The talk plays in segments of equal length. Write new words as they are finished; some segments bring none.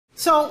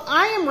So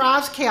I am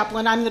Roz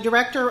Kaplan. I'm the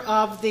director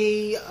of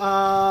the,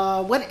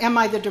 what am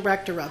I the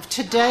director of?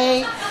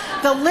 Today,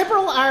 the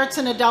Liberal Arts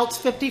and Adults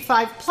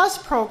 55 Plus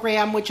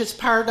program, which is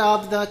part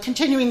of the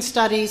Continuing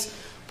Studies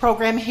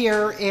program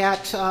here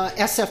at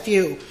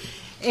SFU.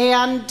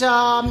 And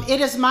it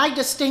is my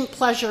distinct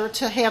pleasure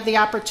to have the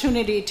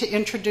opportunity to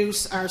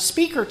introduce our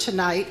speaker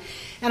tonight.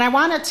 And I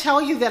want to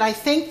tell you that I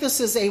think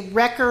this is a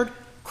record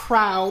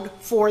crowd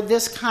for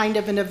this kind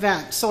of an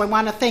event. So I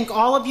want to thank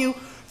all of you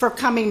for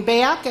coming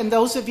back, and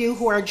those of you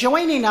who are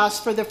joining us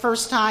for the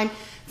first time,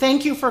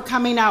 thank you for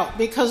coming out,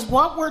 because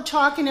what we're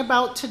talking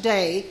about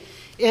today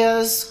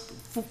is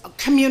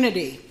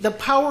community, the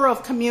power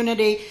of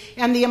community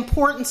and the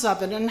importance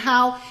of it, and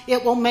how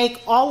it will make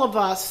all of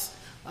us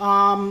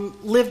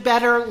live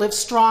better, live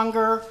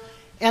stronger,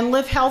 and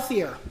live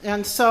healthier.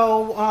 And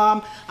so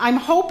I'm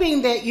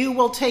hoping that you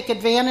will take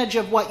advantage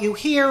of what you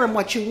hear and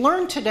what you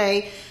learn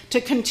today to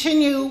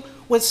continue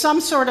with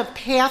some sort of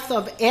path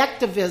of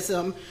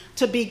activism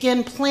to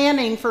begin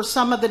planning for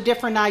some of the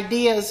different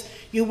ideas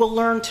you will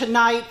learn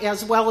tonight,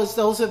 as well as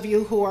those of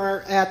you who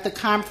are at the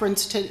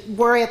conference,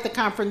 were at the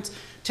conference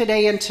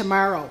today and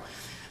tomorrow.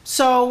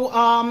 So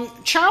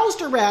Charles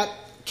Durrett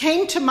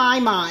came to my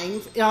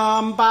mind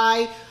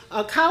by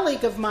a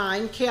colleague of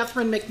mine,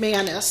 Catherine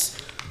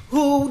McManus,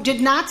 who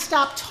did not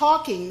stop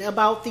talking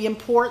about the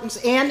importance,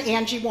 and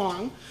Angie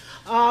Wong.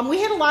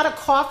 We had a lot of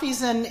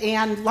coffees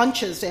and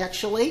lunches,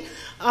 actually.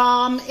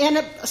 And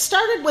it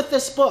started with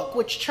this book,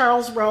 which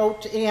Charles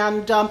wrote,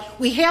 and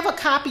we have a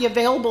copy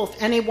available if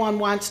anyone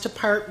wants to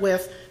part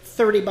with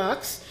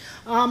 $30.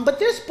 But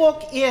this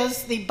book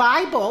is the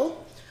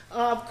Bible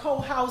of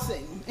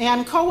cohousing.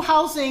 And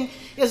cohousing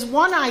is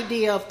one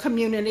idea of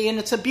community, and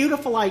it's a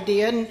beautiful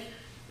idea,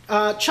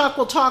 and Chuck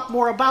will talk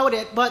more about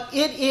it, but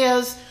it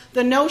is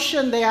the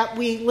notion that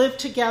we live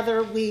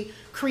together, we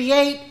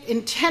create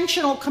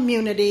intentional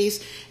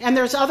communities, and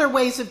there's other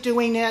ways of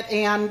doing it,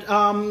 and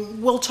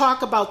we'll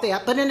talk about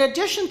that. But in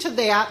addition to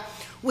that,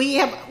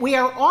 we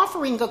are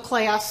offering a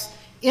class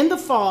in the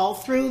fall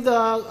through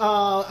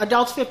the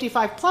Adults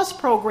 55 Plus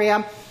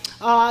program.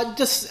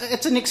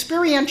 It's an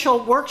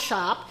experiential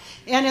workshop,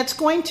 and it's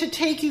going to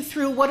take you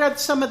through what are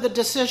some of the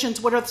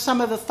decisions, what are some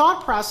of the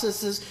thought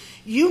processes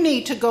you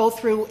need to go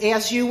through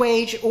as you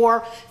age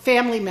or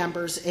family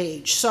members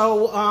age.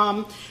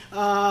 So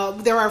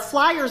there are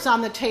flyers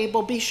on the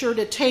table. Be sure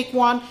to take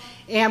one.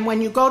 And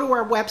when you go to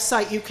our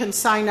website, you can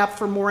sign up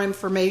for more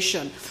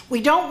information. We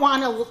don't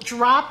want to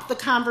drop the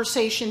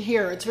conversation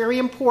here. It's very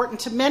important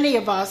to many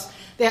of us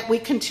that we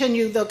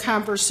continue the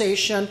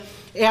conversation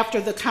after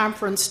the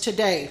conference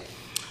today.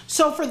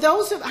 So for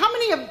those of, how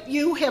many of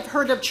you have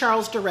heard of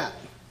Charles Durrett?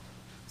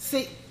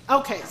 See,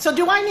 okay, so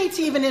do I need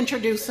to even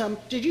introduce him?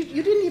 You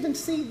didn't even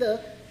see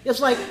it's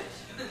like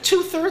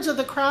 2/3 of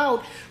the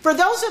crowd. For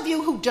those of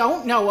you who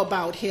don't know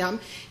about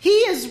him, he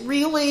is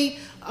really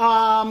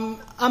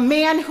a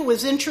man who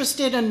is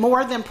interested in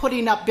more than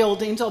putting up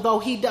buildings, although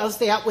he does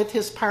that with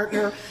his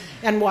partner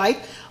and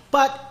wife.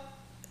 But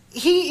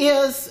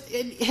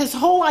his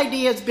whole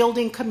idea is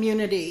building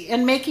community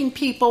and making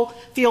people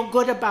feel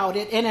good about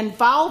it and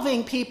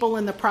involving people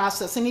in the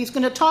process. And he's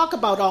going to talk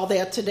about all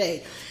that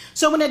today.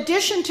 So in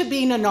addition to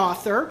being an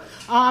author,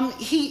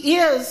 he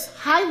is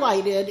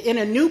highlighted in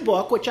a new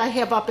book, which I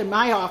have up in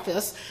my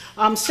office,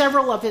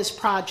 several of his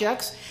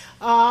projects,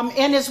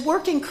 and is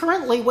working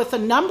currently with a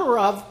number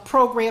of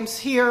programs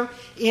here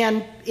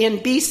in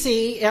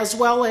BC, as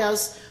well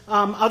as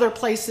other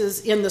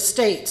places in the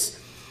States.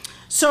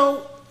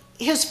 So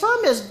his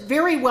firm is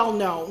very well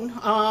known.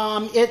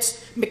 It's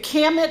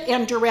McCammett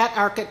and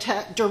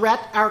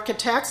Durrett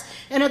Architects,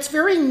 and it's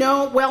very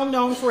well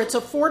known for its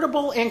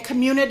affordable and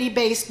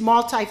community-based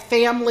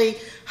multifamily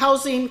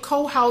housing,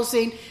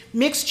 co-housing,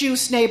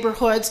 mixed-use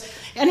neighborhoods.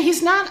 And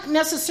he's not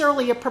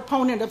necessarily a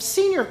proponent of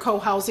senior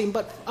co-housing,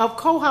 but of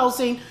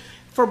co-housing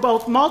for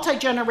both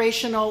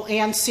multi-generational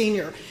and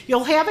senior.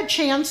 You'll have a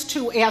chance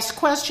to ask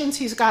questions.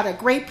 He's got a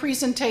great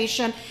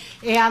presentation,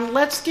 and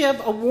let's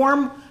give a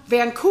warm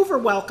Vancouver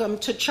welcome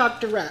to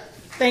Chuck Durrett.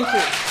 Thank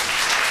you.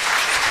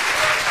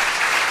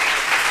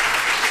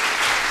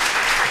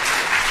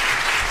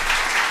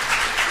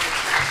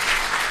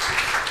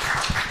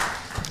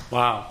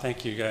 Wow,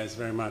 thank you guys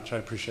very much. I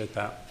appreciate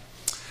that.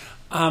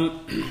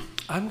 I'm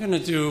going to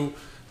do,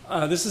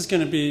 this is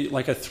going to be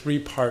like a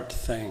three-part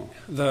thing.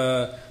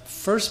 The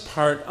first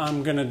part,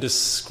 I'm going to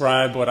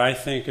describe what I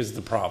think is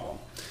the problem.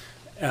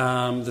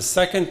 The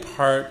second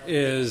part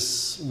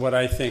is what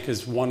I think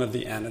is one of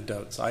the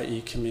antidotes,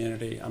 i.e.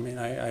 community. I mean,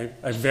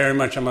 I very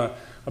much am a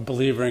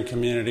believer in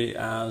community,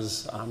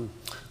 as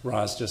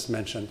Roz just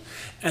mentioned.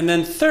 And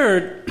then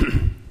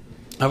third,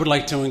 I would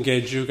like to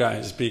engage you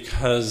guys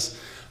because,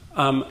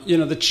 you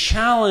know, the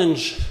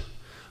challenge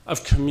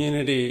of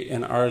community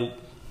in our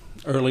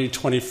early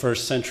 21st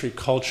century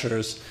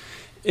cultures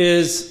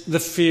is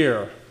the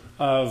fear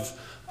of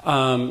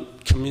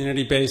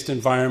community-based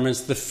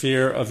environments, the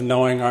fear of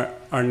knowing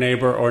our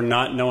neighbor or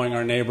not knowing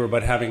our neighbor,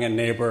 but having a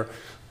neighbor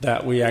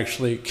that we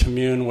actually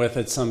commune with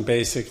at some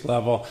basic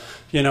level.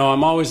 You know,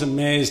 I'm always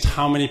amazed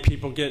how many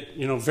people get,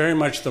 you know, very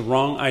much the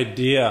wrong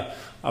idea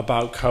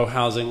about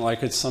co-housing,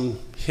 like it's some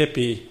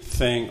hippie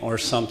thing or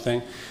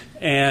something.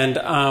 And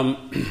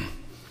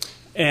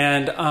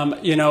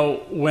you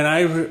know, when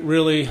I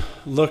really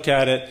look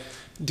at it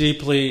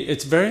deeply,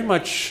 it's very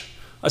much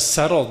a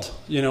settled,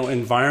 you know,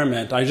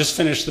 environment. I just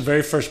finished the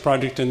very first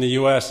project in the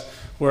U.S.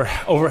 where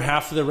over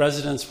half of the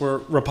residents were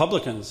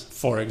Republicans,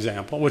 for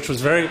example, which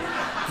was very,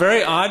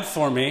 very odd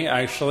for me,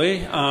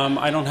 actually.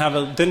 I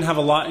didn't have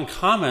a lot in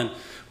common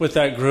with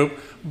that group.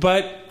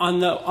 But on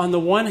the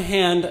one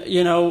hand,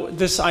 you know,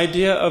 this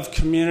idea of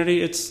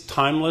community, it's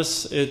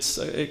timeless.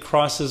 It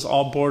crosses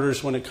all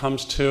borders when it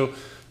comes to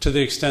the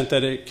extent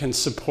that it can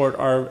support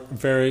our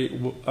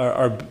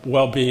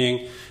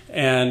well-being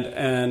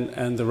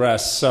and the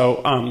rest.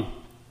 So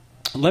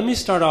let me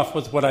start off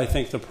with what I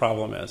think the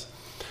problem is.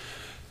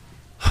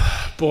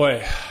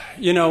 Boy,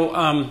 you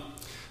know,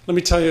 let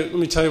me tell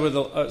you.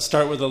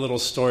 Start with a little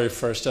story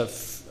first. A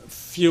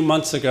few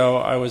months ago,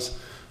 I was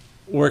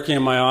working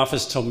in my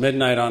office till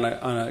midnight on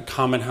a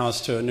common house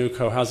to a new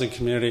co-housing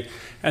community,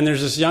 and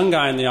there's this young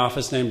guy in the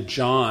office named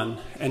John,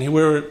 and he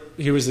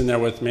was in there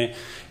with me,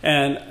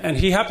 and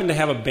he happened to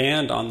have a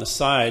band on the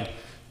side,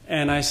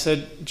 and I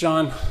said,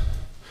 John,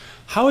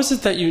 how is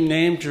it that you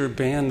named your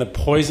band the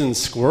Poison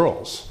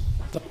Squirrels?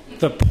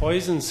 The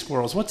Poison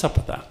Squirrels. What's up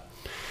with that?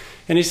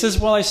 And he says,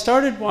 well, I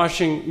started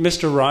watching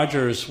Mr.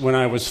 Rogers when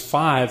I was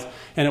 5,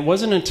 and it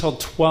wasn't until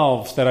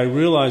 12 that I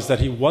realized that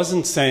he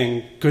wasn't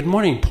saying, good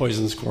morning,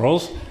 poison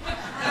squirrels.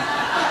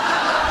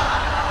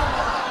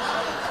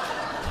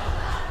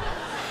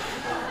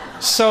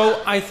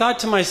 So I thought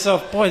to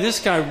myself, boy, this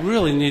guy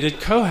really needed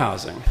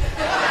co-housing.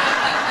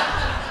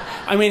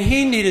 I mean,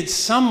 he needed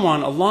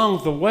someone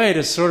along the way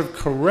to sort of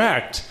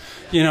correct,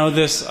 you know,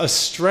 this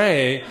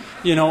astray,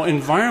 you know,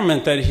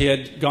 environment that he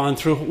had gone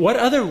through. What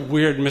other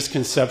weird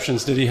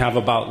misconceptions did he have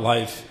about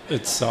life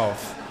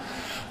itself?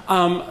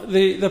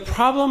 The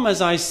problem,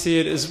 as I see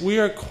it, is we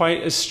are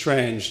quite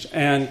estranged,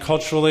 and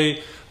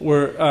culturally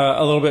we're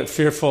a little bit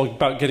fearful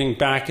about getting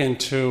back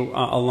into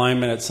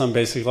alignment at some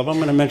basic level. I'm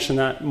going to mention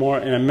that more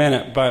in a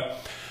minute, but,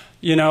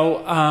 you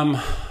know,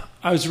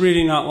 I was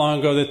reading not long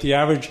ago that the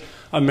average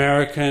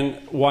American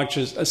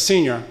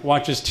senior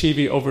watches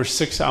TV over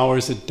 6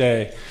 hours a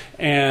day,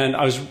 and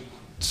I was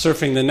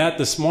surfing the net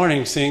this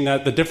morning, seeing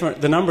that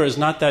the number is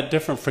not that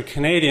different for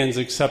Canadians,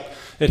 except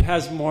it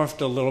has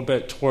morphed a little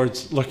bit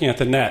towards looking at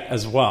the net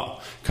as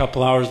well. A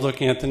couple hours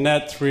looking at the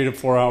net, 3 to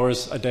 4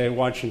 hours a day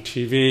watching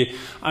TV.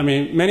 I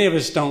mean, many of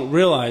us don't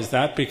realize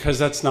that because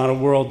that's not a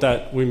world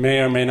that we may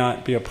or may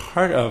not be a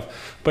part of.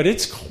 But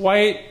it's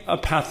quite a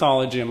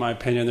pathology, in my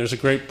opinion. There's a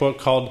great book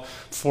called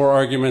 4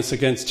 Arguments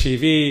Against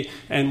TV,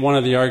 and one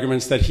of the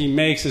arguments that he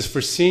makes is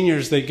for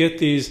seniors, they get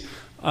these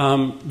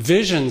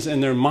visions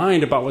in their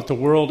mind about what the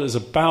world is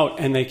about,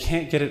 and they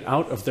can't get it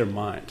out of their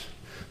mind.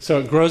 So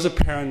it grows a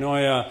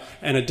paranoia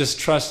and a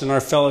distrust in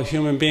our fellow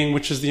human being,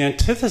 which is the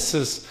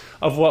antithesis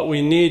of what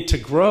we need to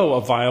grow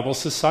a viable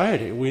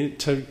society.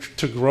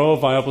 To grow a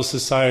viable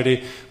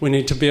society, we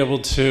need to be able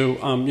to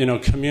you know,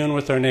 commune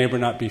with our neighbor,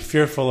 not be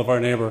fearful of our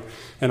neighbor,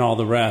 and all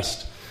the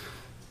rest.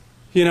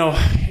 You know,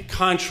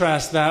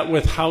 contrast that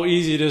with how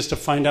easy it is to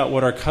find out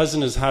what our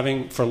cousin is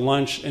having for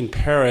lunch in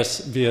Paris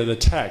via the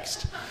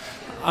text.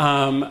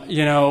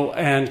 You know,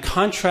 and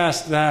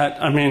contrast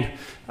that, I mean,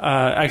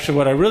 actually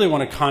what I really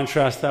want to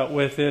contrast that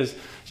with is,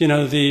 you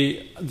know,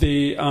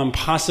 the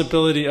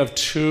possibility of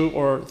 2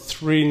 or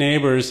 3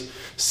 neighbors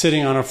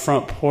sitting on a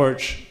front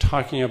porch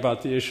talking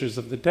about the issues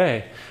of the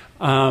day.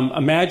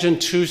 Imagine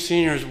 2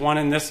 seniors, one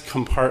in this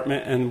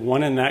compartment and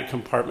one in that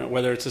compartment,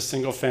 whether it's a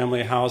single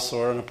family house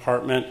or an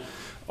apartment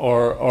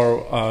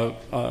or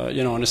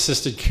you know, an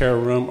assisted care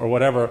room or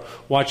whatever,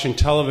 watching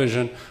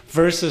television,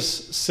 versus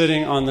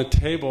sitting on the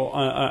table,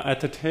 at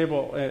the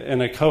table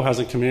in a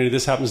co-housing community.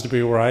 This happens to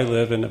be where I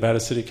live in Nevada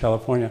City,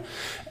 California,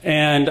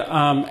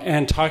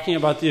 and talking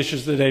about the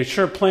issues of the day.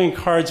 Sure, playing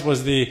cards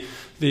was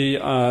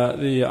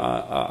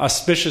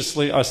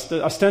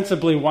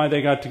ostensibly why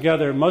they got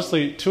together.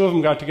 Mostly 2 of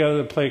them got together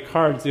to play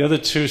cards. The other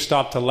 2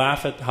 stopped to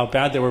laugh at how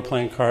bad they were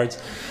playing cards.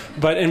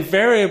 But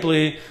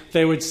invariably,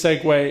 they would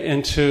segue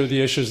into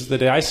the issues of the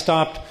day. I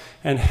stopped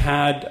and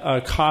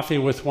had coffee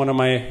with one of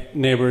my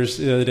neighbors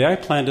the other day. I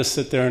planned to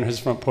sit there on his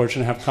front porch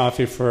and have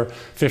coffee for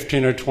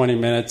 15 or 20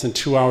 minutes, and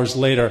 2 hours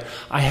later,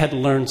 I had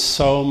learned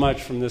so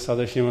much from this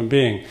other human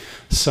being,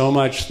 so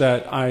much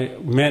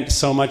that meant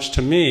so much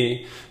to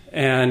me,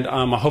 and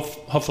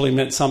hopefully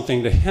meant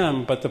something to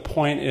him. But the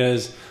point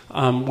is,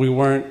 we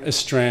weren't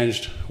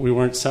estranged, we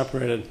weren't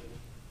separated.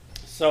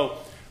 So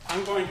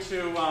I'm going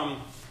to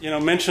you know,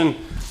 mention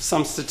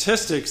some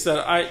statistics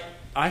that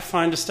I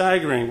find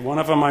staggering. One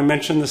of them I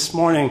mentioned this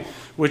morning,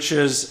 which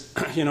is,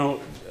 you know,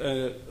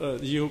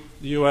 the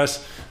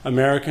U.S.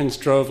 Americans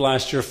drove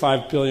last year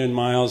 5 billion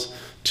miles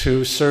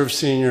to serve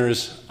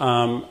seniors,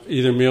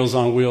 either Meals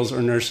on Wheels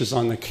or Nurses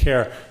on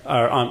the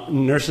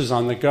Nurses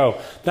on the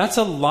Go. That's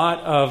a lot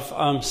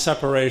of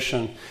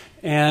separation.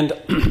 And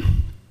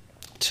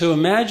to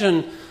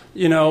imagine,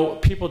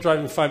 people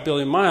driving 5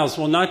 billion miles,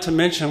 well, not to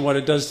mention what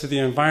it does to the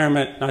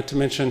environment, not to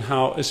mention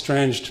how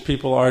estranged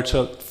people are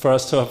for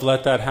us to have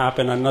let that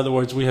happen. In other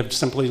words, we have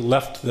simply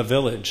left the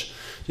village.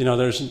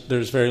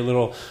 There's very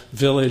little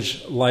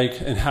village-like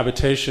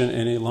habitation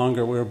any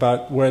longer.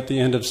 We're at the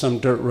end of some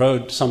dirt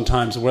road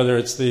sometimes, whether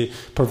it's the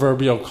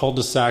proverbial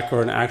cul-de-sac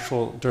or an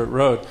actual dirt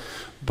road.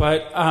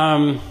 But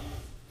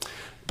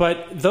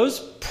those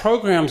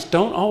programs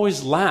don't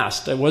always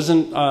last. It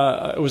wasn't.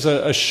 It was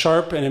a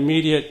sharp and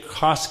immediate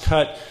cost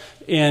cut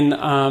in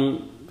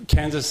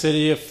Kansas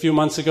City a few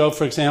months ago,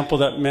 for example.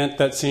 That meant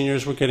that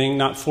seniors were getting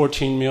not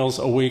 14 meals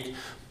a week,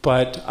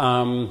 but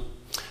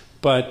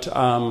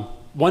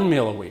 1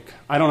 meal a week.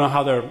 I don't know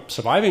how they're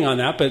surviving on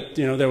that, but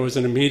there was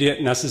an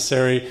immediate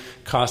necessary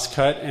cost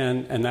cut,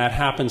 and that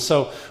happened.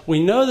 So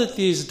we know that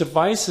these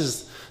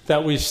devices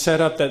that we've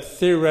set up that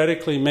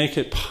theoretically make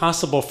it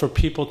possible for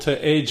people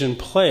to age in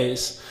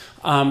place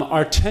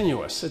are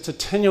tenuous. It's a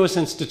tenuous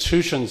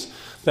institutions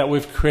that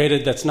we've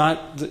created that's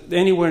not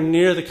anywhere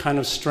near the kind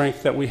of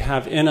strength that we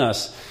have in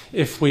us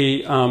if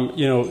we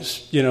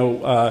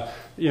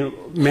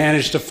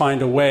manage to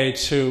find a way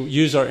to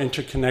use our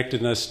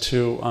interconnectedness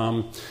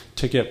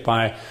to get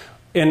by.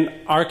 In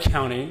our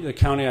county, the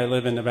county I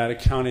live in, Nevada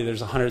County, there's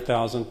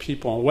 100,000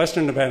 people. In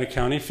western Nevada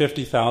County,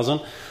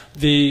 50,000.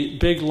 The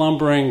big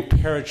lumbering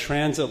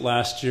paratransit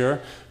last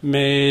year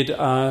made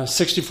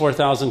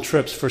 64,000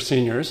 trips for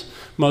seniors,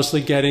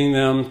 mostly getting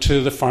them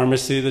to the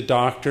pharmacy, the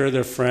doctor,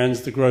 their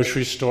friends, the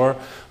grocery store.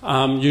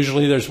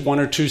 Usually there's 1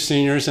 or 2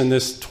 seniors in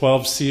this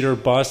 12-seater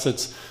bus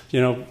that's,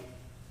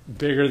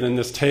 bigger than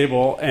this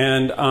table.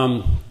 And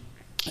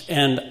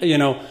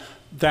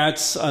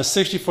that's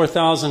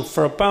 64,000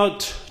 for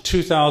about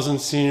 2,000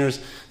 seniors.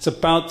 It's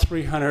about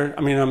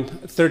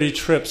 30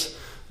 trips.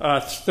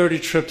 30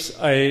 trips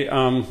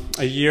a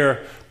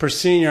year per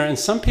senior, and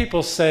some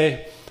people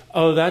say,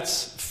 "Oh,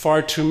 that's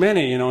far too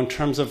many," in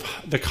terms of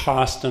the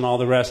cost and all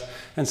the rest.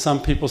 And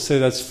some people say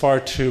that's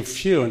far too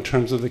few in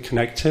terms of the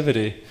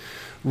connectivity.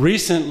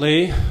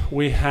 Recently,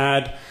 we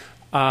had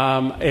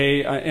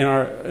in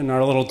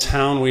our little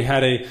town, we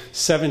had a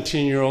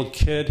 17-year-old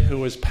kid who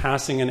was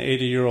passing an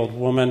 80-year-old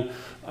woman,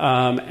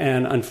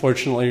 and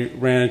unfortunately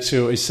ran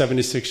into a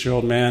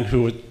 76-year-old man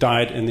who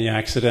died in the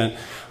accident.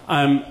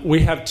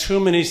 We have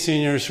too many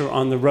seniors who are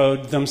on the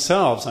road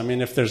themselves. I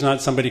mean, if there's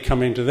not somebody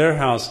coming to their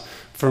house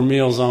for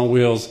Meals on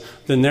Wheels,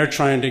 then they're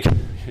trying to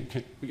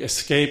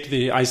escape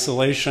the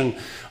isolation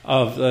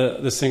of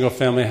the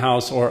single-family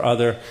house or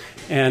other.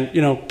 And,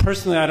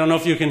 personally, I don't know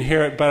if you can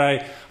hear it,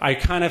 but I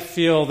kind of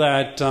feel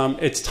that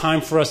it's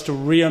time for us to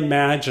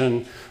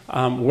reimagine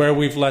where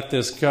we've let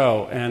this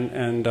go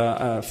and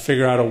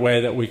figure out a way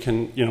that we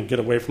can, get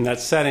away from that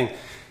setting.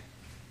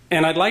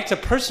 And I'd like to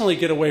personally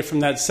get away from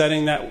that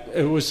setting that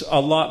it was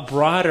a lot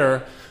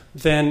broader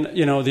than,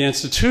 the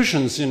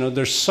institutions.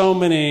 There's so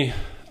many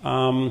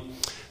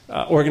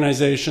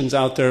organizations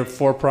out there,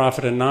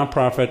 for-profit and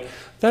non-profit,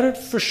 that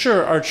for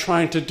sure are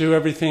trying to do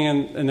everything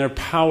in their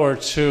power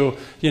to,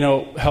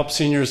 help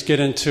seniors get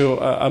into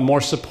a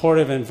more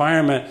supportive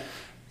environment.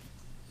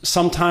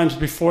 Sometimes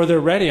before they're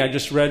ready. I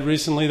just read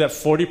recently that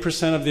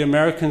 40% of the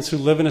Americans who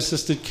live in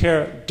assisted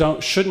care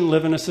shouldn't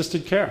live in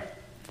assisted care.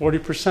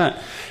 40%.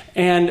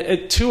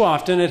 And too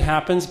often it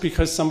happens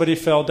because somebody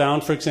fell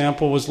down, for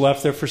example, was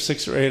left there for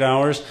 6 or 8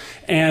 hours,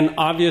 and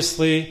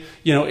obviously,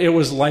 it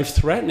was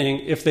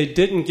life-threatening if they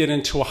didn't get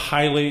into a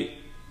highly,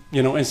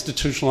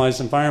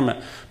 institutionalized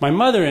environment. My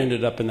mother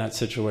ended up in that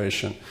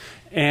situation.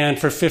 And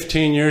for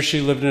 15 years, she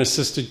lived in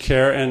assisted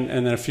care, and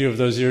then a few of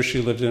those years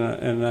she lived in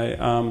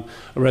a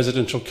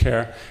residential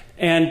care.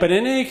 But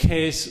in any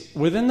case,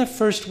 within the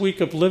first week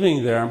of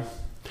living there,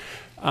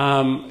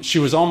 she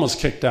was almost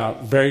kicked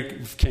out.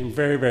 Came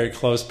very, very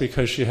close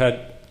because she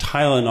had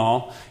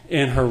Tylenol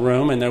in her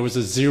room, and there was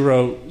a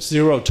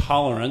zero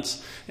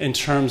tolerance in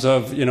terms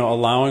of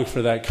allowing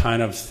for that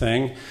kind of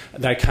thing,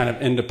 that kind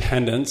of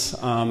independence.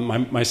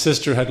 My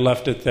sister had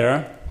left it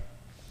there,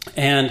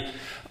 and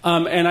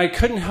I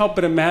couldn't help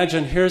but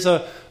imagine, here's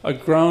a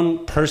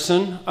grown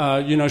person,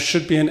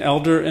 should be an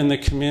elder in the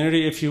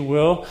community, if you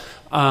will.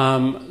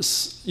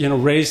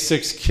 Raised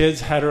 6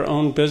 kids, had her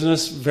own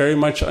business, very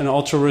much an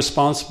ultra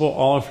responsible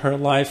all of her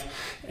life,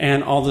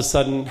 and all of a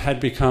sudden had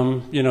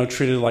become,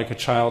 treated like a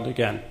child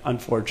again,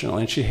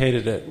 unfortunately, and she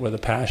hated it with a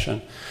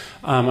passion.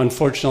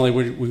 Unfortunately,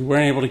 we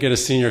weren't able to get a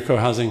senior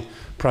co-housing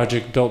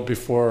project built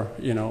before,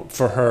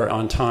 for her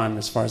on time,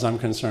 as far as I'm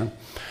concerned.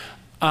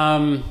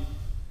 The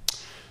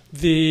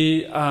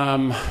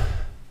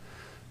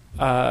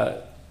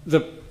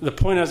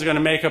point I was going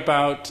to make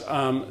about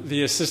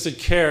the assisted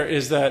care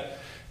is that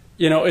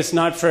it's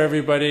not for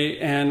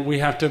everybody, and we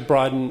have to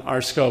broaden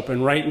our scope.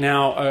 And right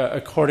now,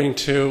 according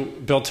to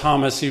Bill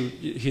Thomas,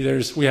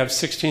 we have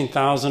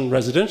 16,000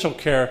 residential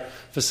care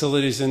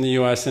facilities in the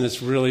U.S., and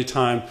it's really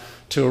time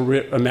to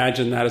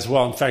imagine that as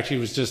well. In fact, he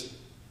was just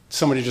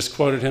somebody just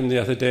quoted him the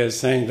other day as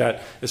saying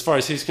that, as far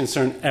as he's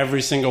concerned,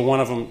 every single one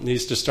of them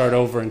needs to start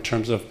over in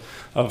terms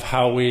of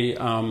how we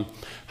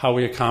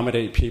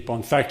accommodate people.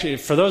 In fact,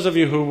 for those of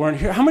you who weren't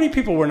here, how many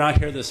people were not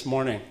here this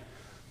morning?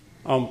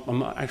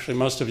 Actually,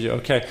 most of you.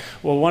 Okay.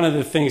 Well, one of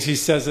the things he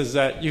says is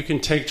that you can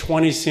take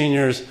 20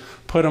 seniors,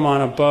 put them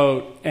on a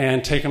boat,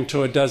 and take them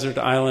to a desert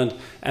island,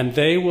 and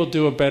they will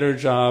do a better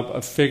job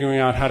of figuring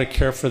out how to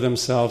care for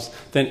themselves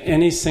than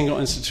any single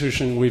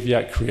institution we've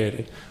yet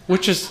created,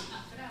 which is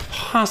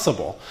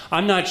possible.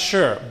 I'm not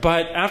sure.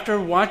 But after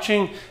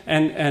watching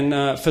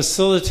and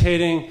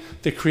facilitating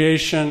the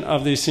creation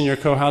of these senior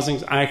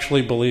co-housings, I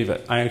actually believe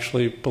it. I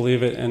actually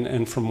believe it,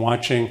 and from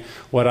watching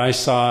what I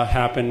saw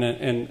happen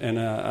in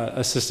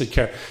assisted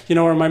care. You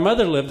know, where my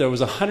mother lived, there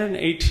was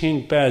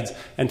 118 beds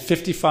and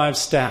 55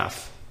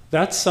 staff.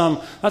 That's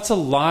a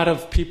lot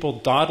of people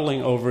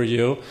dawdling over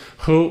you,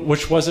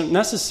 which wasn't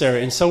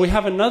necessary. And so we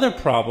have another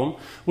problem,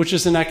 which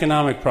is an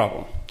economic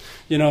problem.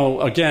 You know,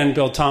 again,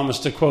 Bill Thomas,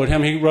 to quote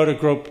him, he wrote a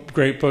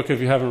great book. If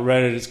you haven't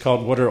read it, it's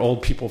called "What Are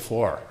Old People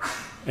For?"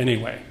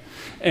 Anyway,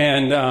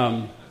 and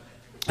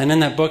in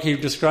that book, he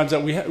describes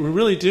that we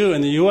really do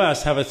in the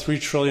U.S. have a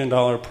 $3 trillion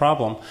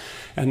problem,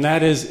 and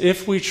that is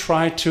if we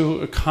try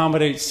to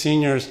accommodate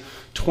seniors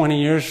 20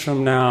 years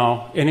from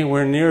now,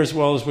 anywhere near as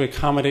well as we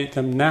accommodate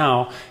them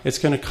now, it's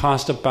going to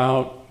cost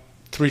about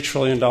 $3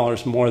 trillion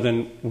more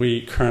than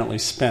we currently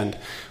spend.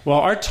 Well,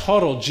 our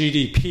total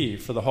GDP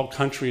for the whole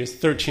country is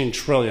 $13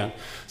 trillion.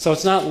 So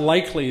it's not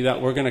likely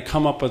that we're going to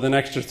come up with an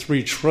extra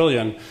 $3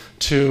 trillion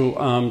to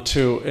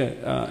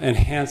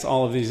enhance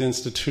all of these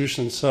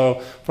institutions. So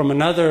from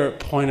another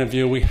point of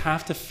view, we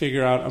have to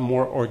figure out a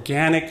more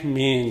organic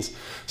means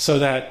so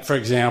that, for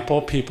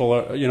example, people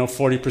are,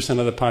 40%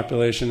 of the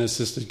population in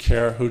assisted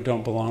care who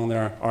don't belong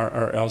there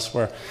are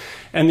elsewhere.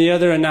 And the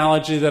other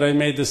analogy that I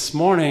made this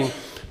morning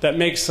that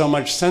makes so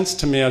much sense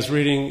to me. I was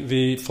reading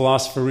the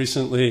philosopher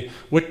recently,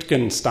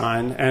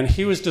 Wittgenstein, and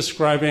he was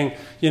describing,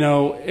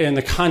 in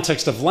the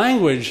context of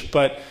language,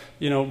 but,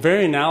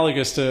 very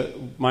analogous to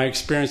my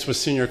experience with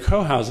senior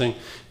co-housing.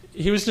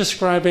 He was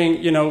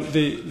describing,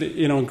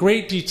 in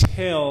great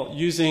detail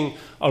using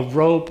a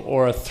rope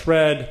or a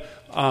thread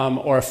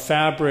or a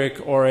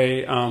fabric or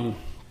a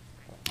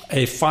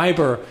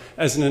fiber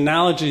as an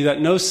analogy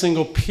that no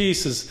single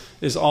piece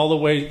is all the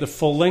way the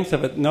full length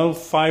of it. No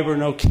fiber,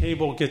 no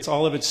cable gets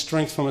all of its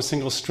strength from a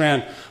single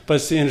strand, but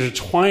it's the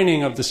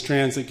intertwining of the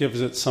strands that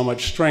gives it so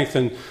much strength.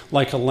 And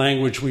like a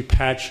language, we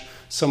patch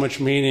so much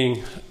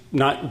meaning,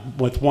 not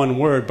with one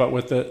word, but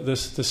with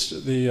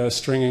the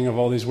stringing of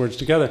all these words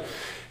together.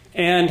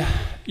 And,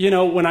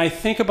 when I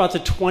think about the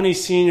 20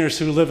 seniors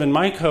who live in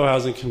my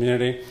co-housing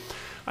community,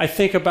 I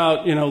think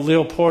about,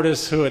 Leo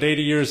Portis, who at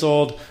 80 years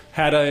old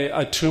had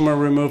a tumor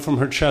removed from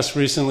her chest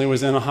recently,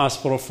 was in a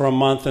hospital for a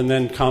month and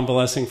then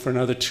convalescing for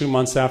another 2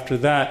 months after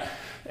that,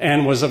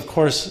 and was, of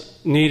course,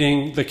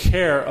 needing the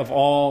care of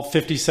all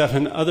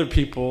 57 other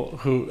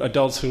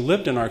adults who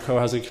lived in our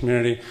co-housing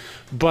community.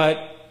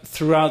 But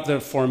throughout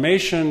the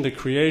formation, the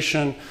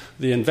creation,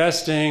 the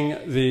investing,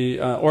 the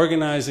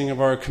organizing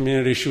of our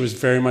community, she was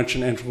very much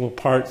an integral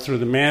part through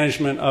the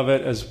management of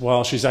it as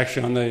well. She's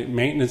actually on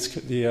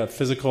the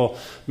physical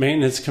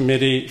maintenance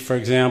committee, for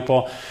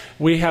example.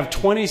 We have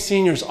 20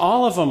 seniors.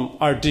 All of them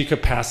are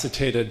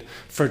decapacitated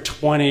for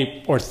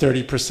 20 or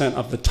 30%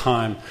 of the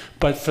time.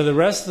 But for the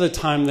rest of the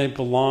time, they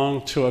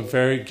belong to a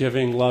very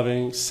giving,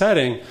 loving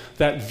setting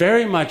that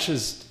very much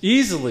is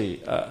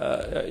easily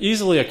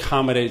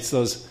accommodates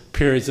those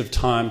periods of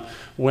time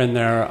when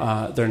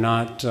they're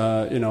not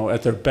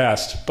at their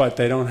best, but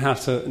they don't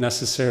have to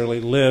necessarily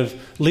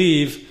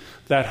leave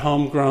that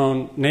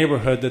homegrown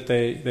neighborhood that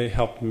they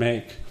helped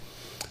make.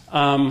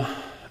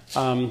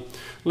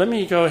 Let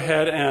me go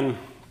ahead and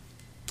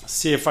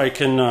see if I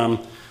can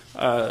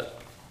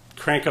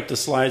crank up the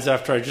slides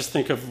after I just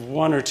think of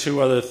one or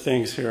two other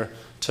things here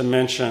to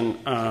mention.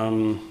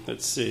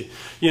 Let's see.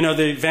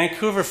 The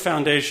Vancouver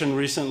Foundation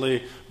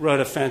recently wrote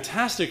a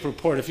fantastic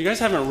report. If you guys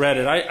haven't read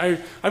it, I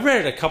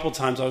read it a couple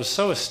times. I was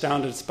so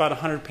astounded. It's about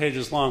 100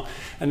 pages long.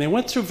 And they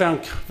went through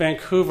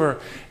Vancouver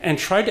and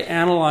tried to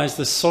analyze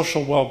the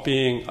social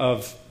well-being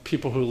of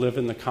people who live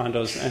in the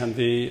condos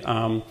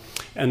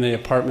and the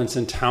apartments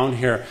in town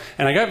here.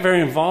 And I got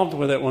very involved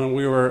with it when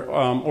we were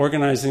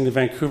organizing the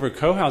Vancouver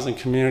co-housing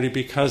community,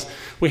 because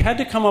we had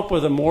to come up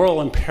with a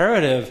moral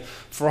imperative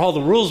for all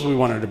the rules we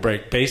wanted to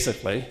break,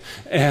 basically.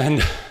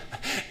 And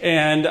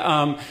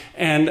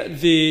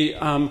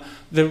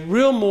the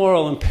real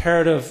moral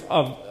imperative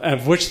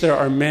of which there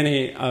are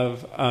many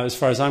as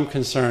far as I'm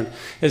concerned,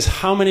 is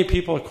how many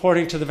people,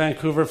 according to the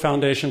Vancouver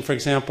Foundation, for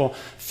example,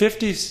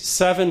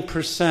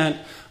 57%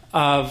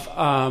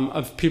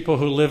 of people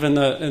who live in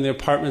the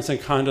apartments and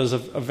condos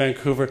of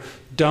Vancouver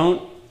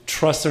don't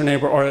trust their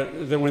neighbor, or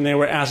when they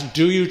were asked,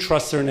 do you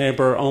trust their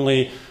neighbor,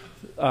 only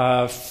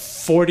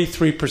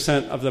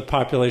 43% of the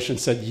population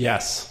said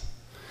yes.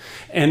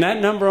 And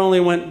that number only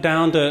went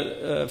down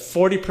to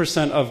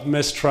 40% of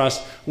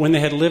mistrust when they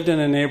had lived in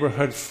a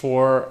neighborhood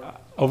for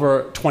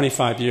over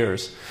 25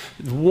 years.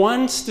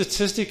 One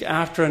statistic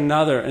after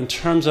another in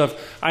terms of,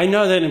 I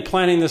know that in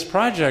planning this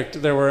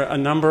project, there were a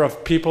number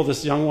of people,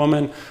 this young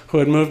woman who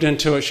had moved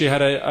into it, she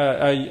had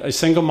a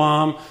single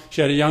mom,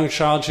 she had a young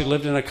child, she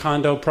lived in a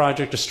condo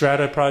project, a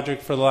strata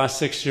project for the last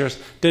 6 years,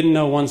 didn't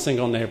know one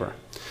single neighbor.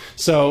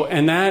 So,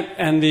 and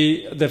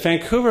the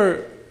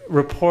Vancouver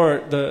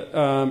report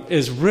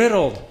is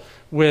riddled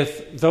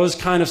with those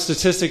kind of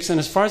statistics, and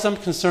as far as I'm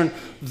concerned,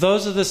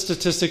 those are the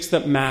statistics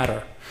that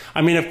matter.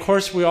 I mean, of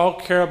course, we all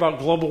care about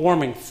global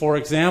warming, for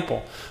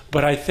example,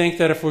 but I think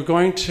that if we're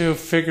going to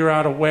figure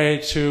out a way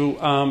to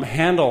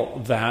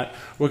handle that,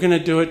 we're going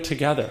to do it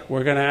together.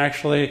 We're going to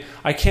actually,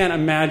 I can't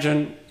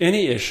imagine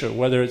any issue,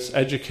 whether it's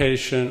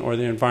education or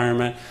the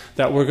environment,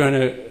 that we're going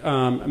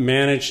to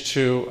manage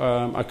to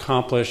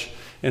accomplish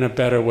in a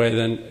better way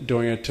than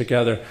doing it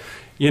together.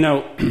 You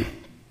know,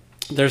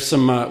 there's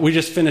some, we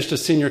just finished a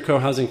senior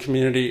co-housing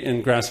community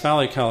in Grass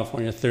Valley,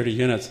 California, 30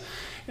 units.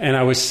 And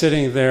I was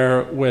sitting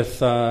there with,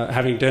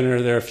 having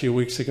dinner there a few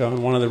weeks ago,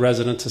 and one of the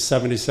residents, a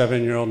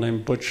 77-year-old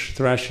named Butch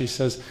Thresh, he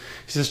says,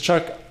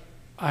 Chuck,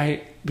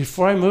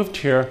 before I moved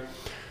here,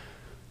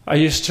 I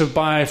used to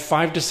buy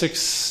 5 to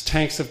 6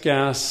 tanks of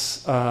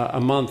gas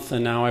a month,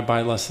 and now I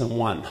buy less than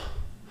 1.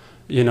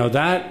 You know,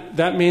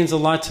 that means a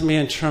lot to me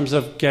in terms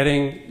of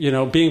getting, you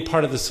know, being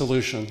part of the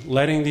solution,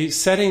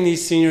 setting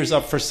these seniors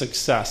up for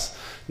success.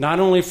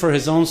 Not only for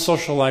his own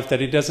social life, that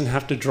he doesn't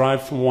have to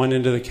drive from one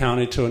end of the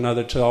county to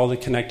another to all the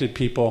connected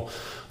people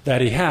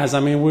that he has.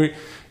 I mean,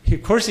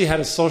 of course he had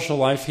a social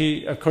life.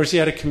 Of course he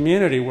had a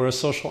community. We're a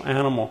social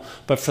animal.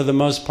 But for the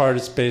most part,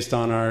 it's based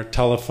on our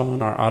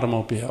telephone, our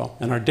automobile,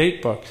 and our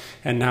date book.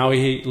 And now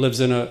he lives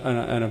in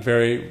a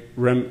very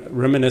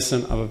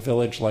reminiscent of a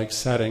village-like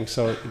setting.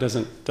 So he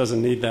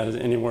doesn't need that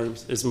anywhere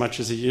as much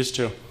as he used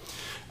to.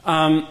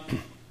 Now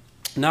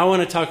I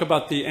want to talk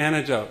about the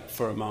antidote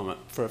for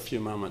a few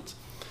moments.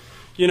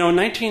 You know, in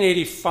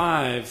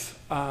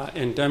 1985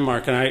 in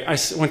Denmark, and I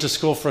went to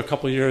school for a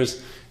couple of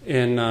years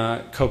in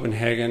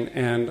Copenhagen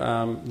and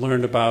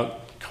learned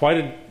about quite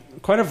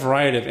a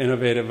variety of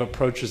innovative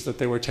approaches that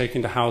they were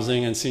taking to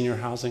housing and senior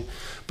housing.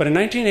 But in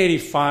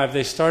 1985,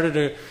 they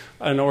started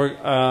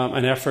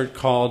an effort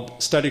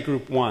called Study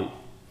Group 1.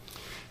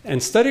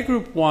 And Study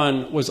Group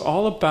 1 was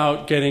all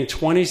about getting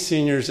 20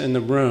 seniors in the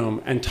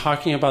room and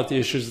talking about the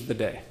issues of the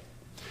day.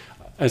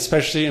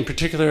 Especially, in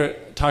particular,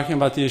 talking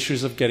about the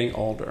issues of getting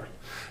older.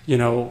 You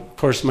know, of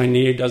course, my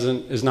knee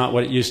is not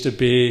what it used to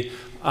be.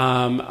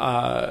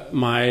 My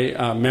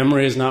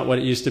memory is not what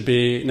it used to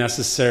be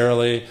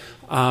necessarily.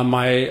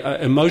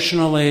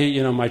 Emotionally,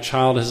 you know, my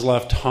child has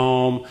left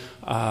home.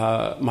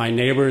 My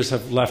neighbors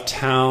have left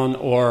town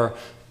or,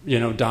 you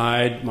know,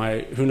 died.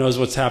 Who knows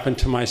what's happened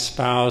to my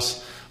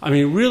spouse. I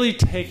mean, really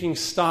taking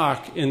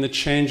stock in the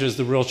changes,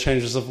 the real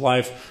changes of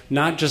life,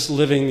 not just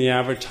living the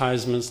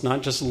advertisements,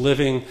 not just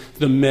living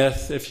the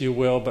myth, if you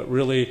will, but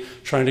really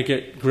trying to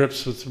get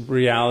grips with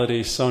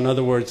reality. So in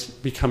other words,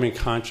 becoming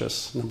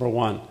conscious, number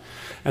one.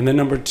 And then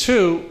number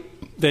two,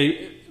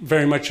 they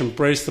very much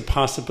embrace the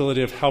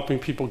possibility of helping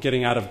people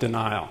getting out of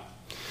denial.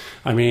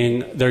 I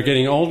mean, they're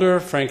getting older.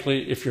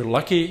 Frankly, if you're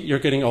lucky, you're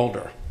getting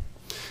older.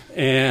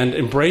 And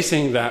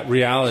embracing that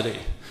reality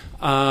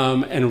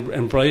and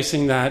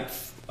embracing that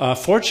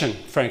fortune,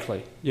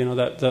 frankly, you know,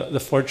 that the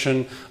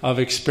fortune of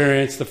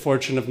experience, the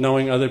fortune of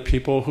knowing other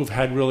people who've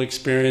had real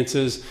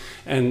experiences,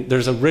 and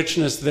there's a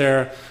richness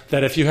there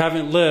that if you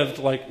haven't lived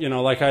like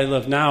I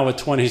live now with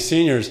 20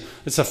 seniors,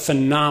 it's a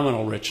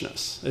phenomenal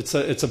richness. It's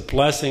a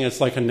blessing. It's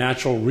like a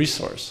natural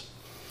resource.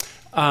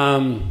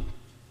 And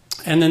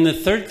then the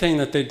third thing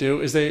that they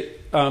do is they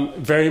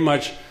very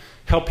much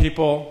help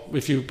people.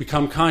 If you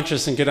become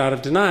conscious and get out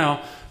of denial,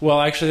 well,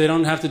 actually, they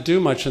don't have to do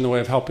much in the way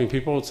of helping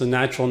people. It's a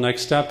natural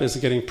next step is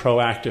getting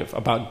proactive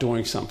about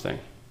doing something.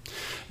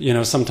 You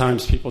know,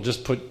 sometimes people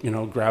just put, you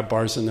know, grab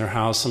bars in their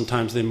house.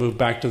 Sometimes they move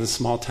back to the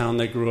small town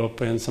they grew up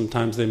in.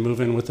 Sometimes they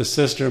move in with a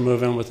sister,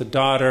 move in with a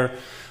daughter.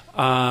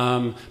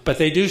 But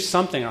they do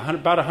something.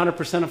 About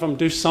 100% of them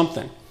do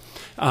something.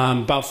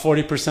 About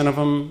 40% of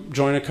them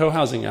join a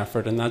co-housing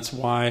effort, and that's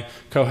why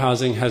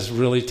co-housing has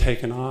really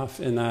taken off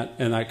in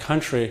that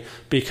country,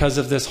 because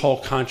of this whole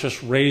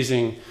conscious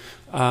raising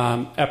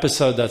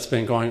episode that's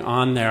been going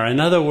on there. In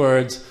other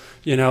words,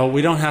 you know,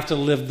 we don't have to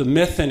live the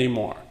myth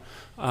anymore.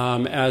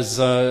 As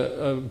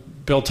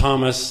Bill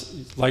Thomas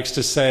likes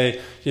to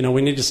say, you know,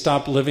 we need to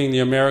stop living the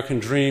American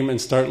dream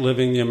and start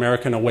living the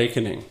American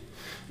awakening.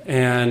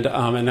 And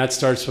that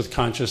starts with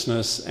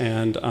consciousness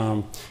and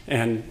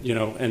you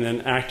know, and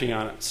then acting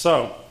on it.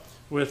 So,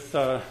 with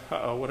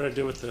what did I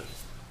do with the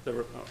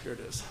oh, here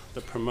it is,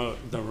 the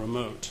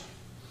remote.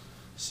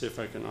 See if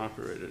I can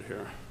operate it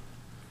here.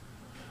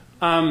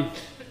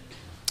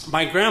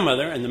 My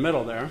grandmother in the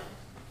middle there.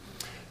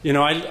 You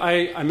know,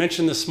 I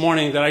mentioned this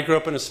morning that I grew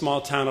up in a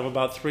small town of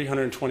about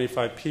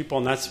 325 people,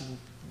 and that's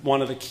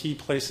one of the key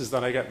places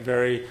that I got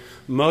very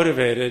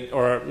motivated,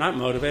 or not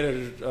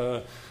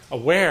motivated.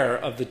 aware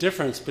of the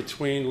difference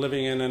between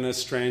living in an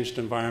estranged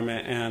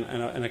environment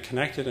and a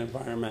connected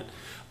environment.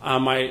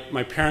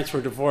 My parents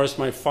were divorced.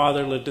 My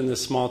father lived in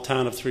this small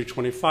town of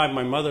 325.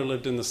 My mother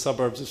lived in the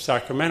suburbs of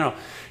Sacramento.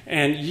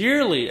 And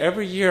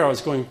every year, I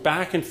was going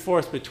back and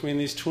forth between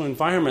these two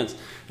environments.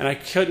 And I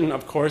couldn't,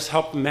 of course,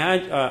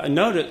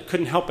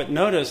 couldn't help but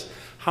notice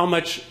how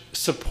much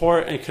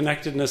support and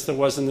connectedness there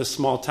was in this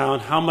small town,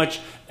 how much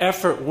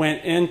effort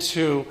went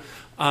into,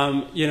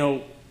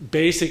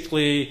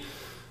 basically,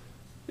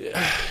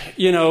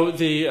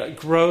 the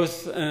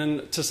growth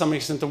and to some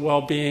extent the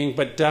well-being,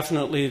 but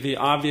definitely the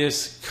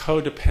obvious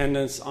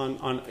codependence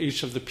on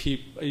each of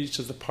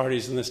the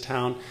parties in this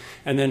town.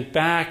 And then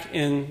back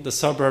in the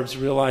suburbs,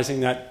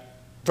 realizing that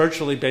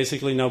virtually,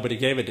 basically, nobody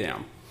gave a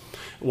damn.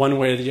 One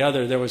way or the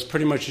other, there was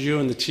pretty much you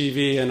and the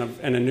TV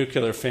and a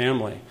nuclear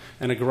family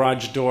and a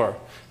garage door.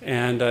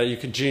 And you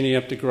could genie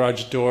up the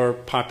garage door,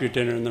 pop your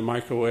dinner in the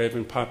microwave,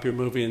 and pop your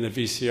movie in the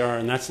VCR,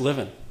 and that's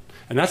living.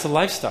 And that's a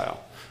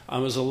lifestyle. It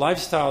was a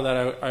lifestyle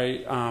that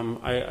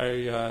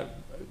I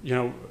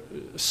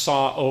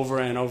saw over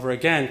and over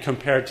again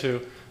compared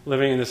to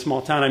living in a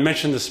small town. I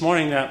mentioned this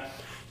morning that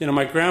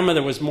my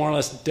grandmother was more or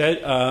less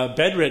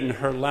bedridden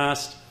her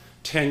last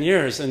 10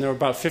 years, and there were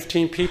about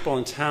 15 people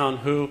in town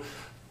who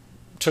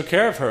took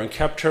care of her and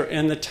kept her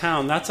in the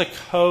town. That's a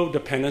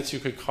codependence, you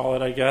could call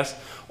it, I guess,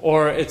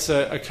 or it's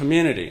a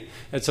community.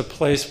 It's a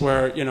place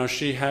where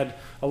she had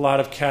a lot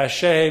of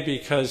cachet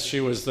because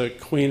she was the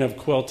queen of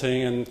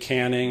quilting and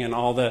canning and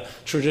all the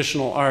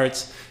traditional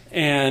arts,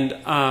 and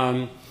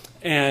a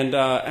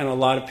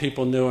lot of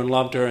people knew and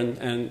loved her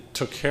and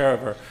took care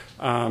of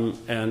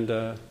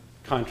her.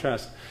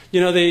 Contrast.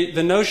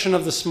 The notion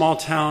of the small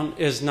town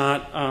is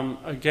not,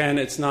 again,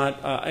 it's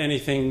not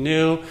anything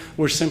new.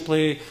 We're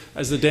simply,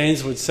 as the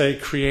Danes would say,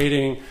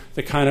 creating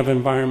the kind of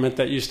environment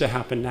that used to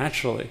happen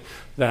naturally.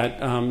 That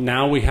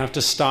now we have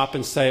to stop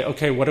and say,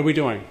 okay, what are we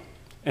doing?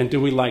 And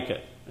do we like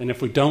it? And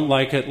if we don't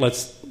like it,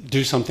 let's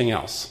do something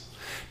else.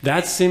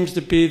 That seems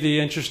to be the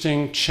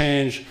interesting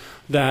change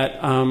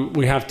that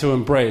we have to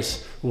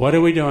embrace. What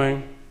are we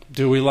doing?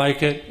 Do we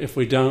like it? If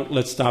we don't,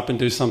 let's stop and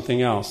do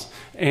something else.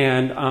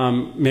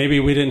 And maybe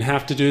we didn't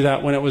have to do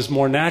that when it was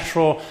more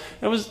natural.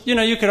 It was,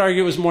 you could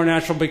argue it was more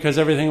natural because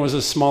everything was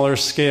a smaller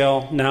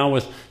scale. Now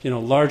with,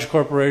 large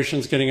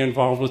corporations getting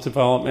involved with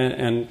development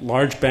and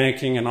large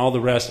banking and all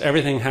the rest,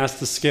 everything has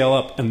to scale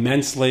up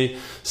immensely.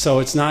 So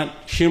it's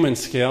not human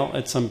scale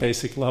at some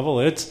basic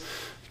level. It's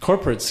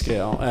corporate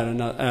scale,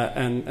 and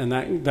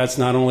that's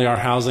not only our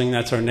housing,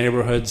 that's our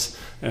neighborhoods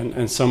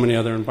and so many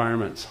other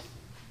environments.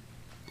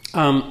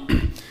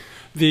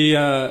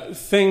 The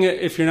thing,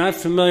 if you're not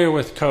familiar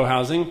with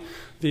co-housing,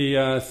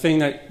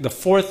 the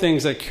four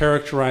things that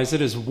characterize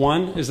it is: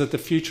 one is that the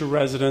future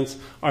residents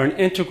are an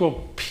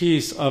integral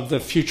piece of the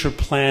future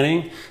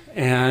planning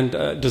and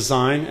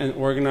design and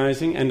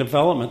organizing and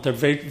development. They're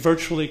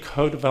virtually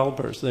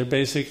co-developers. They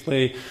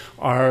basically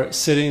are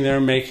sitting there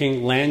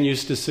making land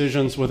use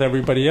decisions with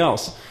everybody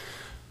else.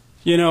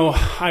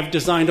 I've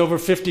designed over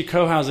 50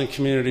 co-housing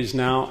communities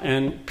now,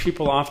 and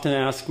people often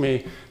ask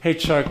me, hey,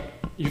 Chuck,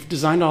 you've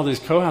designed all these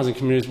co-housing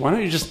communities. Why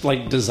don't you just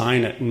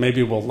design it, and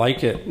maybe we'll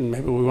like it, and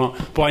maybe we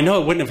won't. Boy, I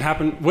know it wouldn't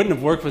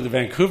have worked with the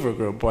Vancouver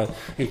group, but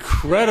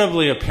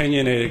incredibly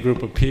opinionated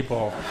group of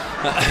people.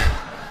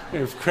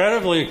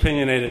 Incredibly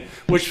opinionated,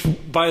 which,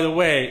 by the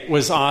way,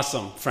 was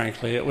awesome,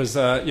 frankly. It was,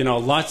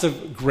 lots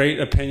of great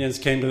opinions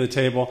came to the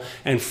table,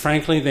 and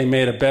frankly, they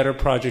made a better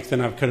project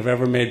than I could have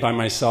ever made by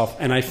myself.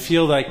 And I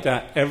feel like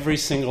that every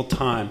single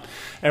time.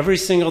 Every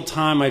single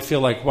time I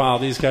feel like, wow,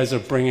 these guys are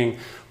bringing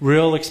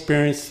real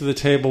experience to the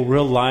table,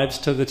 real lives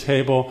to the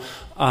table,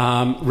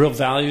 real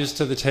values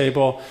to the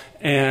table,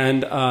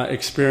 and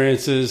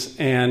experiences,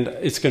 and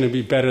it's going to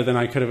be better than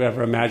I could have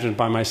ever imagined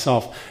by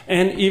myself.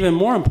 And even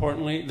more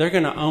importantly, they're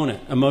going to own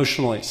it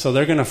emotionally, so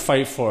they're going to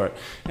fight for it.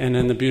 And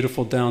in the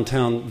beautiful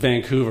downtown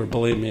Vancouver,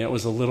 believe me, it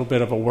was a little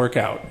bit of a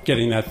workout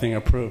getting that thing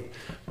approved.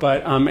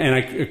 But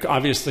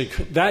obviously,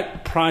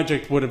 that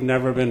project would have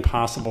never been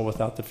possible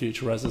without the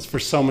future residents for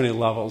so many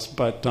levels,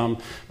 but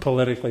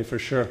politically for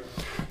sure.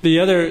 The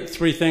other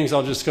three things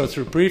I'll just go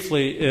through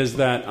briefly is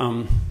that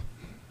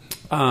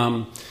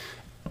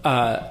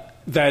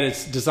that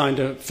it's designed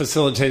to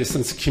facilitate a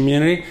sense of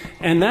community,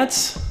 and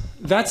that's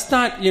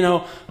not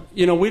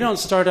we don't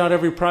start out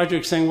every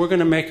project saying we're going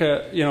to make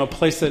a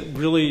place that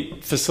really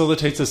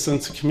facilitates a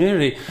sense of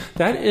community.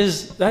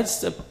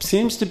 That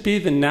seems to be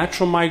the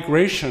natural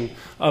migration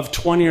of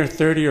 20 or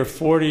 30 or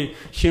 40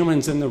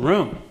 humans in the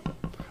room.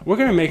 We're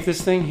going to make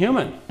this thing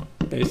human,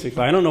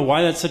 basically. I don't know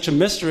why that's such a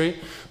mystery,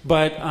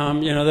 but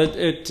and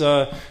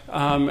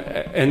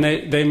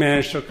they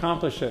managed to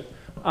accomplish it.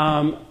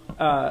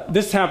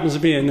 This happens to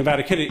be in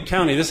Nevada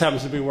County. This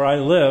happens to be where I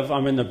live.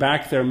 I'm in the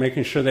back there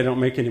making sure they don't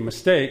make any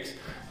mistakes.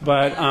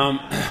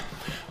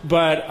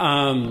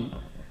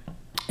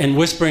 And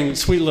whispering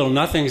sweet little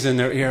nothings in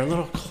their ear, a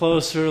little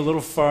closer, a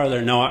little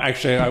farther. No,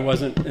 actually, I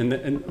wasn't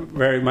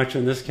very much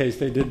in this case.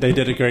 They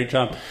did a great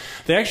job.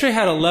 They actually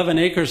had 11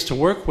 acres to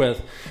work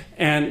with,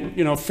 and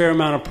a fair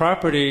amount of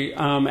property.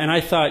 And I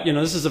thought,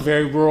 this is a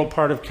very rural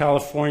part of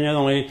California,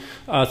 only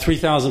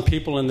 3,000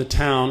 people in the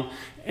town.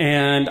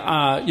 And,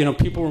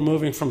 people were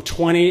moving from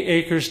 20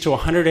 acres to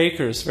 100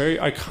 acres, very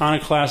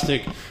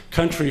iconoclastic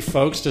country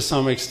folks to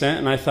some extent.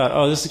 And I thought,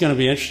 oh, this is going to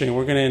be interesting.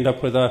 We're going to end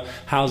up with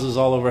houses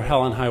all over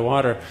hell and high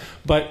water.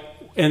 But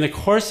in the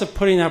course of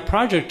putting that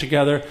project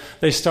together,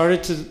 they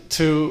started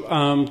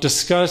to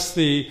discuss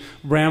the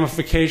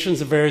ramifications,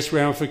 the various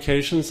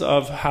ramifications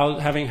of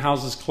having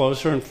houses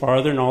closer and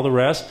farther and all the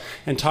rest,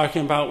 and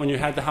talking about when you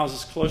had the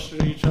houses closer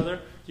to each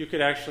other, you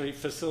could actually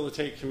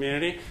facilitate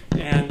community,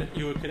 and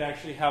you could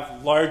actually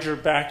have larger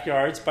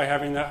backyards by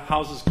having the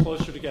houses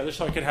closer together.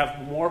 So I could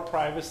have more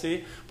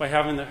privacy by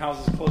having the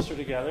houses closer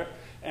together,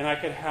 and I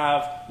could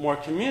have more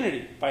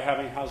community by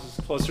having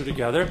houses closer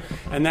together.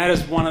 And that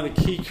is one of the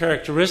key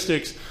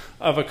characteristics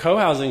of a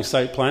co-housing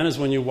site plan, is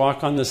when you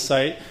walk on the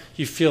site,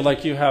 you feel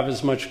like you have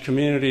as much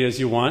community as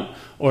you want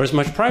or as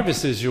much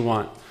privacy as you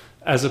want,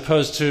 as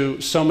opposed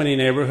to so many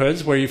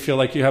neighborhoods where you feel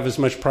like you have as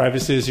much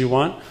privacy as you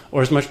want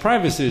or as much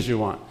privacy as you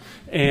want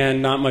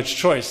and not much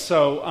choice.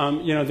 So,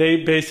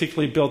 they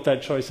basically built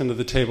that choice into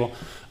the table.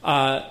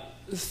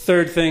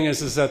 Third thing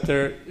is that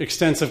there are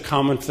extensive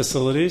common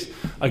facilities.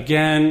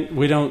 Again,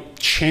 we don't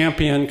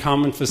champion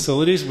common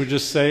facilities. We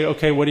just say,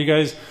 okay,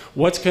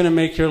 what's going to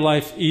make your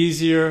life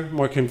easier,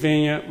 more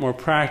convenient, more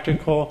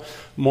practical,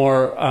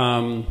 more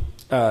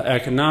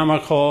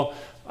economical,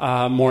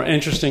 more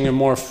interesting and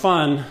more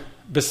fun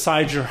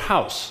besides your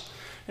house?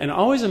 And it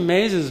always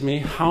amazes me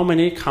how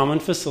many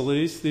common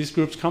facilities these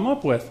groups come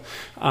up with.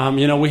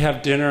 We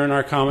have dinner in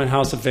our common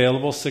house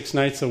available 6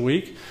 nights a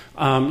week.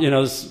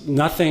 There's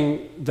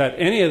nothing that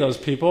any of those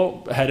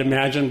people had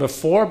imagined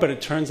before, but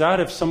it turns out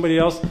if somebody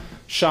else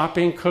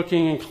shopping,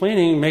 cooking, and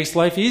cleaning makes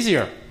life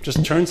easier,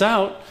 just turns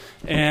out.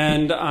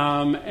 And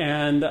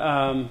then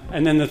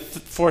the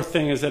fourth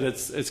thing is that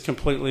it's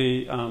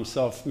completely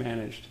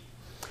self-managed.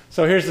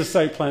 So here's the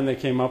site plan they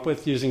came up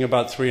with, using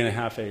about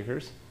 3.5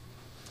 acres.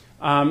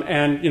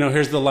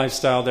 Here's the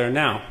lifestyle there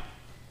now.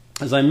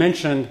 As I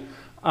mentioned,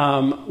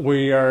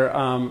 we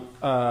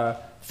are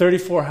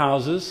 34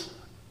 houses,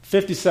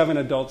 57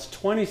 adults,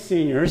 20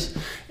 seniors,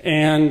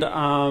 and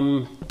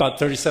about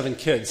 37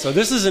 kids. So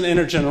this is an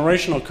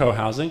intergenerational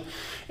co-housing.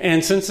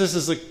 And since this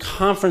is a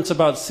conference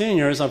about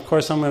seniors, of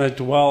course I'm going to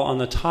dwell on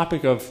the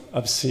topic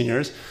of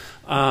seniors.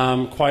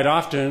 Quite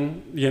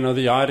often,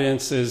 the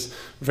audience is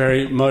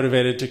very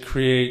motivated to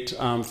create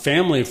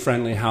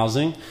family-friendly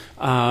housing,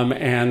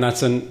 and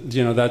that's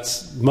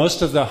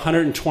most of the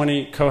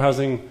 120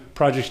 co-housing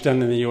projects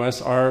done in the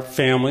U.S. are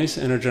families,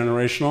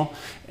 intergenerational,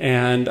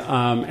 and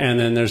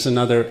then there's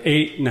another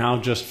 8 now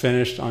just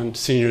finished on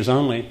seniors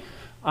only.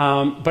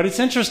 But it's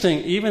interesting,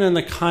 even in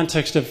the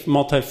context of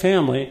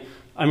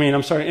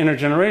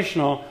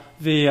intergenerational,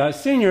 the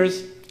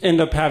seniors end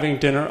up having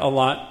dinner a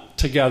lot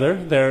together.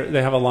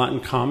 They have a lot in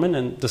common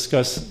and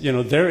discuss,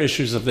 their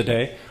issues of the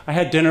day. I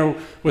had dinner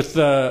with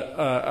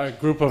a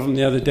group of them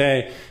the other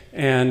day,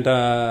 and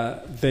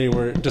they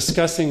were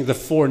discussing the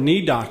 4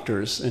 knee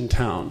doctors in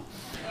town.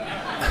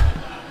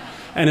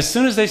 And as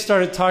soon as they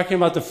started talking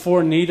about the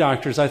 4 knee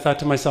doctors, I thought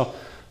to myself,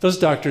 those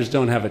doctors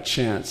don't have a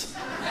chance.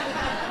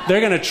 They're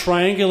going to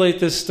triangulate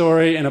this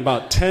story in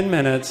about 10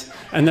 minutes,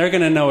 and they're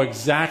going to know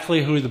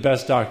exactly who the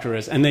best doctor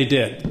is. And they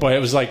did. Boy, it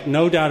was like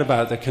no doubt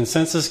about it. The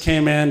consensus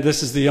came in.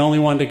 This is the only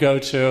one to go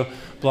to,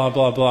 blah,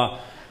 blah, blah.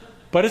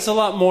 But it's a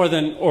lot more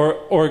than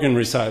organ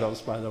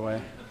recitals, by the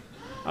way.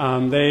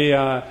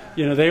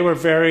 They were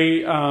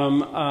very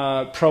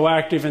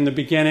proactive in the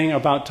beginning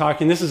about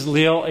talking. This is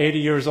Leo, 80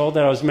 years old,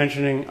 that I was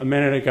mentioning a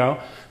minute ago.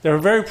 They were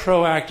very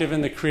proactive in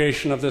the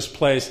creation of this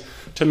place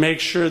to make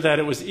sure that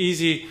it was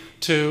easy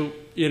to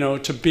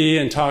be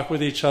and talk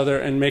with each other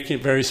and make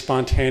it very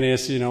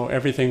spontaneous.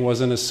 Everything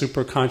wasn't a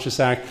super conscious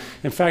act.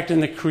 In fact,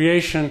 in the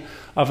creation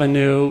of a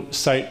new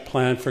site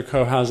plan for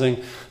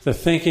co-housing, the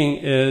thinking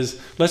is,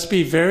 let's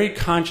be very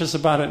conscious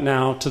about it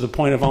now to the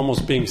point of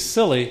almost being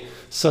silly,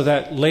 so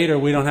that later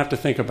we don't have to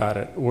think about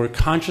it. We're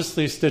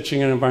consciously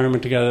stitching an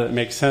environment together that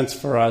makes sense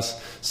for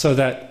us, so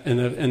that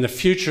in the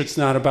future it's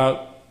not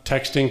about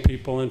texting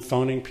people and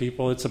phoning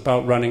people, it's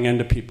about running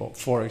into people,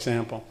 for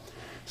example.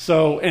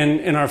 So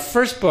in our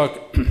first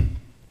book,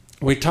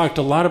 we talked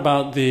a lot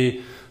about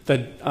the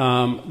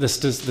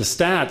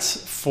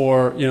stats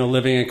for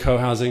living in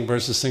co-housing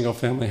versus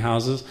single-family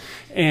houses,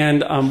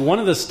 and one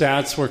of the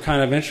stats were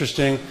kind of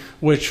interesting,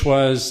 which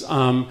was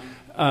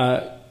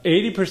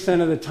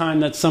 80% of the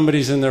time that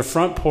somebody's in their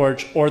front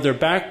porch or their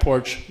back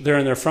porch, they're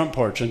in their front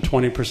porch, and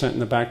 20% in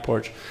the back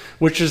porch,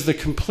 which is the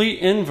complete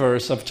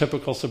inverse of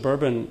typical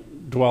suburban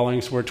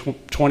dwellings, where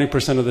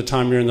 20% of the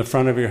time you're in the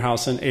front of your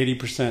house and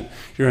 80%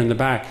 you're in the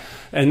back.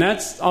 And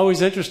that's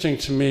always interesting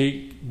to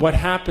me, what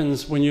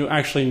happens when you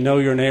actually know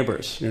your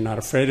neighbors. You're not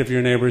afraid of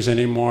your neighbors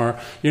anymore.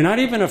 You're not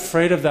even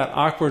afraid of that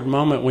awkward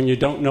moment when you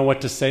don't know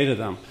what to say to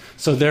them.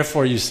 so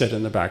therefore you sit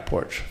in the back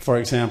porch, for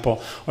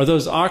example. Or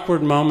those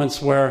awkward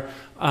moments where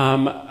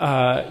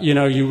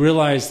you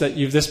realize that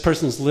this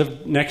person's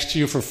lived next to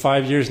you for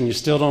 5 years and you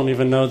still don't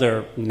even know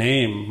their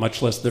name,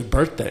 much less their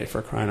birthday,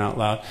 for crying out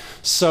loud.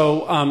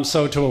 So,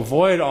 so to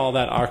avoid all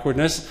that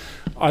awkwardness,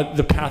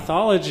 the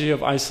pathology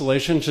of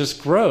isolation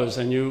just grows,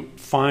 and you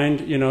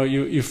find,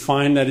 you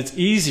find that it's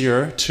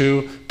easier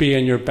to be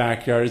in your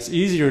backyard. It's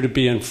easier to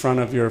be in front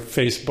of your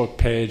Facebook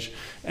page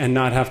and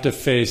not have to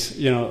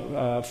face,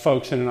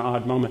 folks in an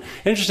odd moment.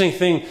 Interesting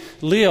thing,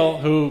 Leal,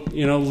 who,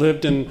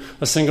 lived in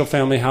a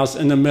single-family house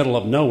in the middle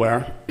of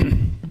nowhere,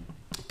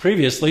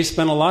 previously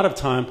spent a lot of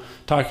time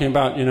talking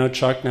about,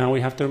 Chuck, now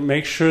we have to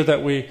make sure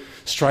that we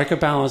strike a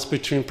balance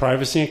between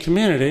privacy and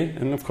community,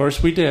 and of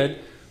course we did.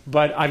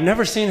 But I've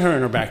never seen her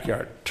in her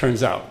backyard,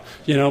 turns out.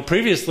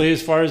 Previously,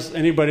 as far as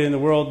anybody in the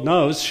world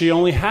knows, she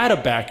only had a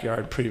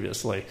backyard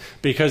previously,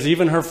 because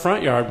even her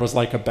front yard was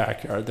like a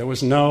backyard. There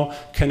was no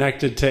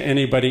connected to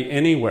anybody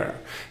anywhere.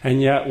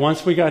 And yet,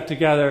 once we got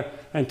together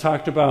and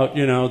talked about,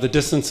 the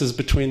distances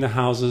between the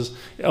houses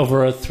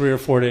over a 3 or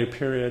 4 day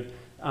period,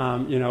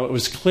 it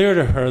was clear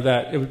to her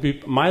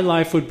that my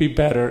life would be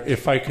better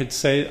if I could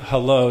say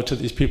hello to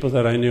these people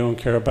that I knew and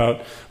care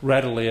about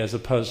readily, as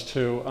opposed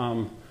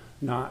to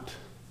not.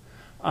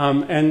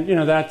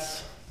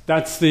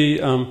 That's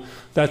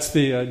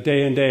the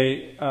day and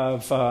day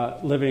of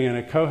living in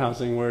a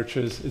co-housing, which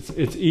is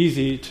it's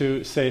easy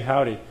to say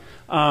howdy.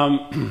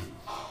 Some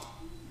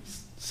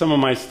of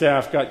my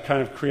staff got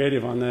kind of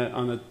creative on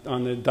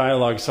the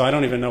dialogue, so I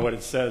don't even know what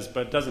it says,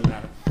 but it doesn't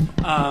matter.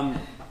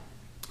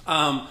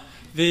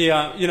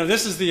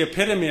 This is the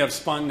epitome of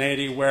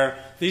spontaneity, where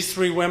these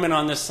 3 women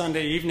on this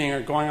Sunday evening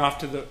are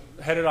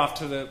headed off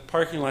to the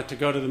parking lot to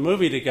go to the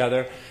movie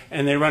together,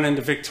 and they run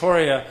into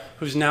Victoria,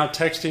 who's now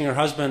texting her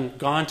husband,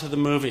 "Gone to the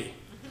movie."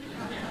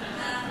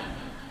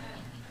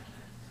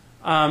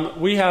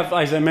 We have,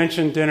 as I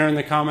mentioned, dinner in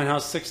the Common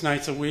House 6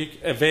 nights a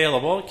week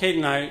available. Kate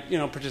and I,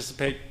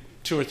 participate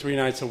 2 or 3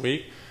 nights a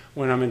week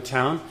when I'm in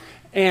town.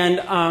 And,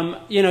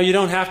 you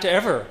don't have to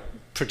ever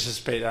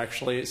participate,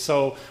 actually.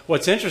 So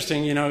what's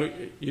interesting,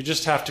 you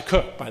just have to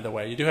cook, by the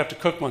way. You do have to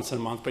cook once in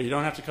a month, but you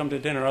don't have to come to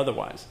dinner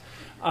otherwise.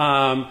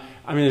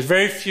 There's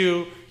very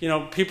few,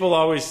 people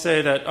always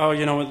say that,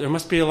 there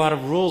must be a lot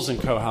of rules in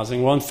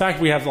co-housing. Well, in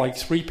fact, we have like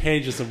 3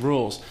 pages of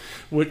rules,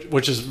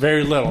 which is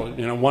very little,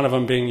 one of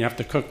them being you have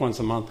to cook once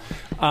a month.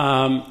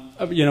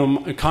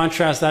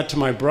 Contrast that to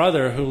my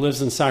brother, who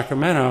lives in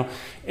Sacramento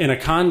in a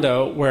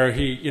condo where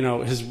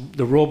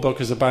the rule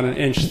book is about 1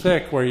 inch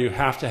thick, where you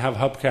have to have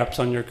hubcaps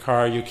on your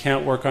car. You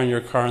can't work on your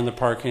car in the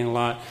parking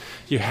lot.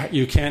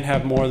 You can't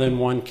have more than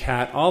 1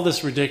 cat, all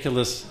this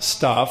ridiculous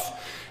stuff.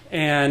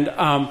 And,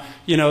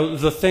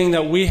 the thing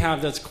that we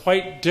have that's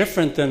quite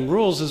different than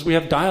rules is we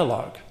have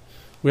dialogue.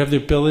 We have the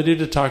ability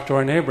to talk to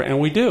our neighbor, and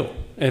we do.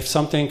 If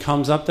something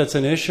comes up that's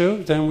an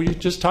issue, then we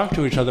just talk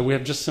to each other. We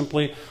have just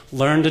simply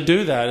learned to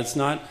do that. It's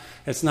not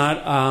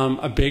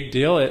a big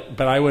deal,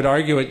 but I would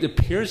argue it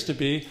appears to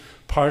be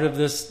part of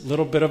this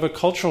little bit of a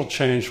cultural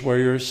change, where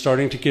you're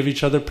starting to give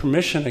each other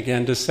permission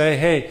again to say,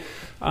 hey,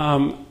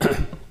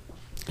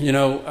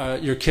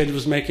 your kid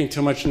was making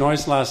too much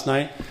noise last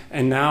night,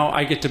 and now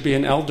I get to be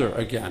an elder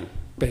again,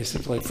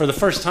 basically, for the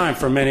first time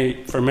for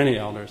many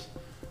elders,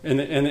 in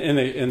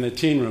the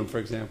teen room, for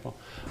example.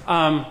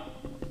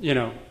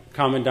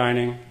 Common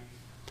dining.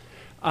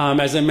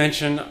 As I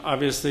mentioned,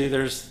 obviously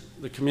there's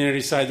the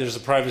community side, there's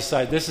the private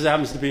side. This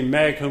happens to be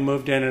Meg, who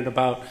moved in at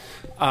about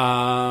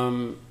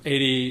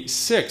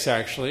 86,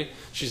 actually.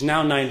 She's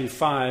now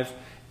 95,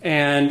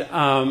 and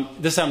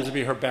this happens to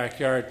be her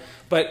backyard.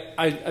 But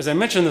as I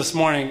mentioned this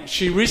morning,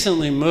 she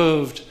recently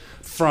moved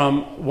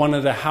from one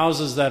of the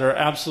houses that are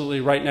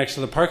absolutely right next to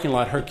the parking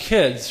lot. Her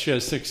kids, she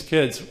has 6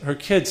 kids, her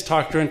kids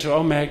talked her into,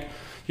 oh, Meg,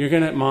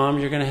 Mom,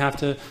 you're going to have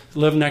to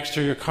live next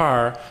to your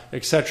car,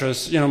 etc.,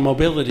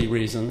 mobility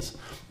reasons.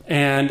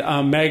 And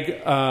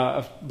Meg,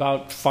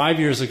 about 6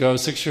 years ago,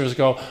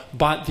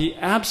 bought the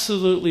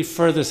absolutely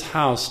furthest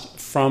house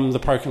from the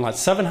parking lot,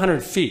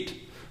 700 feet,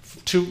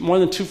 more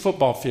than 2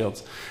 football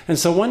fields. And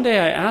so one day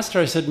I asked her,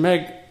 I said,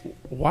 Meg,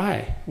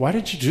 why? Why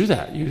did you do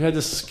that? You had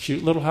this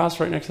cute little house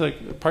right next to the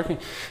parking.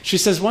 She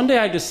says, one day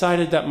I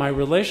decided that my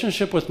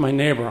relationship with my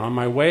neighbor, on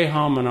my way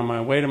home and on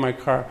my way to my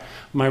car,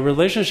 my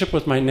relationship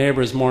with my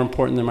neighbor is more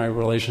important than my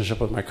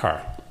relationship with my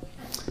car.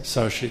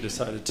 So she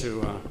decided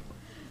to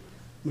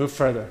move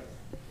further.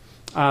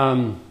 It's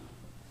a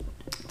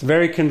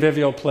very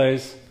convivial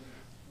place,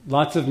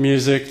 lots of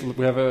music.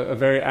 We have a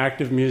very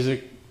active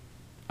music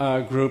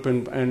group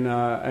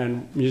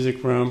and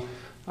music room.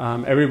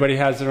 Everybody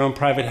has their own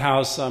private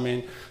house.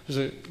 There's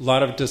a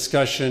lot of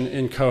discussion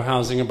in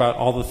co-housing about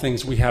all the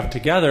things we have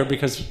together,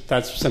 because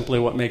that's simply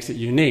what makes it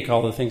unique,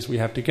 all the things we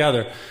have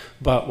together.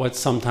 But what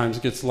sometimes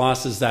gets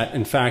lost is that,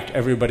 in fact,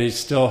 everybody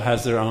still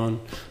has their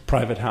own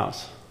private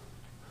house.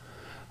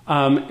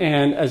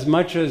 And as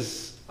much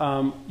as,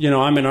 I'm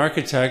an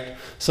architect,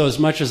 so as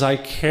much as I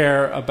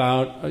care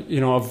about,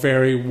 a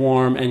very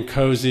warm and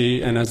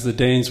cozy, and as the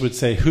Danes would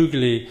say,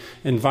 hyggelig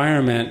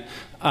environment,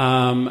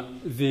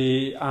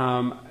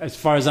 As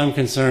far as I'm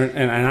concerned,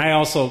 and I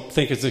also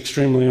think it's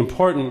extremely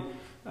important,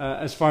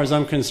 as far as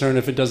I'm concerned,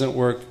 if it doesn't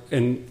work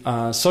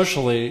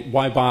socially,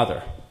 why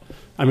bother?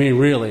 I mean,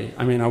 really.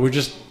 I mean, are we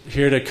just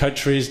here to cut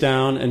trees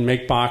down and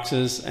make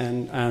boxes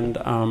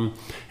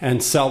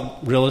and sell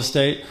real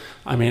estate?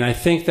 I mean, I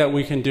think that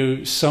we can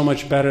do so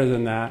much better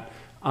than that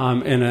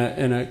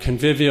in a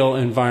convivial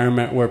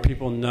environment where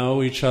people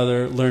know each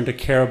other, learn to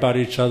care about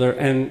each other,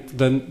 and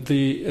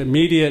the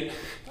immediate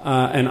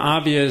and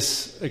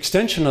obvious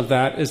extension of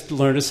that is to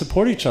learn to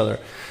support each other.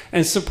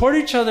 And support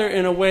each other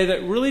in a way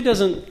that really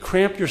doesn't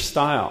cramp your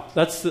style.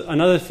 That's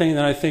another thing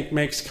that I think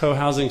makes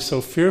co-housing so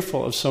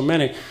fearful of so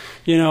many.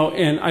 You know,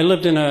 and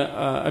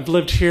I've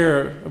lived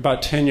here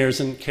about 10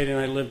 years, and Katie and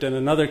I lived in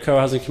another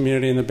co-housing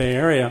community in the Bay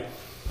Area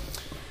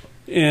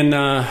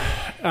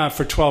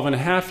for 12 and a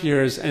half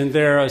years, and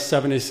there a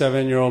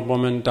 77-year-old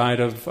woman died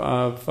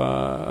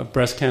of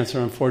breast cancer,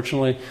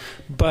 unfortunately.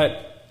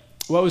 But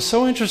what was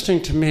so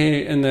interesting to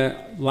me in the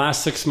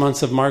last 6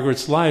 months of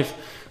Margaret's life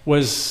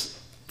was,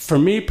 for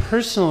me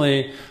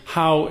personally,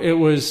 how it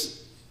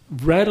was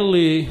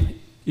readily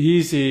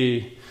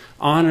easy.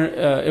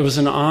 It was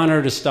an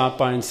honor to stop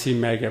by and see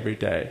Meg every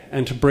day,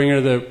 and to bring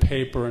her the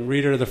paper and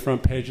read her the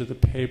front page of the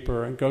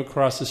paper, and go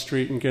across the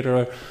street and get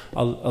her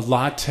a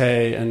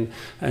latte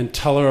and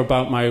tell her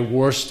about my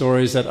war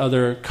stories at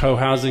other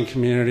co-housing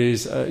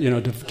communities,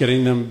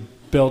 getting them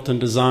built and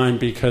designed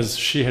because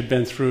she had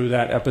been through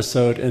that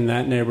episode in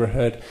that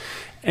neighborhood.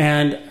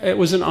 And it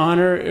was an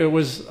honor. It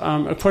was,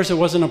 of course, it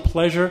wasn't a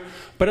pleasure,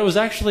 but it was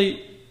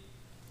actually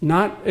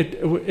not.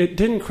 It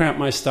didn't cramp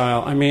my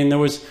style. I mean, there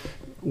was.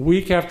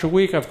 Week after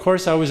week, of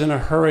course, I was in a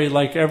hurry,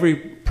 like every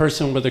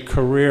person with a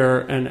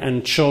career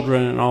and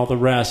children and all the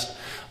rest.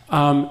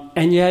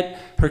 And yet,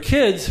 her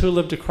kids, who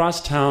lived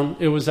across town,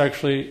 it was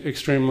actually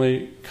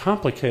extremely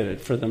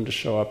complicated for them to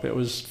show up. It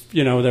was,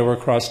 they were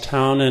across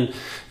town, and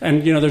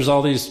there's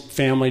all these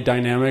family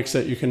dynamics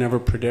that you can never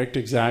predict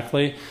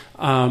exactly.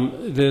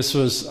 This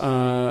was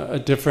a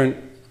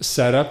different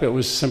setup. It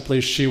was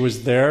simply she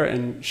was there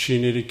and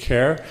she needed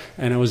care,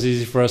 and it was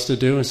easy for us to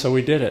do, and so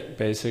we did it,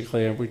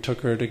 basically. And we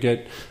took her to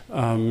get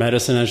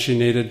medicine as she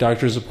needed,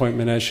 doctor's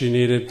appointment as she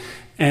needed,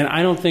 and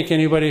I don't think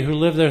anybody who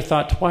lived there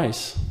thought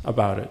twice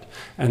about it.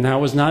 And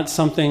that was not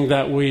something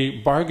that we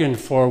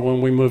bargained for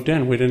when we moved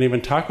in. We didn't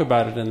even talk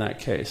about it in that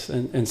case.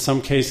 And in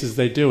some cases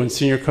they do. In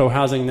senior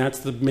co-housing, that's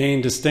the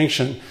main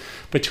distinction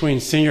between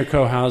senior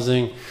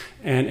co-housing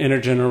and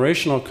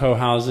intergenerational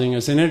co-housing.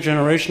 As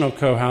intergenerational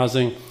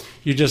co-housing,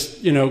 you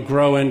just,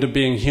 grow into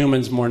being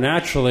humans more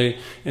naturally.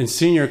 In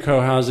senior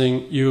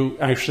co-housing, you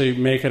actually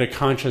make it a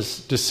conscious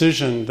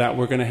decision that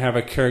we're going to have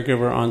a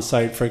caregiver on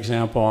site, for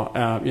example,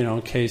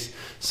 in case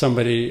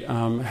somebody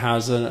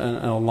has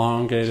an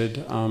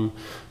elongated time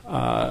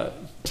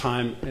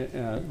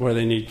where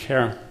they need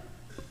care.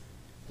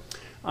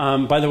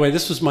 By the way,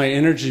 this was my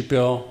energy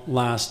bill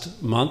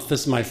last month.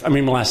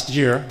 Last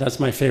year. That's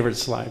my favorite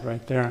slide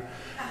right there.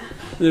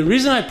 The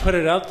reason I put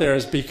it out there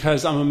is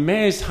because I'm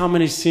amazed how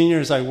many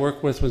seniors I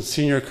work with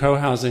senior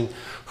co-housing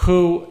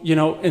who,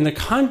 in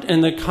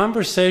the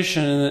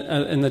conversation,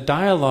 in the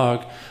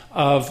dialogue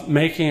of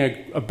making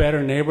a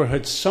better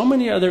neighborhood, so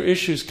many other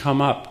issues come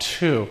up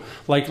too,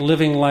 like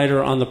living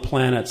lighter on the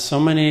planet. So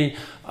many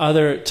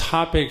other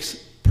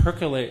topics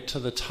percolate to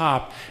the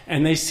top,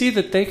 and they see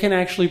that they can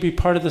actually be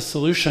part of the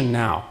solution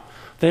now.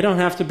 They don't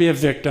have to be a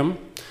victim.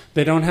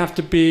 They don't have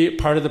to be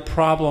part of the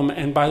problem.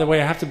 And by the way,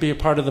 I have to be a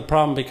part of the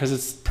problem because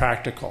it's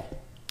practical.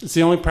 It's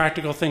the only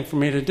practical thing for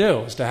me to do,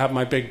 is to have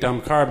my big dumb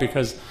car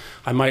because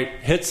I might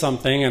hit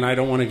something and I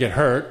don't want to get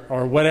hurt,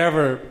 or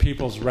whatever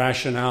people's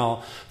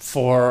rationale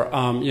for,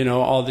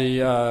 all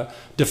the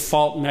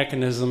default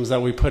mechanisms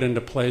that we put into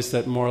place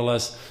that more or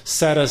less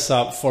set us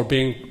up for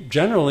being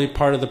generally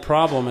part of the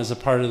problem as a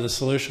part of the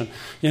solution.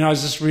 I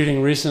was just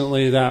reading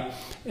recently that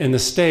in the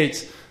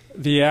States,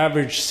 the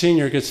average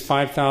senior gets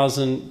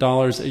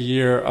 $5,000 a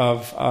year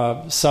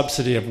of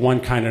subsidy of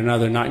one kind or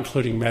another, not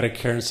including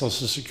Medicare and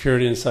Social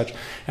Security and such.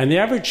 And the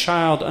average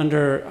child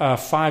under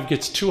 5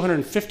 gets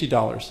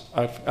 $250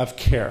 of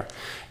care.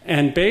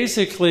 And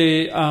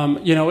basically,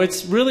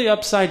 it's really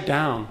upside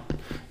down.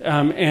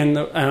 And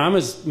I'm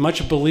as much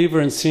a believer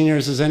in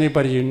seniors as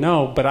anybody you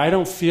know, but I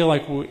don't feel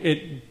like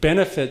it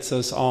benefits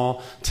us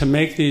all to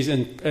make these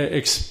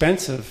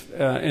expensive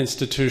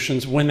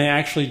institutions when they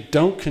actually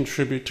don't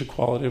contribute to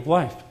quality of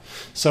life.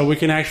 So we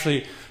can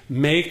actually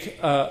make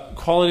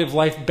quality of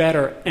life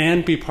better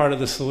and be part of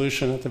the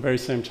solution at the very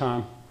same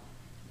time.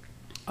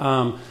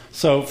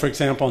 So, for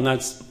example, and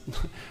that's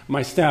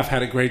my staff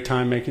had a great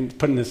time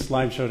putting this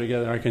slideshow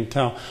together, I can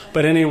tell.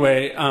 But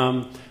anyway,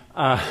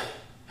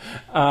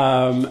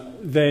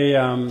 they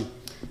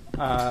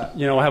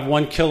have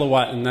 1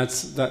 kilowatt, and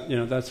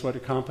that's what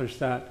accomplished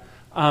that.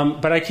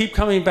 But I keep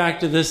coming back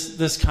to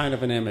this kind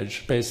of an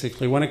image,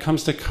 basically, when it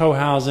comes to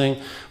co-housing,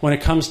 when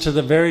it comes to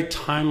the very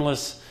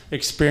timeless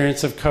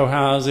experience of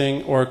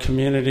co-housing or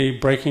community,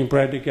 breaking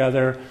bread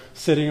together,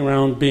 sitting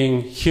around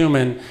being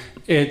human.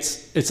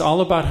 It's all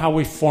about how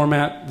we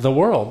format the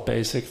world,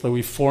 basically.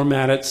 We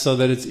format it so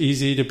that it's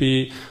easy to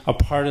be a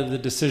part of the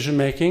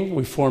decision-making.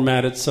 We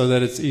format it so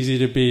that it's easy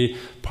to be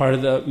part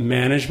of the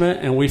management,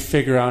 and we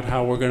figure out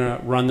how we're going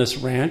to run this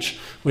ranch.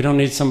 We don't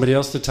need somebody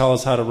else to tell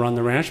us how to run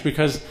the ranch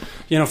because,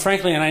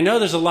 frankly, and I know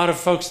there's a lot of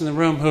folks in the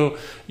room who,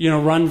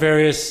 run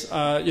various,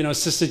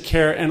 assisted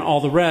care and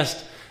all the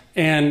rest.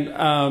 And,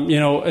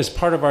 as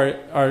part of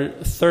our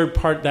third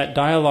part, that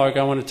dialogue,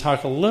 I want to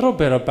talk a little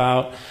bit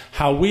about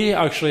how we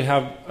actually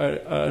have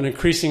an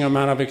increasing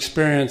amount of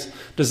experience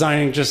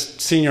designing just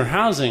senior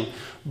housing,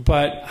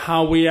 but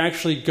how we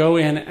actually go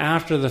in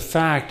after the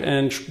fact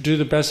and do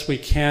the best we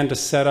can to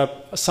set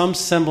up some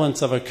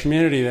semblance of a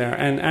community there,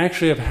 and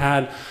actually have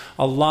had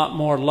a lot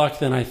more luck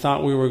than I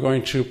thought we were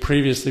going to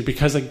previously,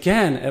 because,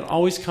 again, it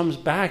always comes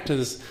back to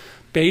this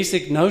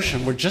basic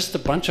notion. We're just a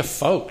bunch of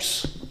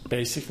folks.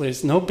 Basically,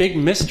 it's no big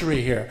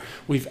mystery here.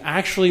 We've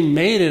actually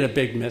made it a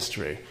big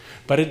mystery,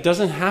 but it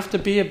doesn't have to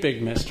be a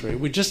big mystery.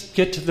 We just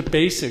get to the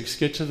basics,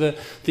 get to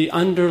the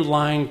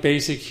underlying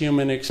basic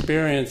human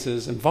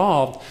experiences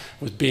involved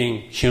with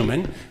being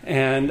human,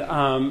 and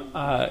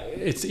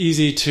it's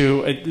easy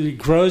it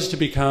grows to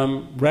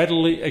become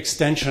readily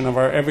extension of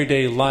our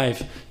everyday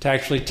life to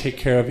actually take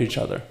care of each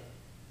other.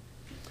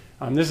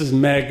 This is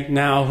Meg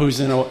now,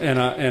 who's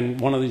in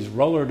one of these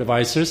roller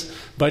devices,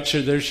 but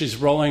she's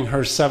rolling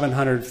her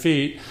 700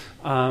 feet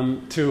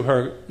to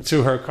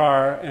her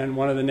car, and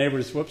one of the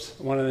neighbors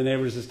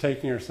is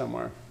taking her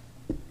somewhere.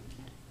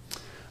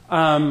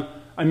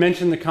 I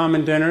mentioned the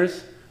common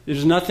dinners.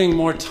 There's nothing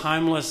more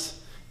timeless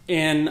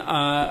in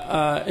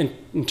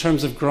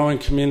terms of growing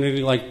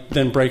community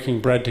than breaking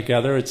bread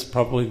together. It's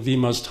probably the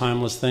most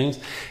timeless things.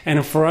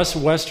 And for us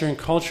Western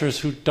cultures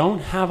who don't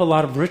have a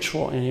lot of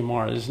ritual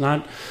anymore, there's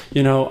not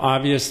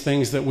obvious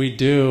things that we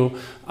do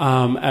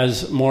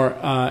as more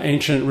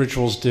ancient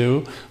rituals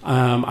do.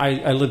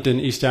 I lived in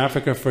East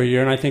Africa for a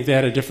year, and I think they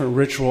had a different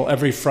ritual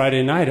every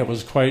Friday night. It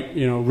was quite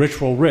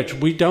ritual rich.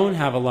 We don't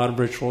have a lot of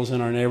rituals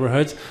in our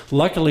neighborhoods.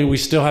 Luckily, we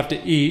still have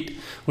to eat,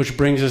 which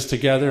brings us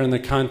together in the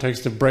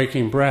context of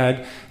breaking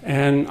bread.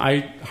 And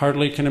I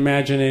hardly can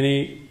imagine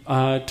any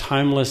more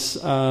timeless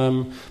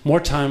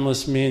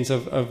means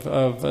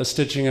of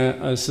stitching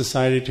a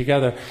society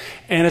together.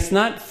 And it's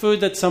not food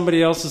that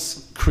somebody else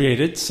has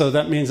created, so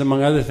that means,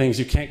 among other things,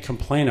 you can't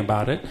complain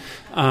about it.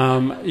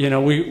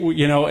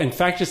 In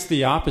fact, it's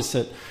the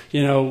opposite.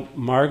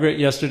 Margaret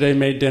yesterday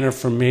made dinner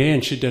for me,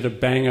 and she did a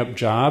bang-up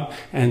job.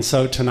 And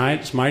so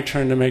tonight it's my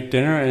turn to make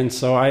dinner, and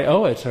so I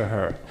owe it to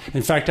her.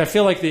 In fact, I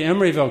feel like the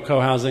Emeryville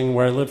co-housing,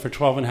 where I lived for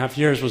 12 and a half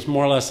years, was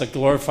more or less a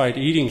glorified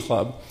eating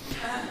club.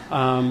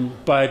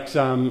 But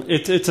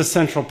it's a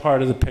central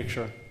part of the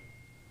picture.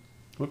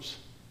 Whoops.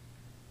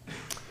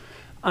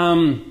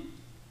 How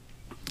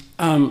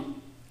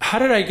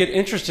did I get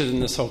interested in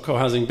this whole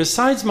co-housing?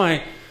 Besides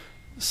my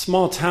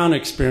small town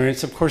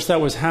experience, of course,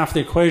 that was half the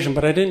equation,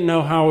 but I didn't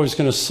know how I was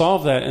going to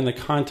solve that in the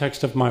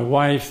context of my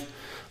wife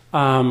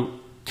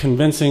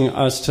convincing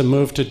us to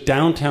move to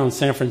downtown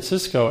San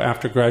Francisco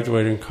after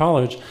graduating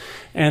college.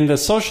 And the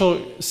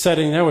social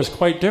setting there was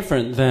quite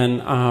different than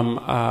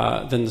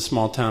the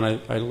small town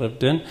I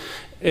lived in.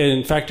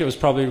 In fact, it was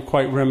probably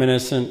quite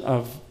reminiscent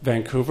of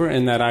Vancouver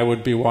in that I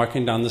would be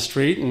walking down the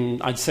street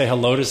and I'd say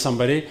hello to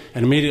somebody,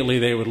 and immediately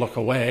they would look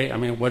away. I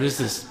mean, what is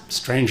this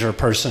stranger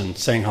person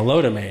saying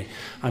hello to me?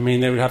 I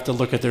mean, they would have to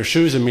look at their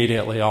shoes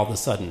immediately all of a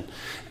sudden.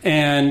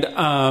 And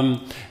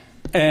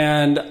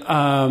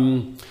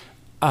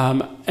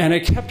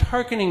it kept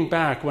hearkening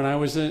back when I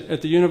was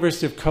at the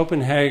University of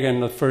Copenhagen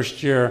the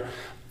first year.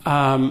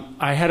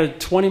 I had a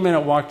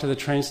 20-minute walk to the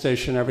train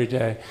station every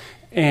day.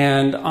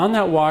 And on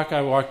that walk,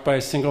 I walked by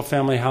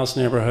single-family house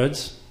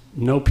neighborhoods,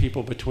 no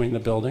people between the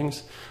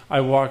buildings.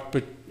 I walked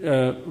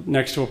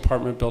next to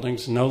apartment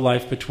buildings, no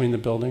life between the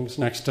buildings.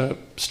 Next to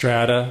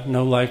strata,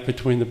 no life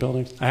between the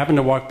buildings. I happened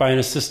to walk by an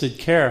assisted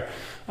care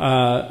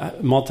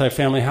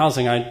multifamily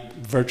housing. I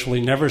virtually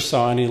never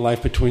saw any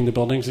life between the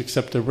buildings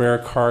except a rare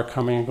car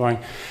coming and going.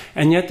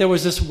 And yet there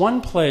was this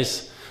one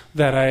place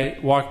that I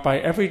walked by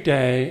every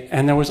day,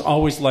 and there was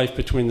always life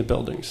between the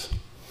buildings.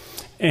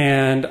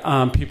 And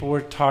people were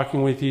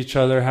talking with each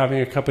other,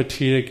 having a cup of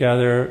tea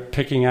together,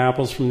 picking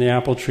apples from the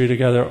apple tree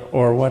together,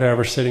 or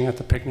whatever, sitting at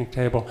the picnic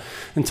table.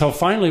 Until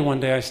finally one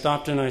day I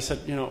stopped and I said,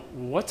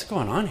 what's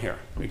going on here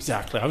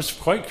exactly? I was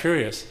quite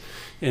curious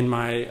in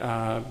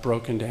my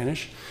broken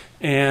Danish.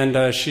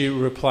 And she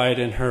replied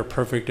in her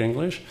perfect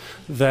English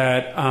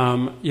that,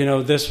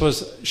 this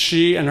was,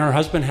 she and her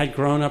husband had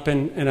grown up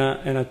in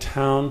a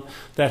town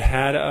that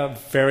had a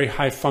very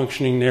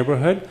high-functioning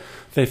neighborhood.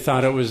 They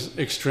thought it was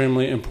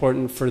extremely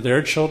important for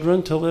their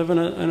children to live in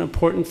an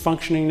important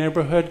functioning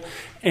neighborhood,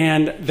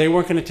 and they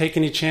weren't going to take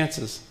any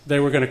chances.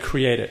 They were going to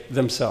create it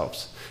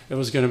themselves. It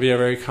was going to be a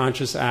very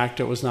conscious act.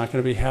 It was not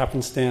going to be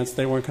happenstance.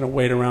 They weren't going to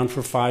wait around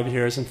for 5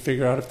 years and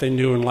figure out if they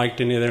knew and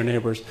liked any of their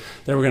neighbors.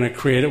 They were going to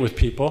create it with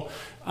people.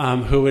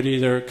 who would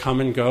either come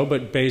and go,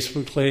 but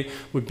basically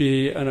would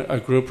be a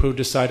group who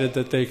decided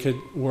that they could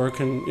work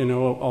and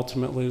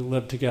ultimately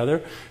live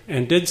together,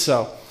 and did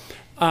so.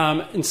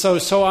 And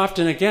so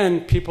often,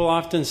 again, people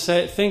often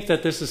think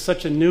that this is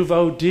such a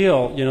nouveau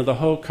deal. The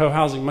whole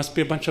co-housing must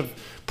be a bunch of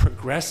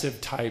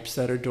progressive types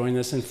that are doing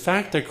this. In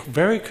fact, they're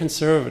very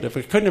conservative.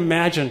 We couldn't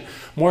imagine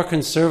more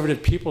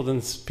conservative people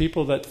than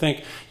people that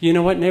think, you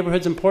know what,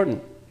 neighborhood's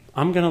important.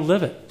 I'm going to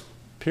live it,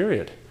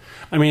 period.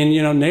 I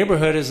mean,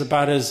 neighborhood is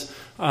about as,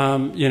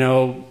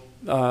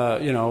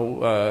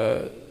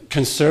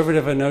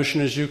 conservative a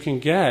notion as you can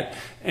get,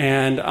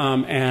 and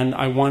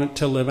I want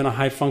to live in a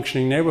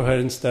high-functioning neighborhood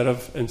instead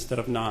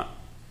of not.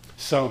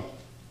 So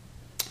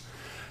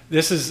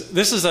this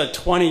is a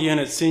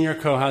 20-unit senior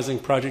co-housing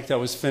project that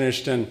was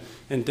finished in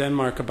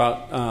Denmark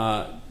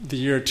about the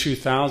year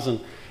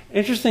 2000.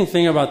 Interesting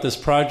thing about this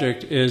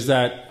project is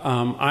that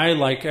I,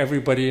 like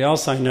everybody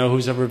else I know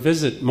who's ever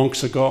visited,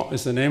 Munksegård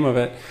is the name of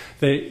it.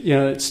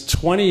 It's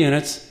 20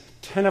 units,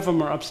 10 of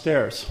them are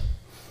upstairs,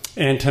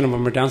 and 10 of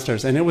them are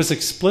downstairs. And it was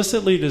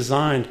explicitly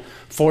designed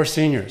for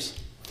seniors.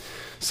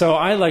 So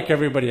I, like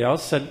everybody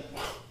else, said,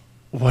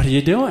 what are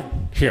you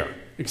doing here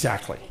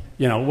exactly?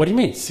 What do you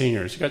mean,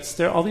 seniors? You got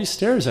all these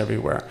stairs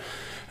everywhere.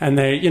 And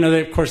they,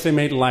 of course, they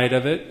made light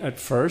of it at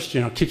first,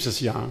 keeps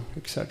us young,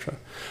 etc.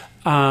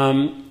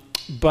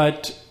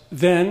 But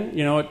then,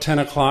 at 10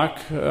 o'clock,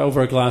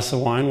 over a glass of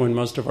wine, when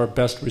most of our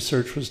best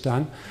research was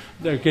done,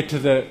 they get to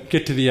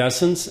the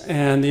essence.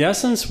 And the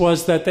essence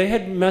was that they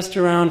had messed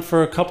around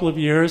for a couple of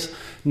years,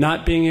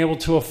 not being able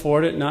to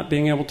afford it,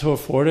 until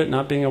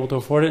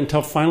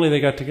finally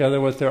they got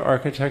together with their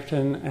architect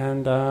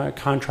and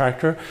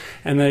contractor.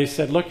 And they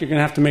said, look, you're going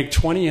to have to make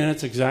 20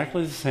 units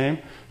exactly the same,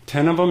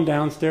 10 of them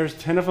downstairs,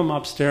 10 of them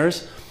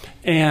upstairs,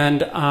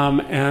 and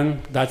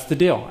that's the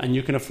deal. And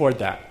you can afford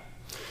that.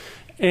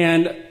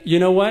 And you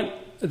know what?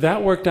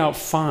 That worked out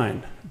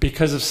fine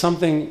because of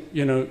something,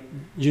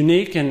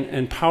 unique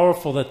and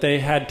powerful that they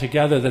had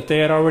together, that they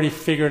had already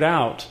figured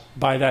out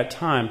by that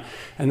time,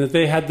 and that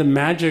they had the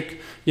magic,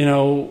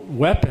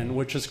 weapon,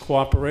 which is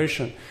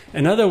cooperation.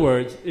 In other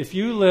words, if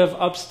you live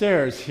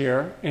upstairs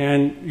here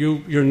and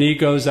your knee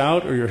goes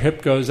out or your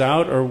hip goes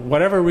out or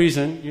whatever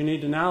reason, you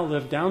need to now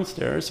live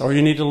downstairs or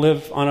you need to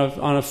live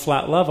on a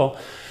flat level,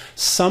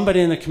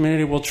 somebody in the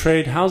community will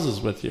trade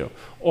houses with you.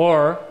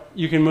 Or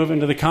you can move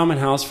into the common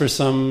house for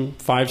some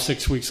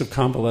 5-6 weeks of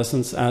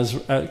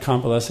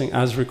convalescing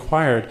as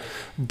required.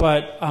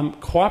 But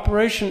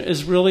cooperation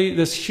is really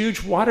this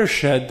huge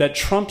watershed that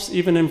trumps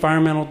even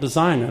environmental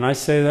design. And I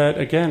say that,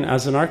 again,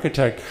 as an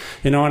architect.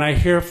 And I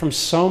hear from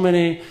so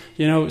many,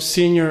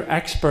 senior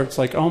experts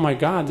like, oh my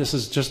God, this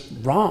is just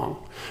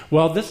wrong.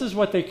 Well, this is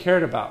what they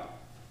cared about.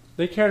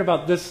 They cared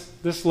about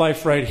this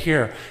life right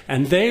here.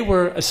 And they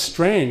were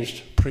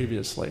estranged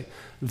previously.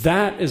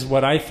 That is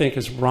what I think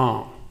is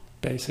wrong.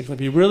 Basically, if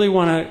you really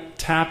want to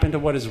tap into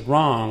what is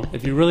wrong,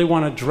 if you really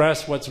want to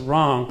address what's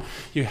wrong,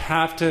 you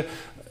have to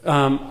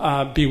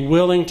be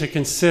willing to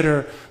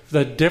consider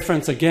the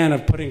difference, again,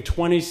 of putting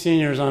 20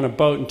 seniors on a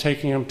boat and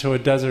taking them to a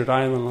desert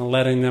island and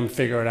letting them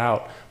figure it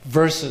out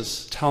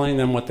versus telling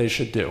them what they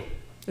should do.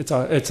 It's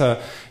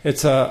a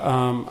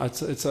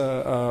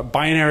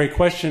binary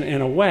question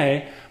in a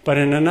way, but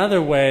in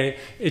another way,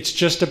 it's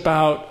just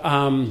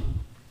about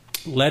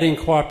letting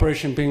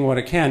cooperation being what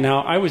it can. Now,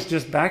 I was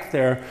just back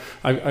there.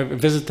 I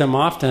visit them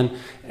often,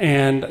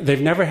 and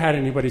they've never had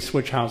anybody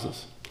switch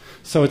houses.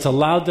 So it's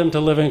allowed them to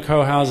live in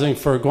co-housing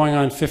for going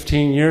on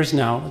 15 years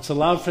now. It's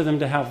allowed for them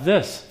to have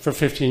this for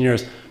 15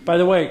 years. By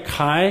the way,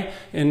 Kai,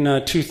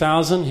 in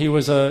 2000, he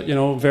was a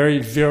very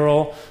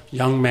virile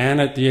young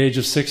man at the age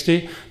of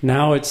 60.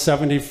 Now at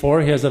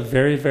 74, he has a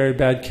very, very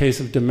bad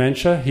case of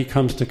dementia. He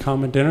comes to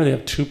common dinner. They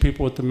have 2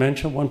 people with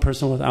dementia, 1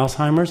 person with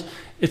Alzheimer's.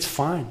 It's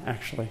fine,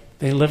 actually.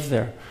 They live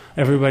there.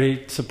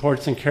 Everybody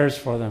supports and cares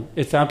for them.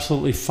 It's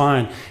absolutely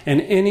fine. In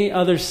any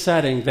other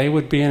setting, they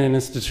would be in an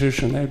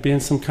institution. They would be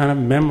in some kind of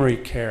memory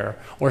care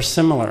or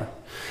similar.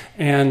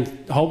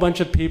 And a whole bunch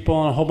of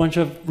people and a whole bunch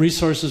of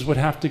resources would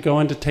have to go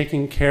into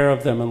taking care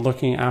of them and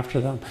looking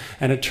after them.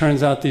 And it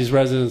turns out these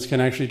residents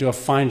can actually do a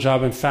fine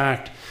job. In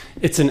fact,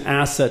 it's an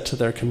asset to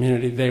their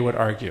community, they would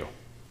argue.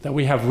 That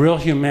we have real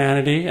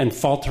humanity and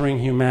faltering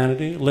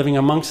humanity living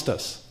amongst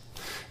us.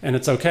 And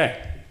it's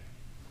okay.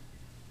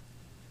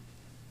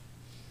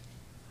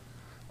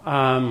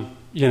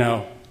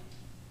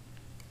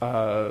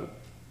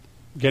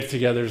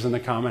 Get-togethers in the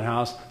common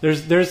house.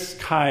 There's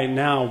Kai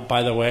now,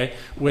 by the way,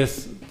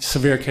 with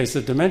severe case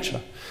of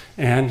dementia,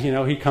 and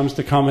he comes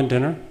to common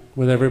dinner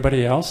with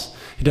everybody else.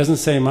 He doesn't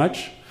say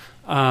much,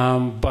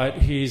 but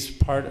he's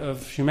part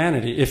of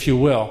humanity, if you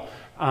will.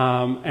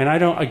 And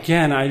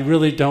I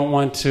really don't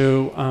want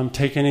to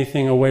take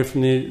anything away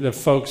from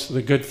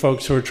the good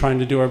folks who are trying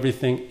to do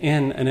everything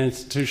in an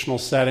institutional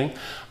setting.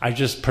 I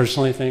just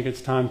personally think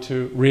it's time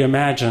to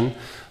reimagine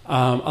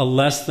a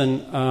less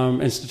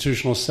than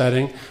institutional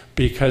setting,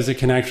 because it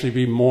can actually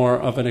be more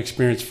of an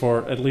experience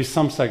for at least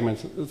some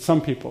segments, some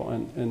people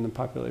in the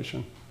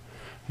population.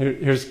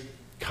 Here's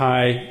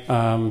Kai,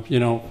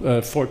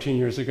 14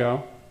 years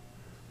ago.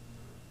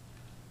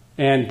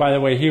 And by the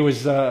way, he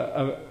was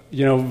a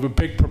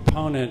big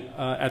proponent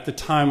at the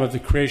time of the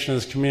creation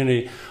of this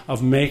community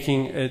of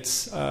making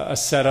it a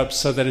setup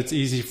so that it's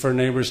easy for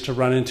neighbors to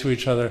run into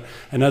each other.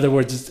 In other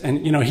words,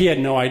 and he had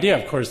no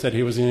idea, of course, that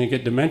he was going to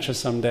get dementia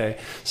someday.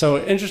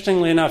 So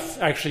interestingly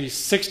enough, actually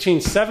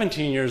 16,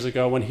 17 years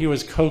ago, when he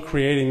was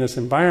co-creating this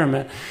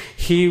environment,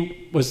 he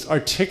was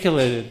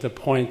articulated the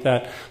point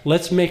that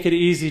let's make it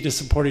easy to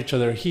support each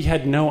other. He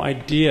had no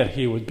idea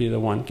he would be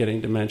the one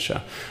getting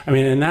dementia. I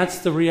mean, and that's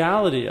the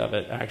reality of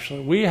it,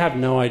 actually. We have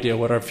no idea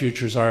what our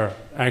futures are,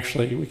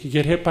 actually. We could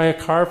get hit by a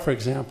car, for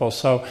example.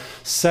 So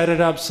set it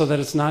up so that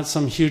it's not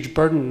some huge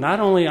burden, not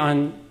only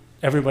on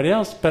everybody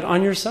else, but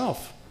on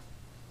yourself.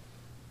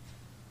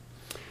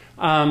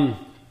 The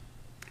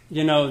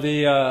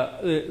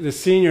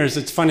seniors,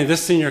 it's funny,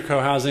 this senior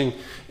co-housing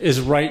is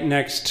right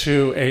next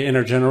to a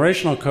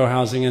intergenerational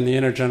co-housing, and the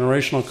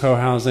intergenerational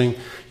co-housing,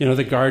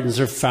 the gardens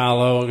are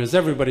fallow because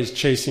everybody's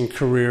chasing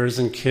careers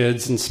and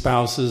kids and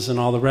spouses and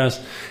all the rest.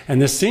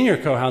 And this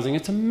senior co-housing,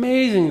 it's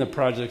amazing the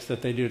projects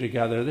that they do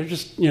together. They're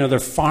just, their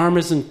farm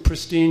is in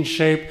pristine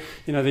shape.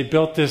 They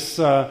built this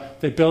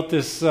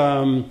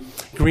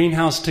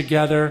greenhouse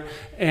together,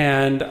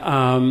 and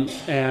I've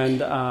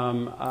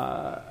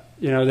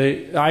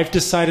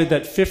decided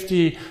that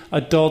 50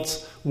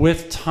 adults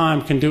with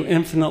time can do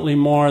infinitely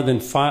more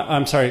than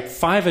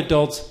 5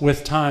 adults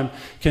with time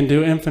can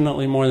do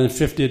infinitely more than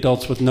 50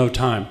 adults with no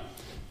time,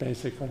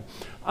 basically.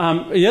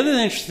 The other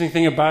interesting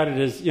thing about it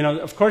is,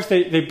 of course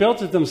they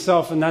built it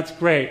themselves, and that's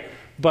great,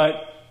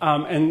 but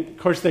and of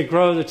course they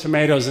grow the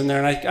tomatoes in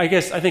there, and I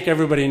think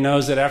everybody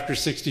knows that after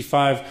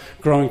 65,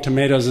 growing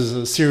tomatoes is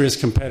a serious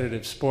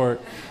competitive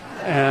sport.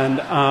 And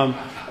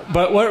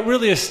but what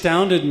really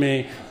astounded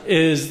me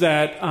is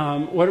that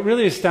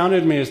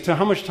to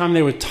how much time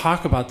they would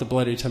talk about the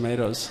bloody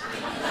tomatoes.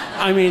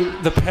 I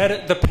mean, the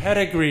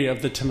pedigree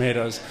of the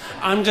tomatoes.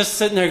 I'm just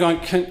sitting there going,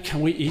 can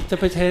we eat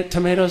the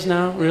tomatoes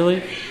now,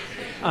 really?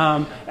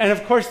 And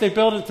of course they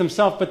built it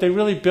themselves, but they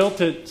really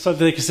built it so that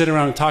they could sit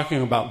around and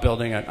talking about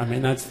building it. I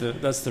mean, that's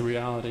the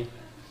reality.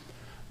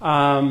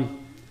 The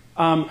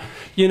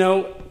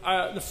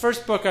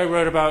first book I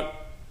wrote about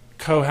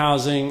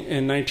co-housing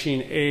in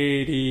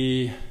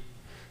 1980.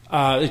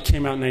 It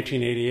came out in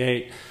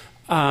 1988.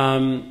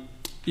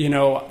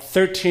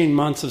 13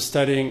 months of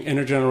studying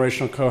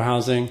intergenerational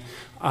co-housing,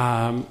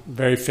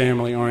 very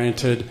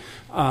family-oriented.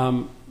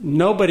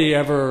 Nobody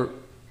ever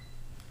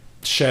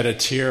shed a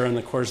tear in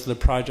the course of the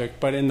project,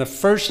 but in the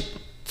first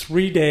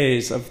 3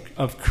 days of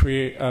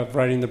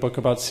writing the book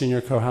about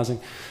senior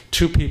co-housing,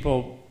 2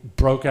 people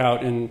broke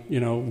out in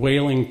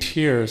wailing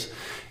tears.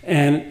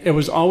 And it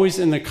was always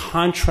in the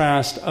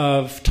contrast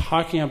of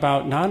talking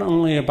about not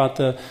only about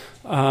their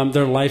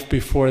life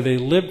before they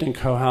lived in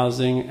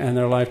co-housing and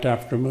their life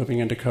after moving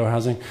into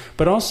co-housing,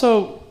 but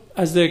also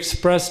as they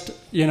expressed,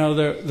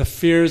 the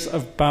fears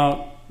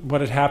about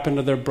what had happened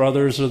to their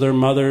brothers or their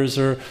mothers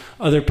or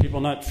other people,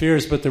 not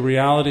fears, but the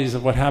realities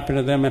of what happened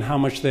to them and how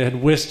much they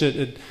had wished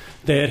they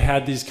had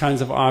had these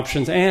kinds of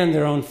options, and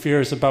their own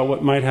fears about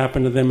what might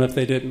happen to them if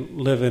they didn't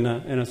live in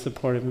a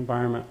supportive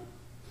environment.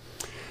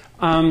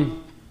 I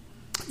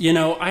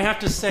have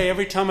to say,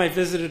 every time I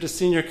visited a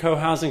senior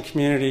co-housing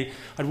community,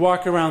 I'd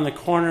walk around the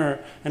corner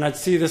and I'd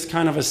see this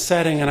kind of a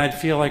setting, and I'd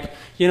feel like,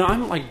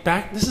 I'm like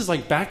back. This is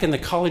like back in the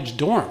college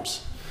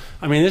dorms.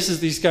 I mean,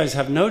 these guys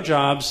have no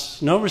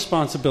jobs, no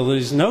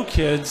responsibilities, no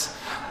kids,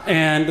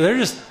 and they're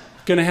just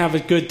going to have a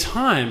good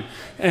time.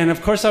 And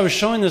of course, I was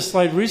showing this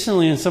slide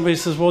recently, and somebody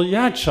says, "Well,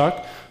 yeah,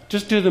 Chuck,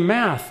 just do the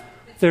math.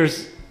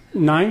 There's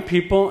 9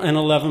 people and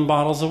 11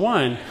 bottles of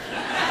wine."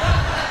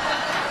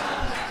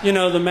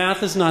 The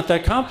math is not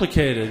that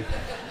complicated.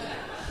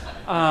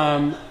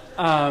 And,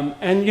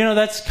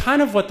 that's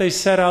kind of what they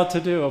set out to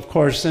do, of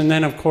course. And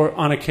then, of course,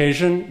 on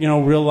occasion,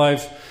 real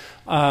life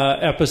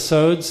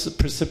episodes,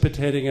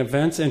 precipitating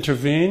events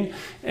intervene,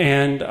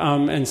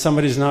 and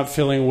somebody's not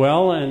feeling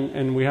well,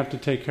 and we have to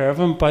take care of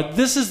them. But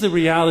this is the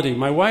reality.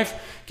 My wife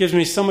gives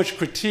me so much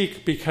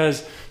critique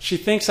because she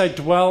thinks I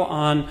dwell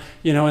on,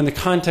 in the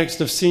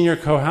context of senior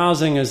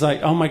co-housing, as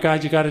like, oh my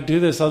God, you got to do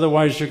this,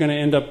 otherwise you're going to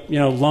end up,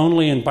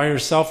 lonely and by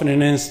yourself in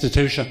an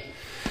institution.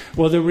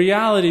 Well, the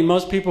reality,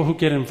 most people who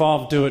get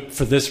involved do it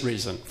for this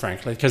reason,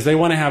 frankly, because they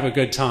want to have a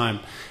good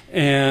time.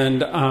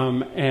 And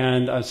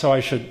so I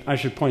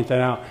should point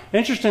that out.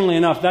 Interestingly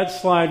enough, that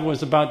slide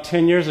was about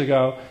 10 years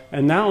ago,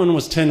 and that one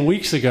was 10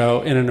 weeks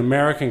ago in an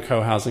American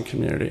co-housing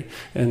community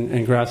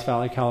in Grass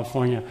Valley,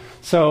 California.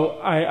 So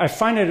I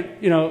find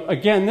it,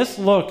 again, this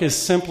look is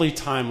simply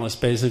timeless.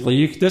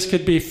 Basically, this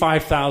could be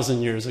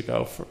 5,000 years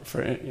ago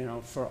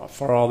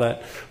for all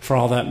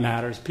that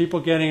matters. People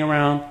getting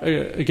around,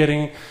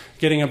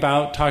 getting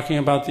about, talking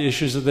about the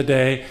issues of the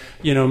day,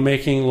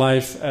 making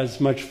life as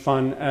much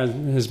fun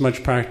as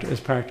much as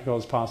practical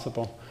as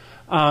possible.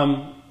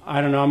 I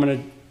don't know, I'm going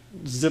to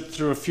zip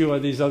through a few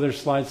of these other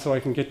slides so I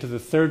can get to the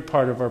third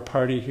part of our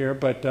party here,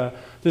 but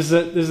this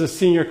is a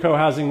senior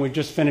co-housing. We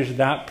just finished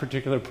that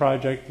particular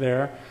project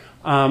there.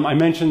 I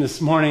mentioned this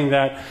morning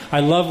that I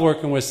love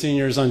working with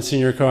seniors on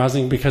senior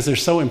co-housing because they're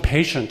so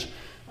impatient.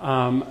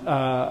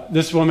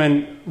 This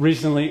woman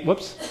recently,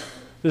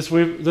 this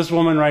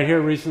woman right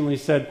here recently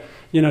said,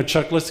 you know,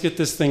 Chuck, let's get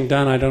this thing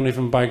done. I don't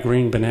even buy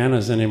green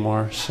bananas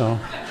anymore. So,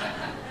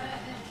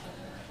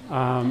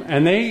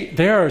 and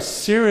they are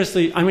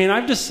seriously, I mean,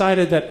 I've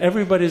decided that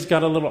everybody's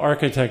got a little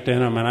architect in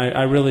them, and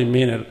I really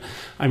mean it.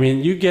 I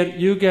mean, you get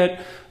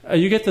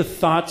the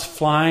thoughts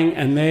flying,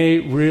 and they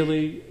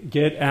really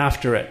get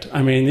after it.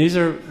 I mean, these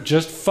are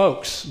just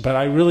folks, but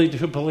I really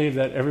do believe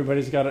that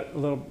everybody's got a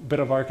little bit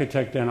of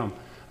architect in them.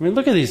 I mean,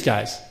 look at these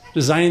guys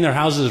designing their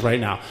houses right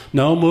now.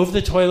 No, move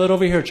the toilet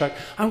over here, Chuck.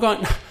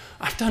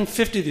 I've done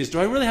 50 of these. Do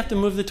I really have to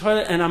move the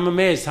toilet? And I'm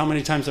amazed how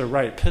many times they're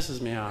right. It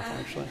pisses me off,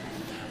 actually.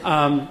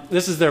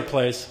 This is their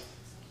place.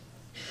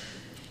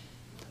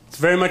 It's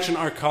very much an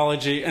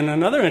arcology. And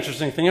another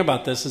interesting thing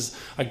about this is,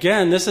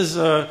 again, this is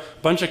a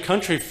bunch of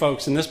country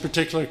folks in this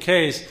particular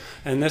case.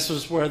 And this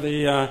was where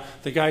the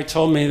guy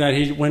told me that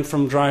he went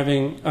from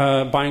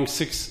buying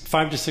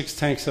 5 to 6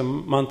 tanks a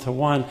month to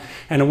 1.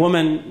 And a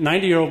woman,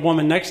 90-year-old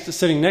woman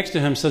sitting next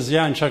to him says,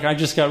 yeah, and Chuck, I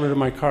just got rid of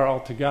my car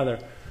altogether.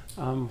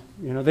 You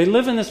know, they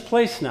live in this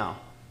place now.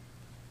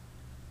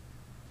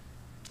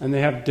 And they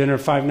have dinner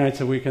 5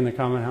 nights a week in the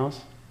common house.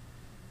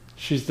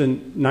 She's the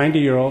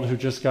 90-year-old who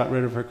just got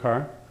rid of her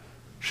car.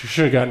 She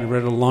should have gotten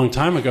rid of it a long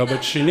time ago,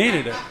 but she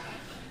needed it.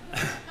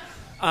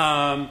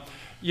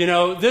 You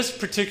know, this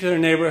particular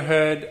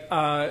neighborhood,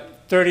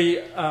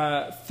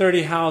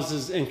 30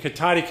 houses in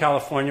Cotati,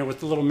 California,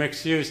 with a little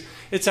mixed use.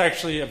 It's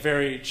actually a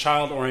very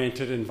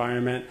child-oriented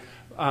environment.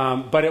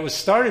 But it was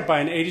started by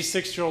an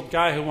 86-year-old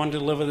guy who wanted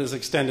to live with his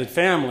extended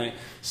family.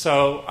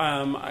 So,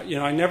 you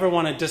know, I never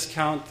want to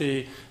discount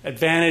the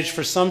advantage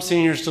for some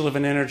seniors to live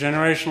in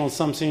intergenerational and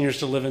some seniors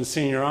to live in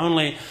senior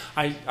only.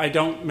 I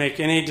don't make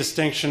any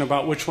distinction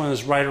about which one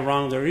is right or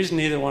wrong. There is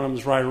neither one of them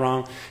is right or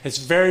wrong. It's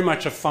very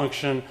much a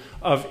function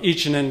of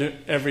each and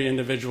every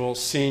individual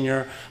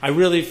senior. I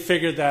really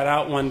figured that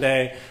out one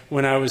day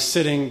when I was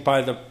sitting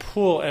by the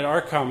pool at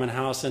our common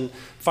house, and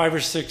 5 or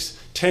 6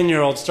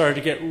 10-year-olds started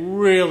to get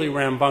really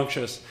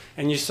rambunctious,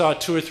 and you saw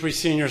 2 or 3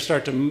 seniors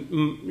start to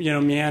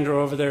meander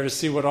over there to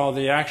see what all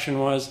the action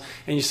was,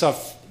 and you saw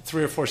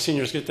 3 or 4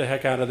 seniors get the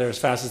heck out of there as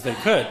fast as they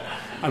could.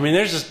 I mean,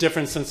 there's just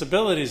different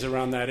sensibilities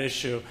around that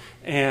issue,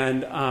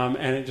 and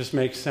it just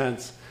makes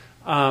sense.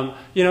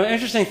 You know,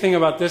 interesting thing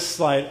about this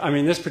slide, I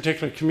mean, this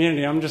particular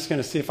community, I'm just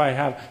going to see if I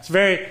have, it's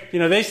very, you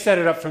know, they set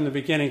it up from the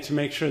beginning to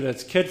make sure that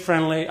it's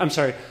kid-friendly,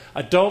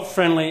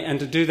 adult-friendly, and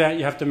to do that,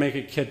 you have to make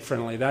it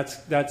kid-friendly.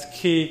 That's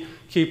key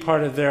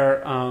part of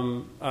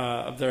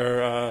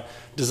their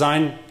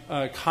design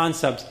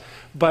concepts.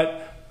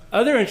 But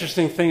other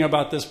interesting thing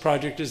about this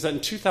project is that in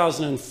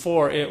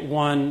 2004, it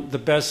won the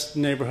best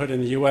neighborhood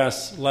in the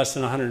U.S., less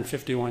than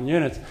 151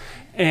 units.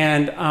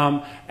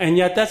 And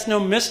yet that's no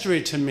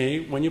mystery to me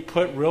when you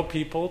put real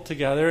people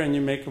together and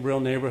you make a real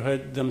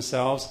neighborhood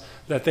themselves,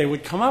 that they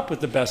would come up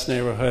with the best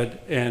neighborhood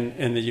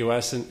in the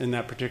U.S. in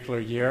that particular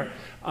year.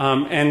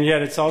 And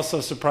yet it's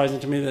also surprising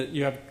to me that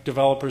you have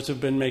developers who've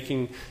been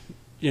making,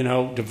 you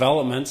know,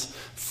 developments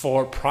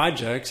for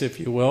projects, if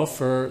you will,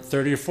 for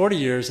 30 or 40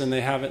 years, and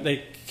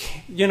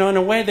you know, in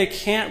a way they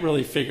can't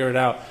really figure it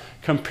out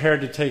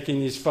compared to taking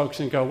these folks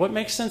and go, what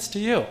makes sense to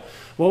you?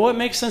 Well, what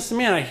makes sense to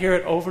me, and I hear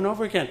it over and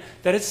over again,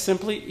 that it's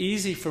simply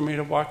easy for me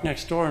to walk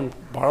next door and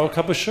borrow a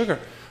cup of sugar.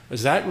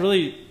 Is that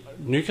really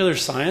nuclear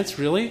science,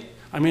 really?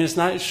 I mean,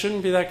 it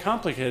shouldn't be that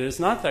complicated. It's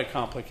not that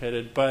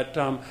complicated, but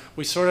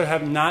we sort of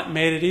have not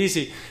made it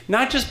easy.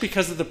 Not just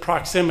because of the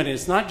proximity.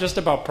 It's not just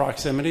about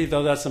proximity,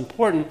 though that's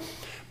important.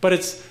 But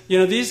it's, you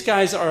know, these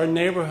guys are a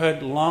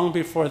neighborhood long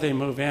before they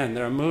move in.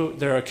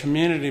 They're a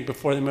community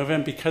before they move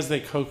in because they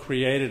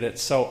co-created it.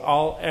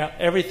 So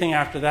everything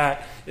after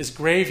that is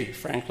gravy,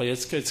 frankly.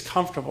 It's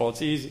comfortable.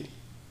 It's easy.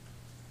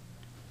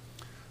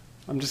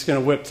 I'm just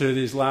going to whip through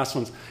these last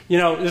ones. You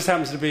know, this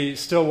happens to be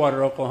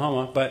Stillwater,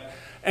 Oklahoma,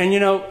 and,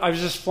 you know, I was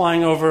just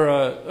flying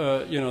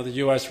over, you know, the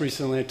U.S.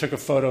 recently. I took a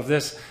photo of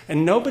this.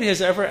 And nobody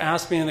has ever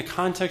asked me, in the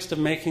context of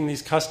making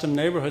these custom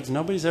neighborhoods,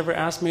 nobody's ever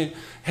asked me,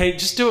 hey,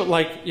 just do it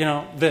like, you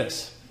know,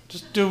 this.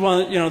 Just do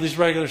one, you know, these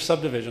regular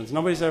subdivisions.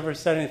 Nobody's ever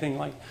said anything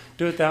like,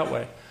 do it that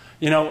way.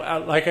 You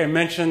know, like I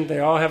mentioned, they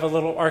all have a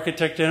little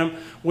architect in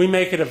them. We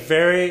make it a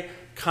very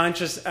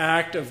conscious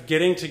act of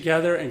getting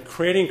together and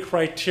creating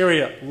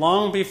criteria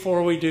long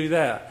before we do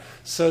that,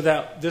 so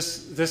that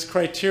this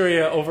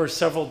criteria over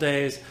several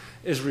days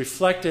is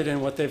reflected in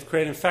what they've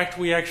created. In fact,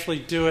 we actually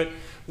do it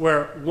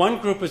where one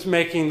group is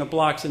making the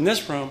blocks in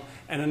this room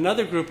and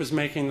another group is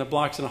making the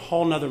blocks in a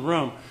whole other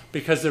room,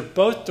 because they're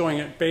both doing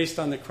it based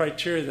on the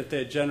criteria that they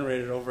had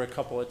generated over a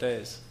couple of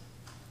days.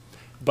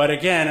 But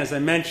again, as I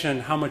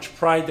mentioned, how much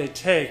pride they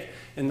take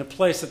in the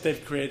place that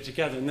they've created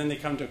together. And then they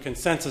come to a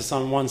consensus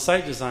on one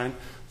site design.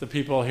 The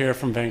people here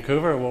from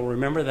Vancouver will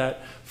remember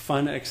that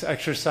fun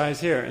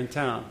exercise here in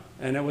town.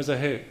 And it was a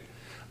hoot.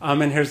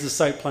 And here's the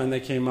site plan they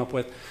came up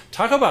with.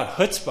 Talk about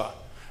chutzpah.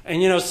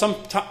 And you know,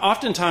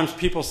 oftentimes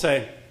people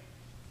say,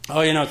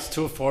 oh, it's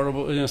too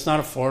affordable, it's not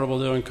affordable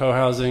doing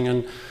co-housing,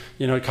 and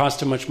it costs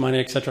too much money,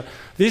 etc.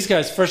 These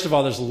guys, first of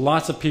all, there's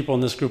lots of people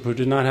in this group who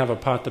did not have a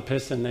pot to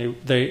piss in.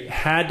 They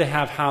had to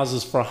have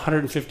houses for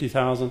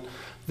 $150,000.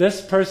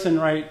 This person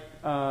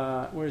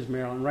where's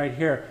Marilyn? Right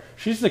here.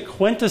 She's the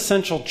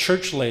quintessential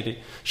church lady.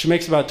 She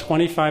makes about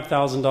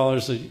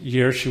 $25,000 a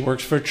year. She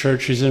works for a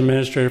church. She's an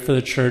administrator for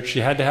the church.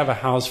 She had to have a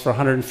house for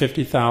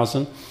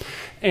 $150,000.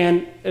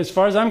 And as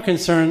far as I'm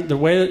concerned, the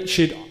way that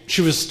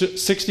she was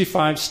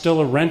 65,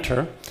 still a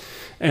renter.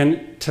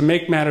 And to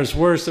make matters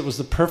worse, it was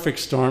the perfect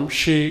storm.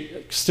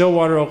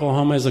 Stillwater,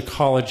 Oklahoma is a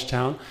college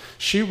town.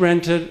 She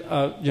rented,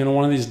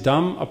 one of these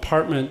dumb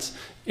apartments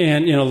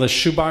in, the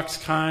shoebox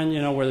kind,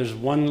 where there's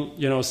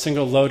one,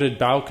 single loaded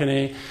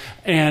balcony,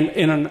 and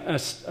in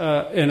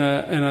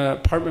an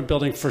apartment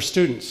building for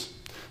students.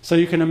 So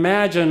you can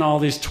imagine all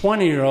these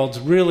 20-year-olds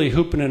really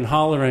hooping and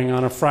hollering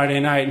on a Friday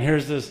night, and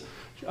here's this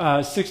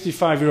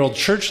 65-year-old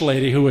church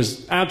lady who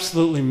was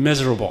absolutely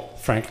miserable,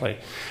 frankly.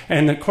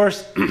 And of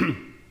course,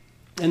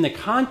 in the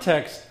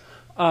context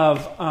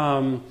of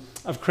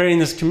creating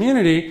this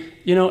community,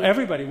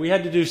 everybody, we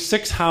had to do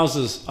 6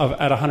 houses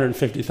at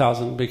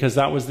 $150,000 because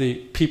that was the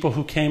people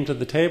who came to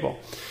the table.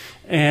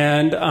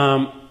 And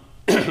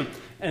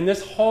and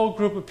this whole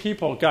group of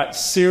people got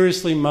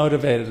seriously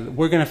motivated.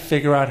 We're going to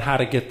figure out how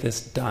to get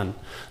this done.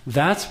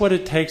 That's what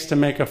it takes to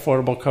make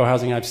affordable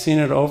co-housing. I've seen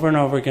it over and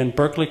over again.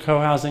 Berkeley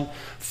Co-housing,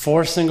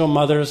 4 single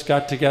mothers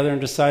got together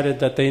and decided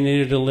that they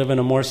needed to live in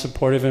a more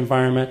supportive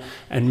environment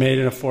and made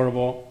an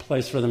affordable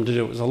place for them to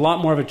do it. It was a lot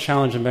more of a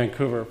challenge in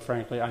Vancouver,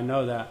 frankly. I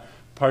know that,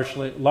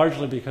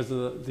 largely because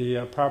of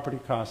the property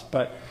costs.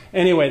 But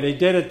anyway, they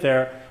did it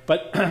there.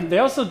 But they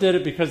also did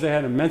it because they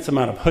had an immense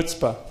amount of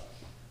chutzpah.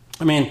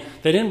 I mean,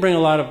 they didn't bring a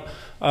lot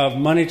of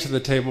money to the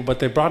table, but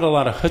they brought a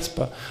lot of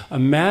chutzpah.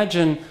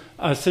 Imagine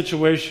a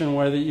situation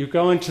where you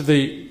go into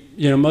the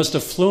most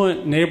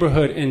affluent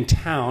neighborhood in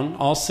town,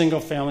 all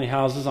single-family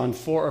houses on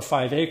 4 or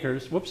 5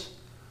 acres. Whoops.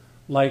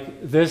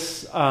 Like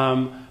this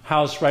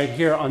house right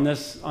here on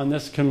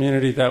this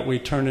community that we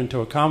turned into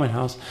a common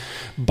house,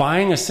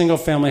 buying a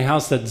single-family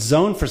house that's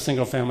zoned for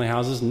single-family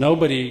houses.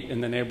 Nobody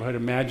in the neighborhood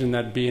imagined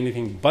that'd be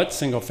anything but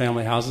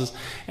single-family houses,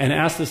 and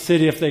asked the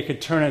city if they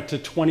could turn it to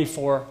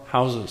 24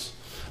 houses.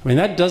 I mean,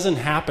 that doesn't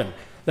happen.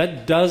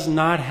 That does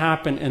not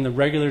happen in the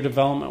regular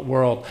development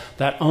world.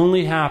 That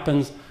only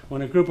happens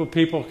when a group of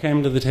people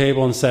came to the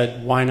table and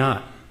said, why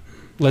not?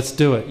 Let's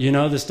do it.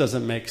 This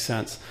doesn't make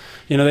sense.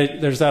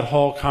 There's that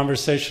whole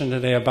conversation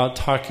today about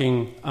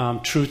talking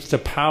truth to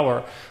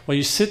power. Well,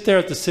 you sit there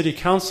at the city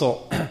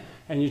council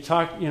and you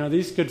talk,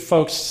 these good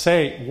folks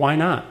say, why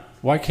not?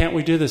 Why can't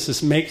we do this?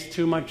 This makes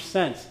too much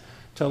sense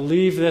to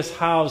leave this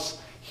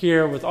house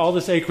here with all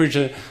this acreage.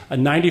 A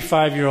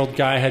 95-year-old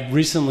guy had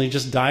recently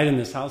just died in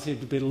this house. He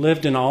had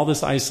lived in all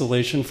this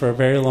isolation for a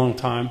very long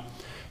time.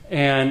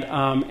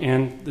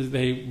 And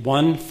they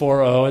won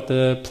 4-0 at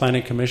the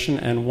Planning Commission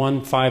and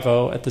won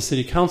 5-0 at the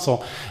City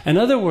Council. In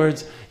other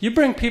words, you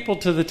bring people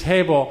to the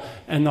table,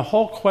 and the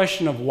whole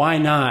question of why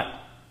not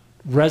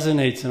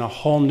resonates in a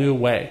whole new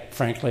way,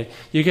 frankly.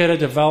 You get a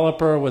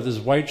developer with his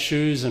white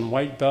shoes and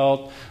white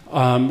belt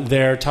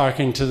there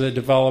talking to the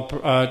developer,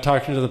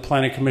 talking to the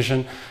Planning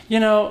Commission.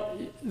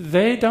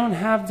 They don't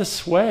have the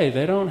sway.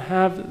 They don't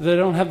have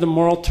the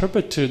moral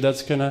turpitude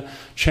that's going to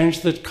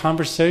change the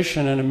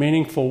conversation in a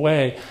meaningful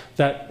way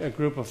that a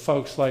group of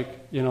folks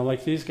like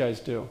these guys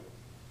do.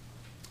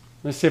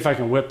 Let's see if I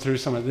can whip through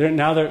some of it.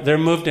 Now they're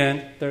moved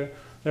in. They're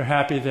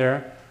happy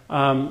there.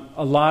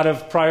 A lot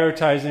of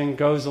prioritizing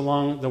goes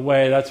along the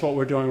way. That's what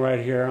we're doing right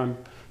here. I'm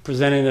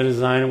presenting the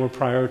design and we're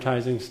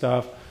prioritizing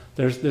stuff.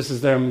 This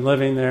is them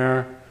living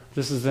there.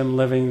 This is them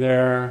living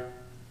there.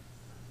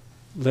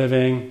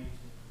 Living.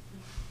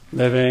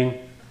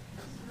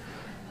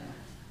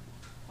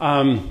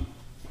 I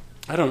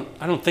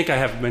don't think I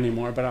have many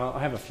more, but I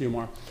have a few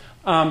more.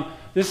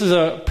 This is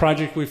a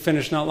project we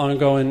finished not long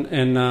ago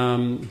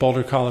in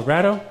Boulder,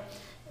 Colorado.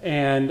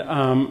 And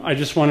I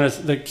just want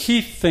to, the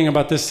key thing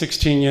about this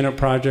 16-unit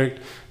project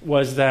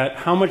was that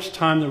how much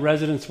time the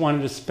residents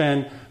wanted to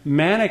spend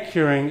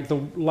manicuring the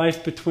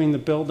life between the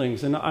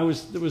buildings. And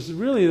it was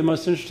really the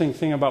most interesting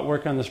thing about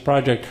work on this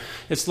project.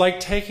 It's like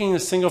taking the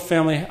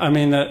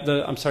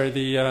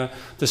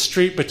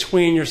street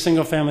between your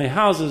single-family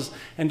houses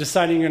and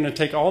deciding you're going to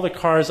take all the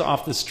cars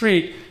off the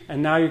street,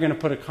 and now you're going to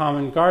put a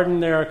common garden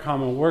there, a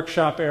common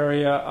workshop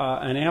area,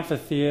 an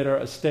amphitheater,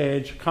 a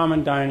stage,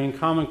 common dining,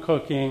 common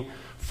cooking,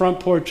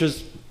 front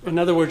porches. In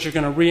other words, you're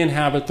going to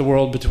re-inhabit the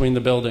world between the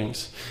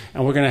buildings.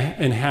 And we're going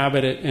to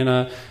inhabit it in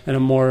a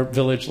more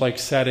village-like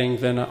setting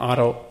than an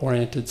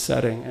auto-oriented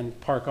setting, and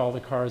park all the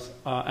cars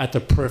at the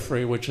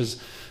periphery, which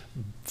is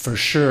for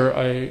sure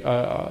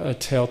a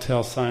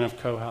telltale sign of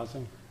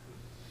co-housing.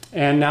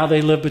 And now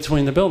they live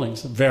between the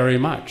buildings very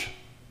much.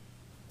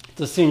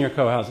 It's a senior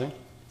co-housing.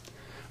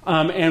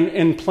 And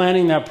in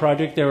planning that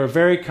project, they were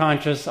very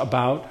conscious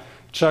about,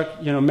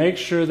 Chuck, make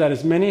sure that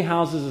as many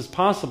houses as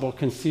possible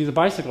can see the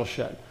bicycle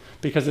shed.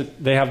 Because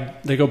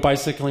they go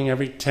bicycling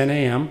every 10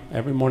 a.m.,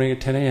 every morning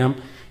at 10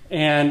 a.m.,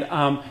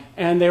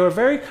 And they were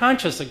very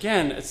conscious.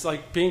 Again, it's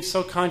like being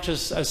so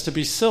conscious as to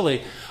be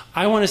silly.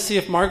 I want to see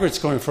if Margaret's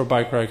going for a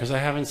bike ride because I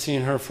haven't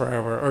seen her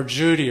forever, or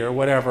Judy, or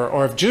whatever.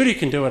 Or if Judy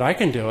can do it, I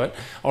can do it.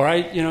 Or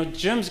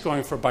Jim's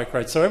going for a bike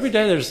ride. So every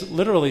day there's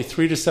literally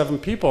 3 to 7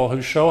 people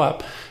who show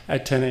up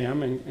at 10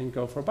 a.m. and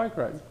go for a bike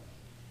ride.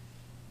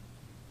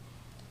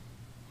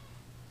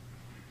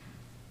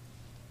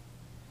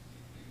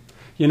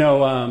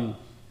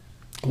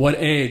 What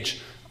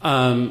age?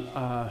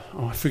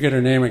 I forget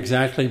her name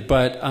exactly,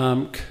 but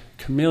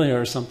Camellia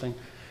or something.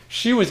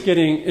 She was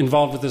getting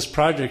involved with this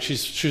project.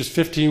 She was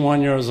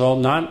 51 years old,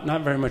 not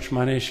very much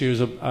money. She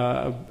was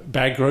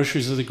bagged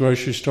groceries at the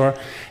grocery store,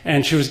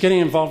 and she was getting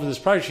involved with this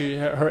project.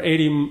 Her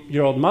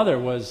 80-year-old mother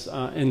was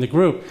in the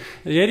group.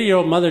 The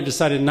 80-year-old mother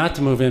decided not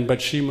to move in, but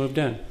she moved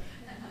in.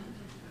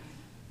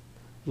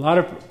 A lot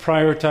of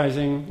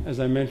prioritizing, as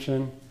I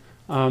mentioned.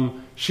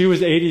 She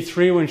was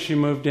 83 when she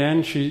moved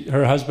in.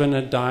 Her husband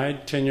had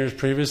died 10 years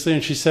previously,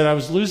 and she said, I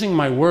was losing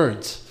my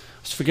words.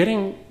 I was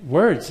forgetting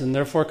words and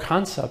therefore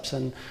concepts,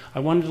 and I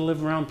wanted to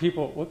live around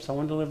people. I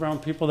wanted to live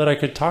around people that I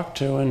could talk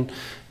to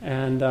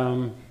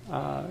and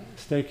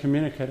stay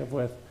communicative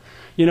with.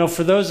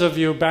 For those of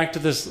you, back to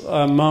this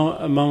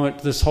moment,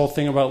 this whole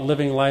thing about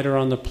living lighter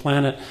on the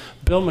planet,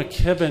 Bill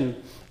McKibben,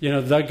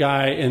 the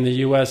guy in the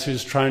U.S.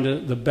 who's trying to,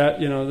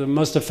 the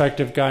most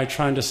effective guy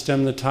trying to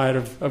stem the tide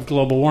of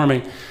global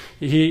warming.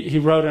 He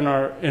wrote in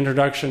our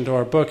introduction to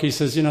our book, he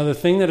says, the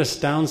thing that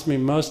astounds me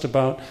most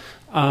about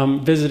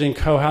visiting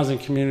co-housing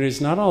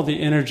communities, not all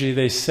the energy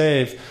they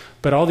save,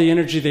 but all the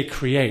energy they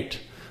create.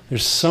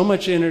 There's so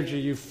much energy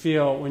you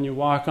feel when you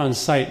walk on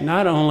site,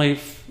 not only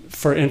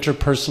for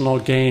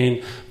interpersonal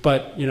gain,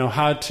 but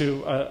how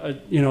to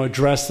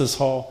address this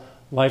whole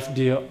life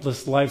deal,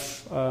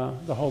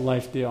 the whole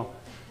life deal.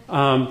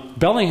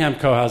 Bellingham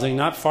Co-housing,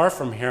 not far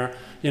from here,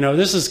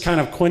 this is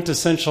kind of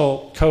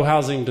quintessential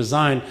co-housing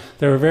design.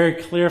 They were very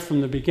clear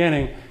from the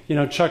beginning,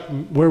 Chuck,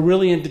 we're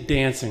really into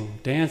dancing.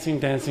 And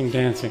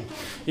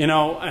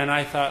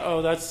I thought,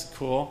 oh, that's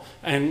cool.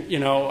 And,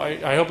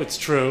 I hope it's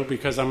true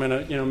because I'm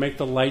going to, make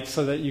the lights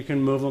so that you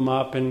can move them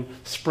up and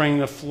spring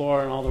the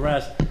floor and all the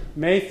rest.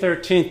 May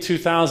 13th,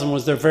 2000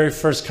 was their very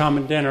first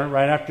common dinner.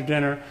 Right after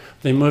dinner,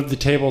 they moved the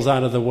tables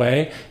out of the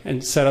way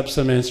and set up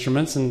some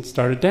instruments and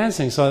started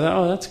dancing. So I thought,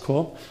 oh, that's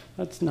cool.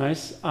 That's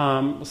nice.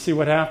 We'll see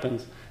what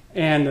happens.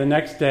 And the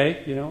next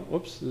day,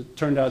 it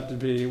turned out to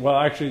be, well,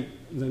 actually,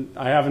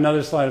 I have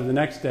another slide of the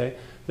next day.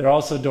 They're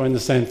also doing the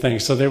same thing.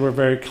 So they were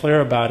very clear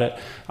about it.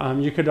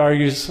 You could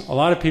argue, a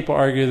lot of people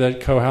argue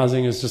that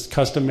co-housing is just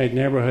custom-made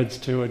neighborhoods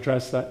to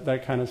address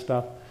that kind of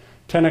stuff.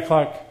 10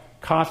 o'clock,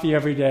 coffee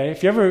every day.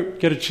 If you ever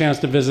get a chance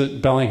to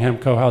visit Bellingham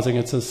Co-housing,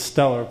 it's a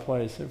stellar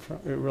place. It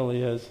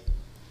really is.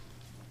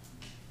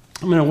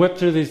 I'm going to whip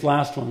through these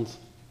last ones.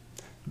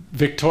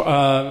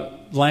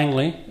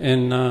 Langley,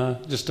 in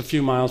just a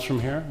few miles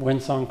from here,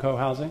 Winsong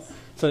Co-housing.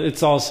 So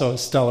it's also a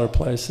stellar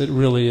place. It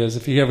really is.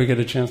 If you ever get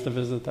a chance to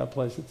visit that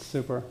place, it's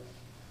super.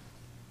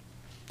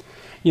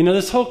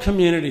 This whole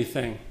community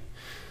thing,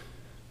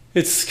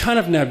 it's kind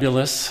of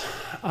nebulous.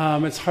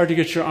 It's hard to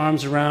get your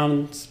arms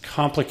around. It's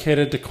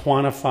complicated to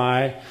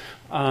quantify.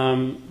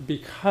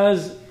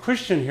 Because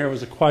Christian here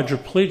was a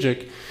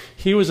quadriplegic,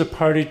 he was a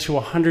party to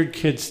a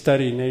 100-kid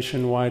study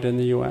nationwide in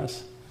the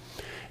U.S.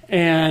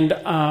 And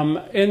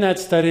in that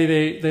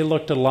study, they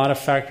looked at a lot of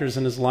factors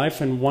in his life,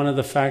 and one of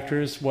the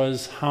factors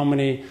was how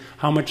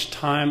much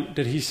time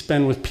did he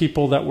spend with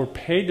people that were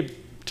paid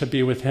to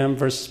be with him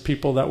versus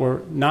people that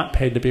were not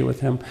paid to be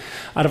with him.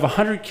 Out of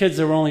 100 kids,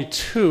 there were only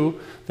 2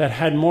 that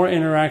had more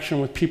interaction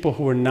with people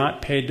who were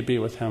not paid to be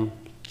with him.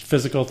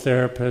 Physical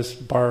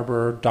therapist,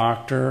 barber,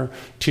 doctor,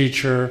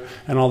 teacher,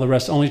 and all the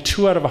rest. Only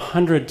 2 out of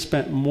 100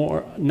 spent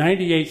more,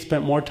 98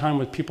 spent more time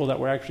with people that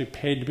were actually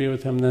paid to be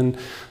with him than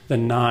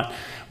not.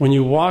 When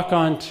you walk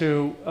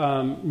onto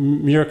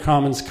Muir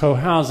Commons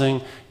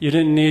Co-housing, you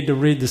didn't need to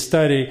read the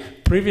study.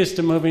 Previous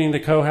to moving into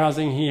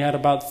co-housing, he had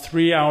about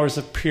 3 hours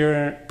of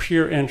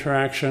peer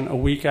interaction a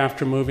week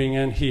after moving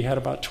in. He had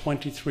about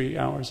 23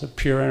 hours of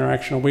peer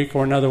interaction a week,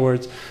 or in other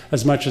words,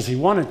 as much as he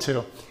wanted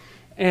to.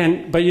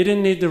 But you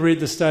didn't need to read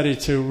the study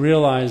to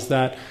realize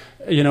that,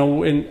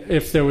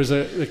 if there was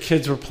the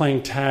kids were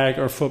playing tag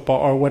or football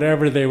or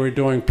whatever they were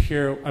doing,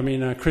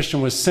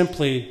 Christian was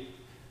simply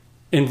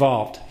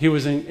involved. He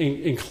was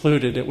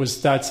included.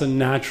 That's a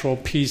natural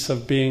piece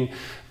of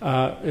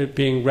it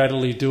being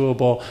readily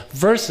doable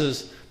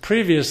versus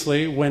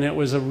previously when it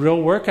was a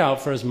real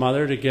workout for his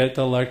mother to get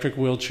the electric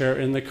wheelchair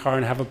in the car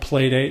and have a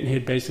play date, and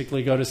he'd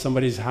basically go to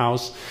somebody's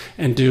house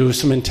and do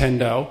some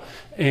Nintendo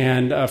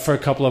and for a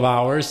couple of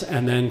hours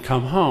and then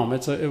come home.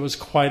 It was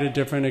quite a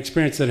different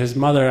experience that his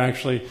mother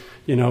actually,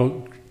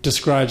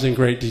 describes in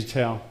great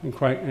detail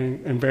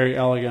and very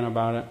elegant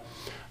about it.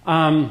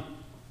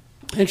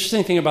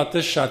 Interesting thing about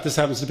this shot, this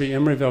happens to be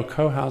Emeryville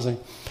Co-housing.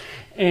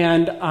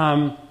 And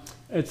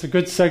it's a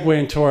good segue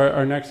into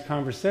our next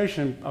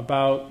conversation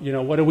about,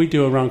 what do we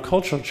do around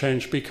cultural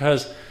change?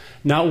 Because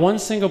not one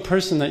single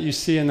person that you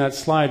see in that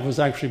slide was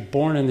actually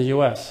born in the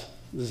U.S.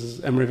 This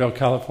is Emeryville,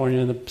 California,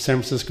 in the San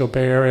Francisco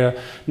Bay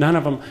Area. None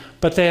of them.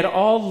 But they had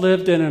all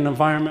lived in an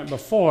environment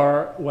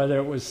before, whether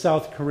it was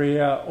South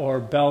Korea or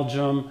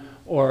Belgium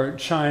or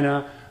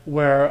China,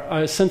 where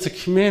a sense of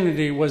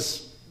community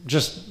was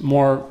just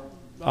more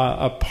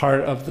a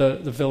part of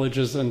the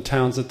villages and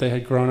towns that they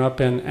had grown up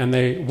in, and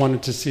they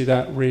wanted to see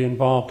that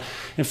re-involved.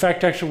 In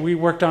fact, actually, we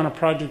worked on a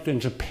project in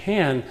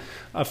Japan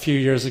a few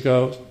years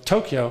ago,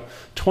 Tokyo,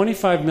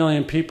 25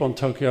 million people in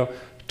Tokyo.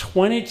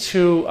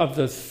 22 of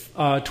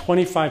the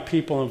 25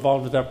 people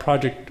involved with that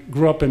project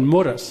grew up in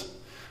Muras.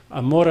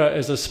 Mura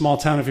is a small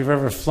town. If you've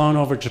ever flown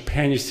over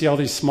Japan, you see all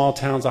these small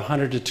towns,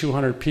 100 to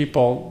 200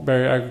 people,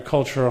 very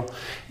agricultural.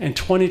 And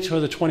 22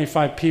 of the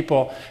 25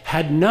 people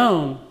had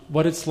known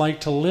what it's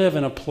like to live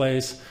in a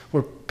place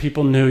where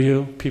people knew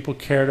you, people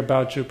cared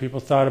about you, people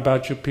thought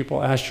about you,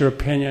 people asked your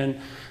opinion,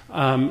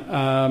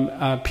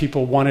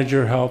 people wanted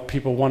your help,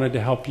 people wanted to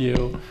help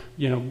you,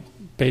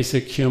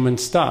 basic human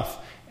stuff.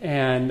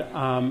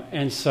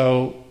 And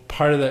so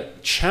part of the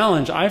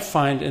challenge I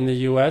find in the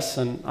U.S.,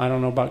 and I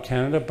don't know about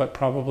Canada, but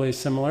probably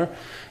similar,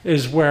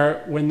 is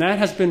where when that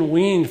has been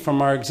weaned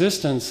from our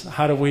existence,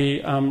 how do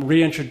we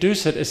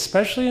reintroduce it,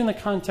 especially in the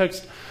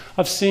context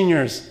of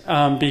seniors,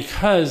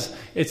 because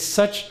it's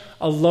such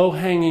a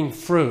low-hanging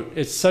fruit.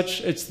 It's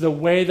the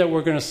way that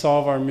we're going to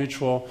solve our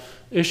mutual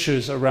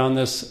issues around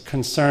this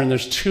concern.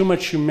 There's too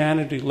much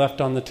humanity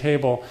left on the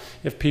table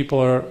if people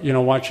are,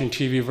 watching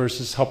TV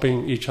versus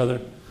helping each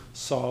other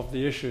solve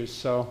the issues.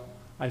 So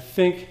I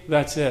think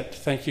that's it.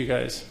 Thank you,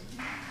 guys.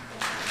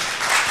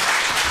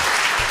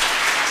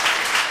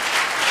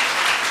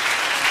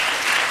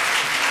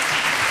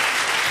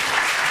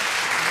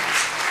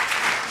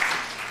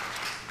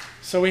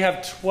 So we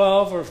have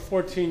 12 or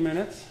 14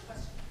 minutes.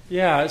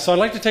 Yeah, so I'd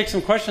like to take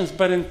some questions,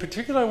 but in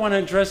particular I want to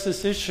address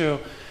this issue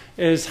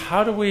is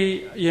how do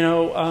we,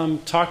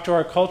 talk to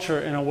our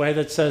culture in a way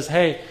that says,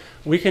 hey,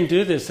 we can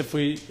do this if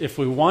we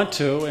want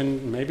to,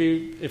 and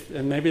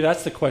maybe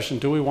that's the question,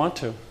 do we want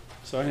to?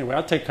 So anyway,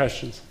 I'll take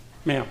questions.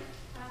 Ma'am.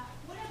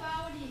 What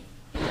about if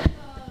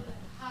people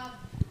have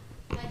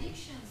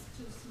addictions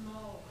to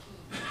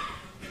smoking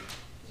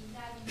in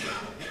that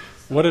environment?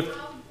 So What if?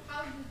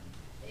 How do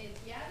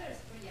the others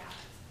react?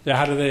 Yeah,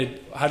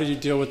 how do you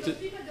deal with Because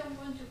it? people don't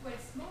want to quit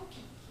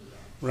smoking here.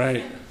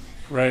 Right,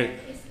 right.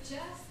 It's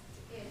just,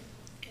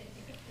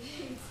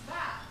 it's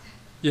bad.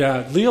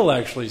 Yeah, Leal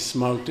actually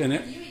smoked in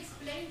it. You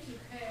explain to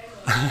her,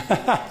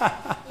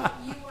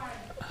 you are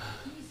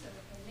his or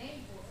her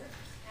neighbor,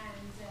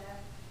 and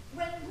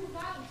well, move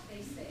out,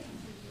 they say to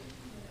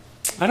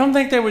you. I don't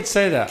think they would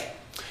say that.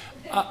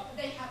 They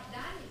have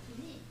done it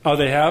to me. Oh,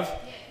 they have?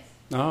 Yes.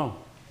 Oh.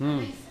 Hmm.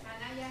 And I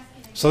ask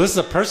him, So this is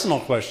a personal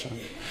question.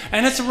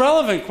 And it's a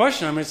relevant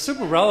question. I mean, it's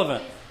super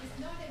relevant. it's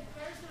not a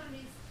personal,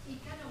 it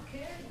can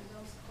occur in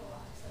those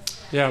co-ops as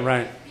well. Yeah,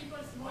 right. People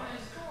smoke in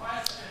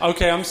co-ops.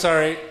 Okay, I'm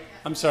sorry.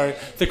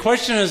 The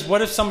question is,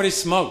 what if somebody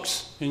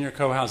smokes in your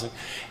co-housing?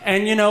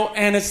 And,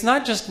 and it's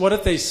not just what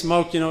if they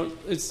smoke,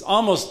 it's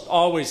almost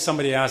always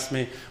somebody asks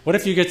me, what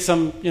if you get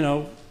some,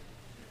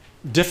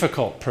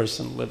 difficult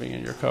person living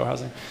in your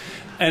co-housing?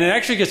 And it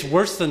actually gets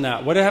worse than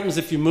that. What happens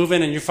if you move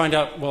in and you find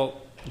out,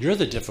 well, you're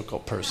the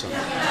difficult person? What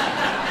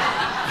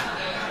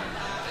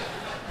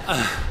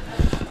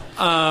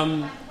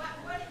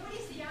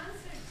is the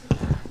answer to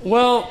that?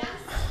 Well,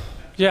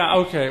 yeah,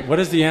 okay. What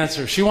is the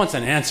answer? She wants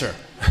an answer.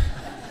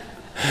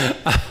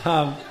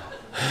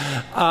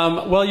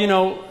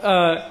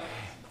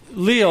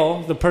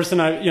 Leal, the person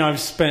I've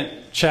spent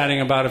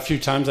chatting about a few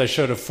times, I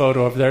showed a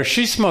photo of there.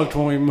 She smoked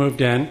when we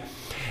moved in,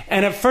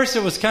 and at first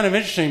it was kind of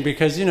interesting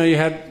because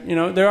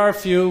there are a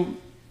few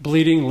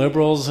bleeding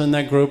liberals in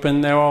that group,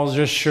 and they're all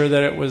just sure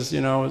that it was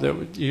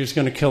that he was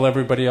going to kill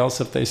everybody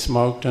else if they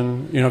smoked,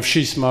 and if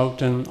she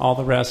smoked, and all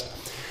the rest.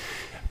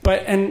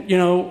 But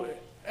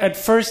at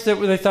first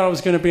they thought it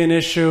was going to be an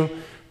issue.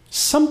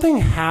 Something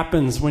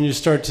happens when you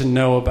start to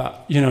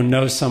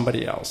know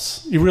somebody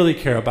else. You really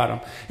care about them.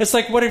 It's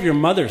like, what if your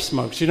mother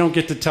smokes? You don't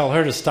get to tell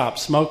her to stop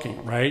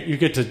smoking, right? You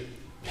get to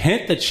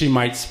hint that she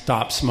might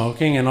stop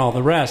smoking and all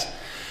the rest.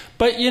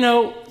 But,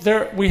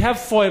 we have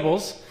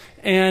foibles.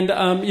 And,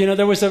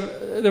 I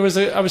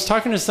was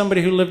talking to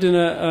somebody who lived in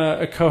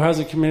a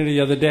co-housing community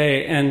the other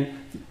day, and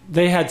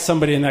they had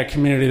somebody in that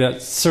community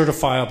that's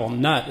certifiable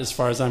nut, as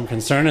far as I'm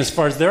concerned, as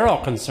far as they're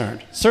all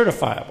concerned,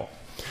 certifiable.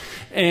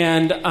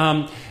 And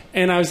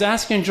I was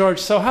asking George,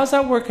 so how's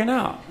that working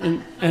out?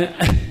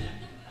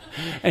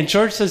 And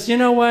George says, you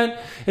know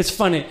what? It's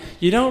funny.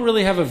 You don't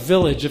really have a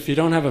village if you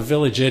don't have a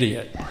village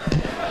idiot.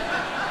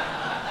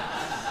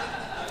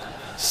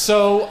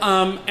 So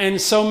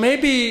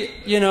maybe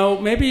we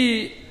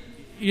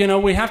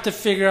have to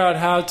figure out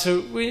how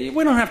to. We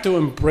don't have to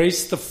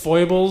embrace the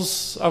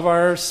foibles of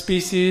our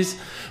species,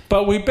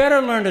 but we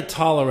better learn to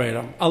tolerate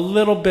them a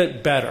little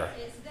bit better.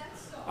 Is that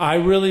so? I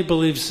really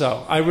believe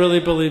so. I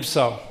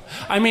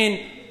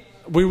mean,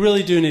 we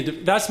really do need to.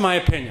 That's my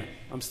opinion.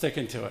 I'm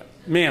sticking to it.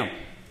 Ma'am.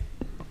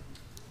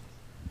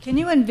 Can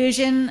you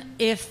envision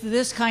if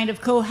this kind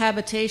of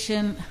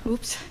cohabitation,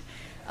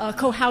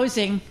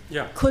 cohousing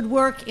Yeah. could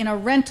work in a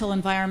rental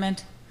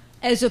environment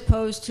as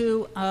opposed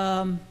to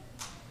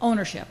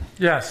ownership.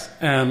 Yes,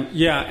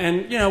 yeah,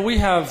 and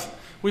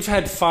we've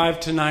had 5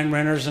 to 9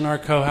 renters in our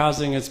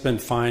co-housing. It's been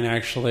fine,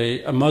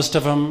 actually. Most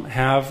of them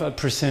have a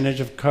percentage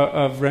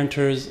of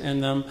renters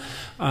in them.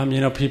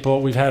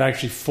 We've had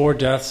actually 4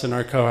 deaths in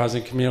our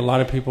co-housing community. A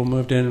lot of people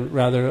moved in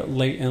rather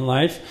late in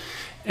life,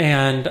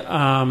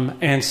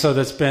 and so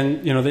that's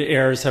been, the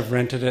heirs have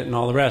rented it and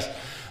all the rest.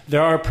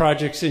 There are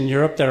projects in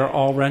Europe that are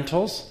all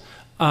rentals.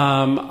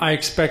 I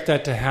expect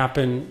that to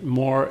happen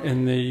more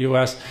in the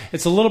U.S.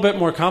 It's a little bit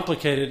more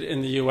complicated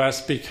in the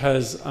U.S.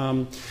 because,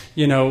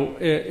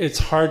 it's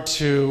hard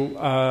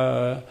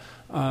to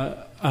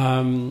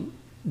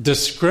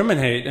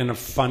discriminate in a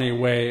funny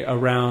way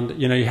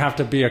around, you have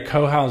to be a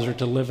co-houser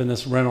to live in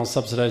this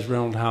subsidized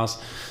rental house.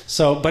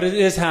 But it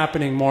is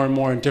happening more and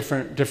more in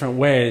different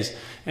ways.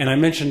 And I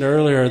mentioned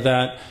earlier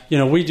that,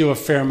 we do a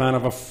fair amount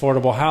of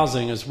affordable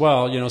housing as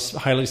well,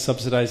 highly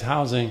subsidized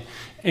housing.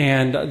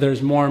 And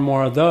there's more and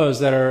more of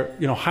those that are,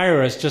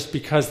 hire us just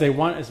because they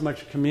want as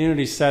much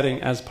community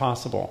setting as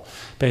possible.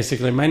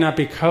 Basically, it might not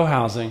be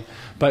co-housing,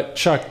 but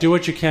Chuck, do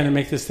what you can to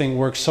make this thing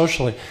work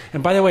socially.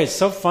 And by the way, it's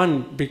so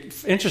fun,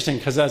 interesting,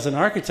 because as an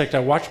architect,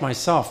 I watch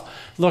myself.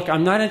 Look,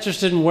 I'm not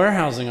interested in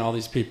warehousing all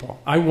these people.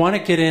 I want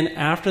to get in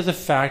after the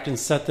fact and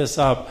set this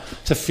up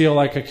to feel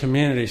like a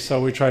community.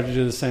 So we try to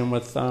do the same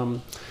with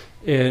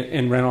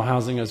in rental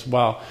housing as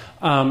well.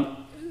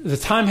 The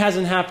time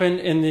hasn't happened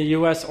in the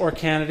U.S. or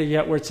Canada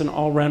yet where it's an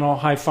all-rental,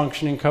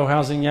 high-functioning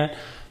co-housing yet.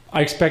 I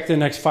expect the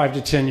next 5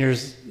 to 10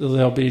 years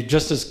they'll be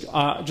just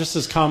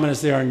as common as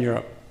they are in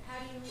Europe. How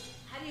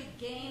do you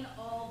gain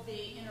all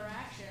the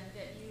interaction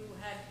that you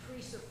had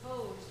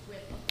presupposed with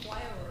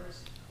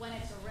acquirers when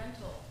it's a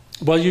rental?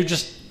 Well,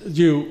 just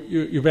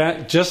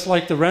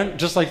like the rent,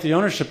 just like the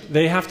ownership,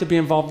 they have to be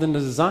involved in the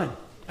design,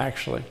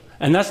 actually,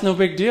 and that's no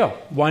big deal.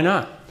 Why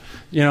not?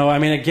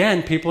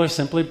 Again, people are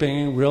simply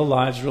bringing real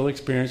lives, real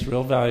experience,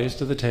 real values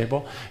to the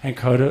table and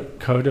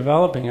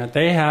co-developing it.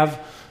 They have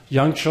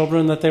young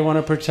children that they want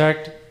to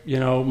protect,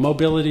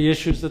 mobility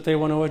issues that they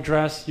want to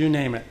address, you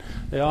name it.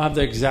 They all have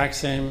the exact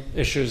same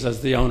issues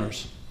as the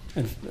owners.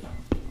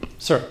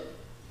 Sir?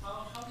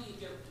 How do you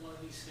get one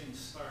of these things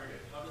started?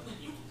 How do the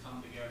people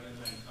come together and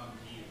then come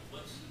to you?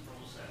 What's the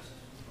process,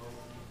 or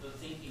the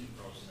thinking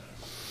process?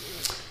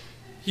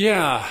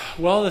 Yeah,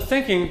 well, the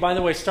thinking, by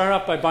the way, start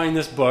off by buying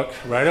this book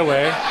right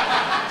away.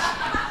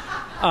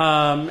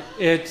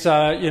 It's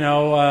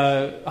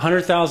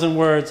 100,000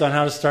 words on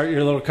how to start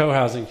your little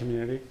co-housing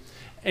community.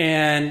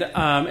 And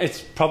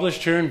it's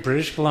published here in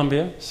British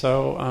Columbia,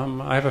 so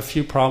I have a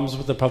few problems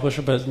with the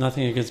publisher, but it's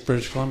nothing against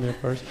British Columbia,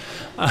 of course.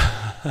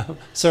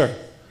 Sir?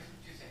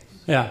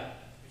 Yeah.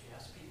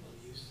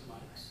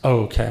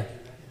 Okay.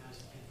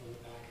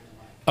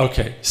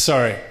 Okay,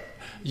 sorry.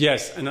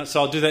 Yes, and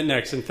so I'll do that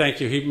next, and thank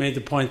you. He made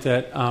the point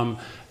that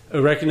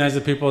recognize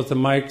the people at the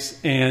mics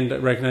and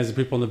recognize the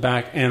people in the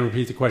back and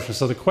repeat the question.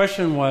 So the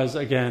question was,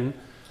 again,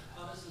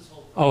 how does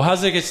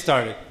it get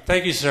started?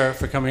 Thank you, sir,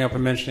 for coming up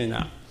and mentioning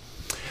that.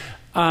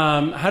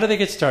 How do they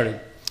get started?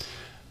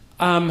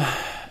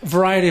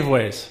 Variety of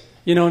ways.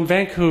 In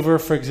Vancouver,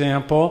 for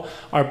example,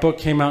 our book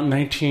came out in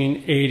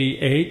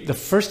 1988. The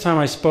first time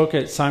I spoke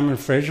at Simon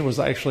Fraser was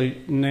actually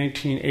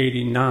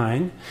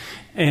 1989.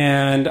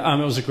 And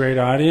it was a great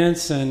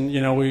audience, and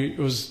it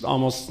was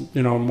almost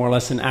more or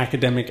less an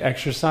academic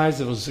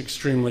exercise. It was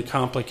extremely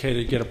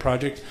complicated to get a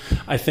project.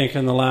 I think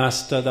in the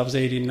last that was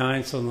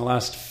 '89, so in the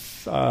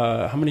last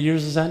how many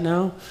years is that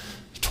now?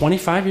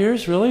 25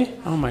 years, really?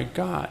 Oh my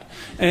God!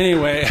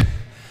 Anyway,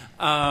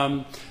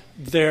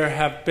 there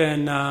have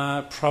been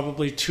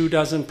probably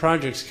 24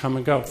 projects come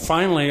and go.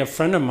 Finally, a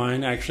friend of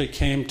mine actually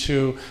came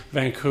to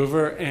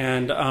Vancouver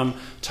and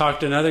talked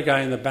to another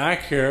guy in the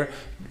back here,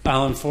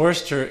 Alan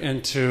Forrester,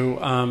 into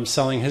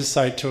selling his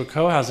site to a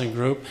co-housing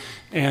group,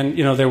 and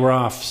they were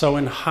off. So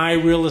in high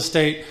real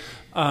estate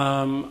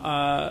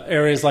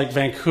areas like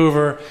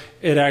Vancouver,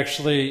 it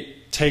actually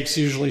takes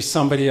usually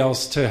somebody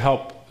else to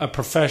help a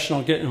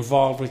professional get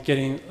involved with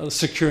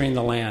securing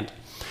the land.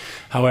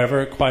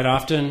 However, quite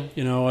often,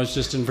 I was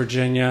just in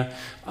Virginia,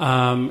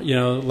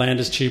 land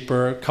is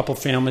cheaper, a couple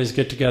families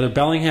get together.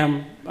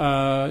 Bellingham,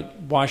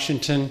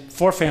 Washington,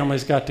 4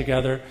 families got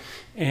together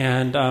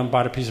and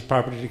bought a piece of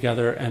property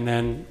together and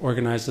then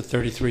organized a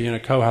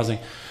 33-unit co-housing.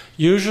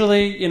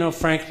 Usually,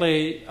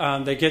 frankly,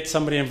 they get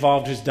somebody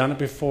involved who's done it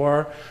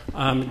before.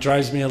 It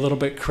drives me a little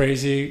bit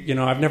crazy.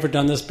 I've never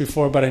done this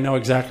before, but I know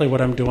exactly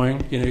what I'm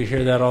doing. You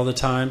hear that all the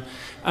time.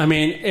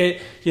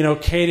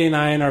 Katie and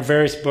I in our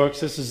various books,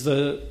 this is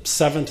the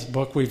 7th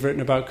book we've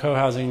written about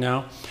co-housing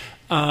now.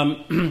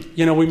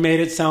 We made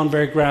it sound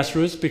very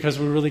grassroots because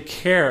we really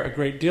care a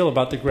great deal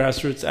about the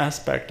grassroots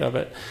aspect of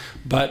it.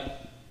 But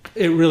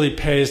it really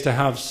pays to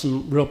have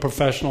some real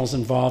professionals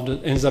involved.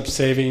 It ends up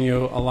saving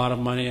you a lot of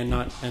money and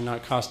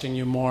not costing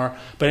you more.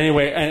 But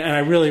anyway, and I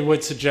really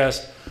would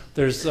suggest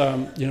There's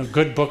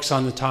good books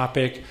on the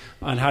topic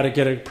on how to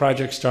get a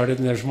project started,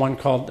 and there's one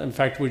called, in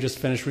fact, we just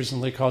finished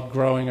recently, called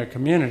Growing a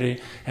Community,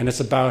 and it's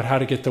about how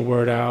to get the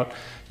word out,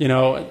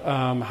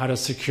 how to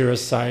secure a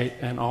site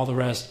and all the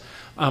rest.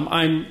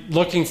 I'm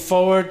looking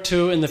forward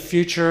to, in the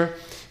future,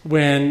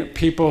 when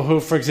people who,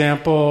 for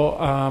example,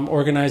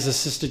 organize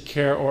assisted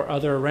care or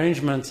other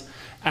arrangements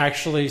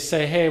actually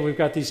say, hey, we've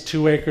got these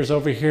 2 acres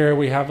over here,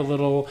 we have a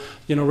little,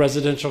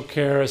 residential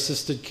care,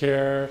 assisted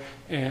care,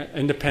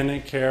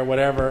 independent care,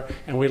 whatever,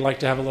 and we'd like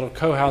to have a little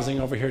co-housing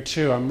over here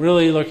too. I'm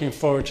really looking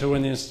forward to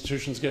when the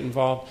institutions get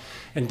involved.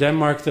 In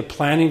Denmark, the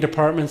planning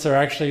departments are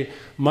actually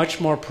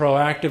much more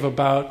proactive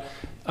about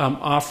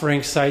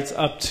offering sites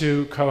up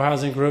to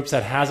co-housing groups.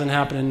 That hasn't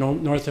happened in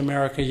North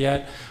America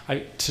yet.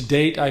 To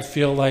date, I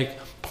feel like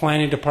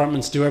planning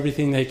departments do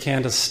everything they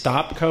can to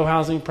stop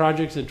co-housing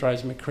projects. It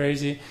drives me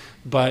crazy.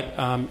 But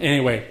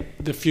anyway,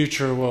 the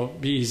future will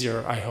be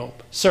easier, I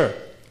hope. Sir?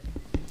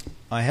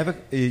 I have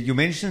you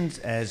mentioned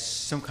as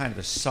some kind of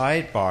a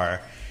sidebar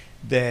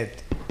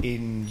that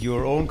in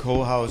your own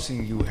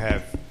co-housing you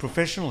have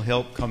professional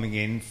help coming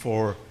in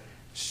for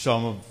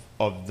some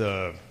of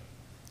the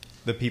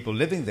people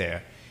living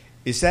there.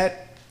 Is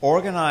that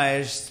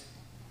organized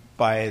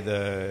by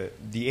the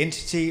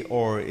entity,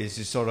 or is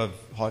it sort of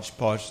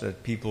hodgepodge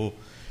that people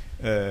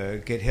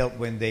get help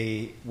when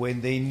they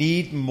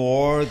need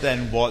more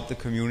than what the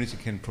community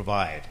can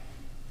provide?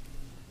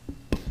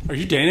 Are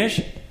you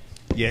Danish?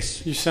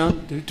 Yes. You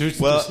sound...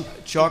 Well,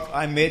 Chuck,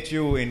 I met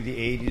you in the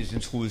 80s in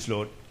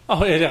Trudeslund.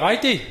 Oh, er det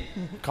rigtigt?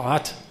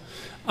 Godt.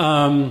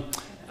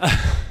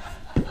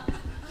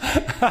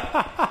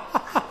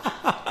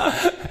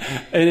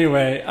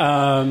 Anyway,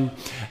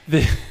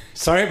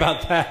 sorry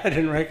about that. I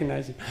didn't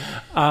recognize you.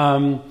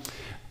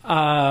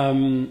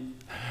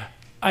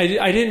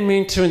 I didn't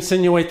mean to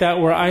insinuate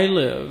that where I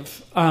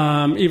live,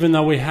 even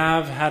though we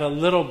have had a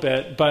little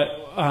bit. But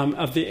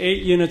of the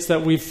 8 units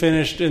that we've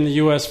finished in the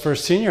U.S. for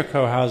senior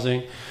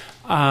co-housing,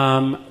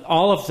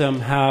 all of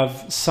them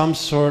have some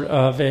sort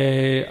of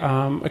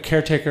a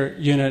caretaker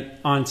unit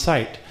on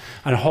site,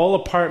 a whole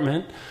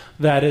apartment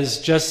that is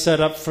just set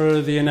up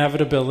for the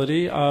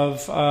inevitability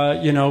of,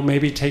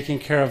 maybe taking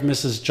care of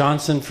Mrs.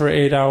 Johnson for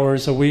 8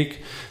 hours a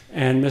week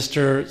and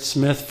Mr.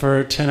 Smith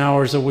for 10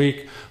 hours a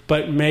week,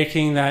 but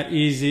making that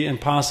easy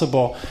and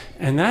possible.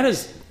 And that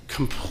is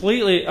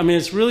completely,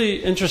 it's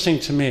really interesting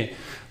to me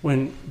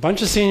when a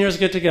bunch of seniors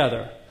get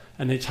together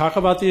and they talk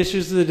about the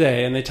issues of the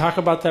day, and they talk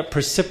about that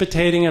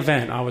precipitating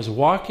event. I was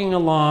walking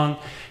along,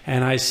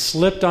 and I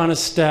slipped on a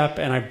step,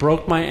 and I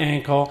broke my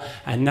ankle,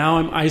 and now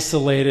I'm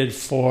isolated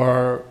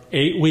for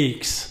 8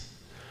 weeks.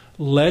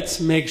 Let's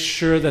make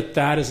sure that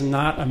that is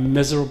not a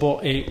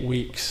miserable 8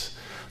 weeks.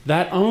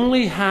 That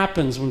only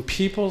happens when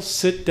people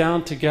sit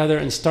down together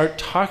and start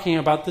talking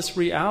about this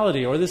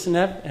reality or this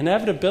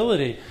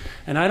inevitability.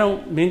 And I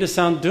don't mean to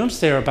sound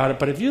doomsayer about it,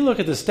 but if you look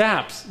at the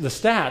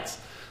stats,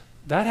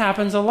 that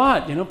happens a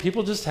lot.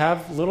 People just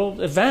have little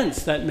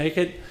events that make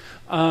it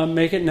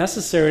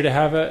necessary to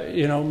have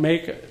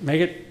make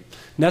it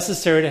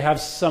necessary to have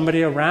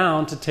somebody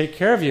around to take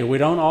care of you. We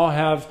don't all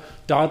have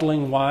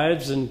dawdling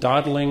wives and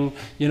dawdling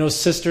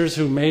sisters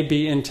who may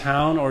be in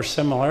town or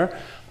similar.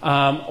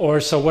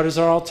 So what is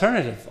our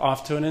alternative?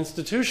 Off to an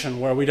institution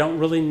where we don't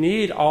really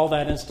need all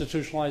that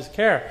institutionalized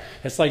care.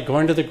 It's like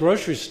going to the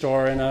grocery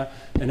store in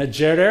a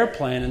jet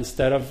airplane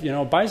instead of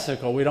a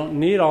bicycle. We don't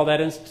need all that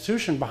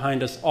institution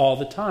behind us all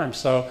the time.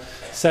 So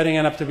setting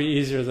it up to be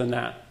easier than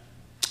that.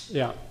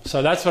 Yeah.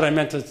 So that's what I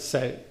meant to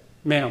say.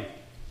 Ma'am.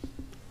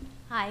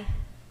 Hi.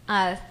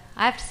 I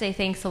have to say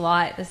thanks a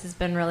lot. This has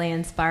been really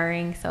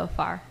inspiring so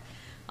far.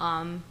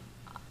 I'm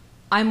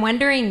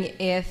wondering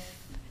if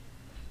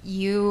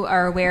you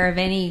are aware of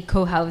any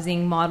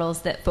co-housing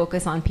models that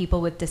focus on people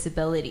with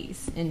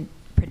disabilities in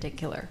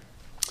particular.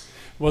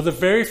 Well, the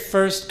very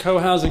first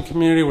co-housing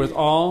community with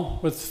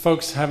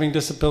folks having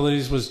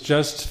disabilities was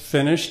just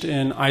finished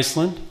in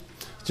Iceland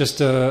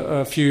just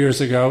a few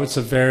years ago.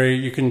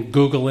 You can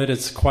Google it.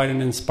 It's quite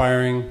an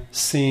inspiring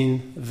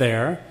scene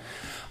there.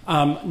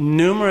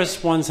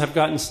 Numerous ones have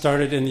gotten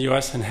started in the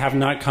U.S. and have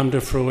not come to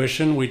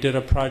fruition. We did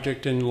a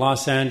project in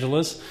Los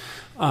Angeles,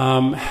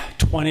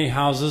 20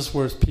 houses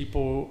with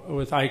people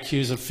with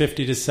IQs of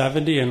 50 to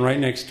 70, and right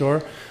next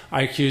door,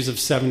 IQs of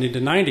 70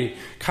 to 90.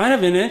 Kind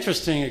of an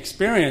interesting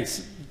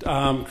experience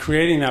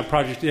creating that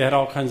project. You had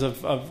all kinds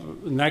of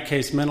in that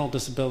case, mental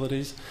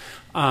disabilities.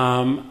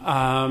 And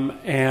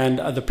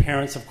the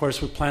parents, of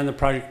course, we planned the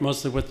project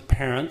mostly with the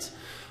parents.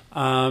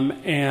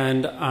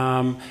 And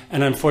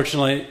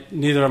unfortunately,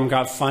 neither of them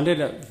got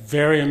funded.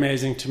 Very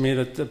amazing to me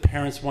that the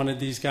parents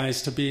wanted these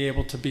guys to be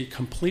able to be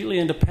completely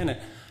independent.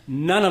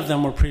 None of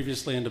them were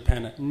previously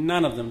independent.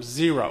 None of them,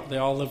 zero. They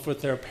all lived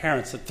with their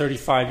parents at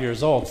 35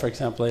 years old, for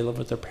example. They lived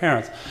with their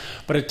parents.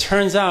 But it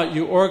turns out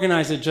you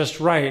organize it just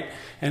right,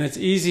 and it's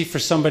easy for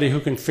somebody who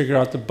can figure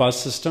out the bus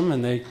system,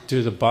 and they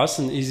do the bus,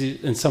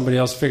 and somebody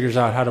else figures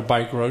out how to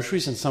buy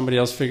groceries, and somebody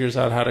else figures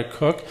out how to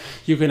cook.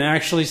 You can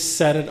actually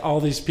set all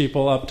these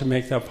people up to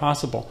make that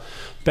possible.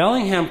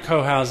 Bellingham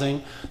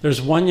Co-housing,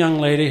 there's one young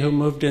lady who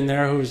moved in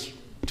there who's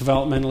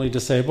developmentally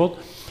disabled.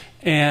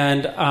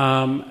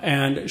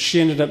 And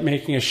she ended up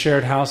making a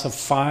shared house of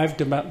 5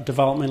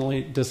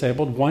 developmentally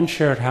disabled, 1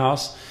 shared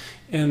house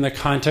in the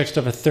context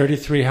of a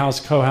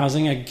 33-house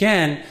co-housing.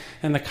 Again,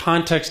 in the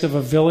context of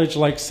a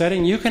village-like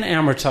setting, you can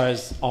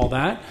amortize all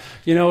that.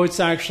 You know, it's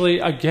actually,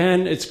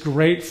 again, it's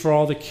great for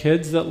all the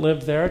kids that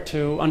live there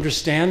to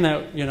understand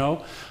that,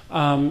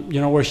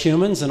 we're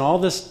humans, and all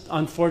this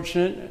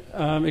unfortunate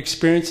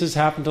experiences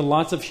happen to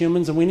lots of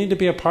humans, and we need to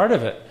be a part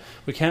of it.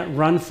 We can't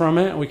run from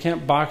it, and we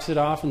can't box it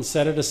off and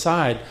set it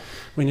aside.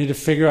 We need to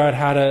figure out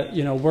how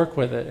to, work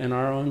with it in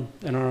our own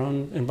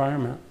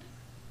environment.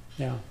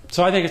 Yeah.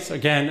 So I think it's,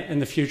 again, in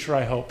the future,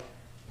 I hope.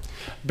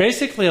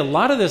 Basically, a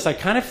lot of this, I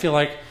kind of feel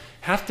like,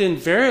 have to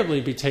invariably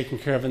be taken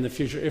care of in the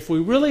future. If we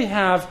really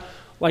have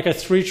like a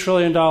 $3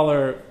 trillion,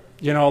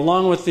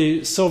 along with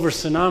the silver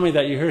tsunami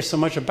that you hear so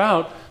much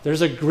about,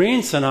 there's a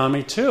green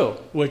tsunami too,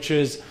 which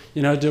is,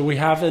 do we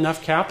have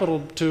enough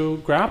capital to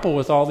grapple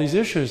with all these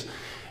issues?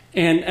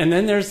 And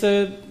then there's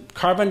the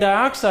carbon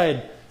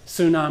dioxide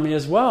tsunami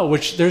as well,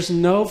 which there's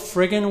no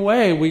friggin'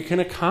 way we can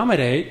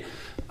accommodate,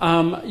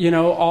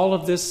 all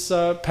of this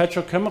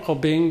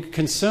petrochemical being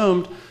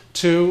consumed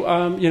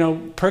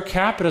to, per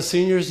capita,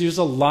 seniors use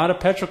a lot of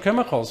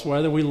petrochemicals,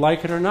 whether we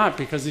like it or not,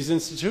 because these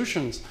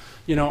institutions,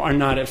 are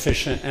not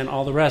efficient and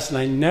all the rest. And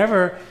I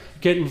never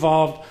get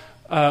involved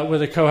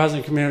with a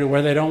co-housing community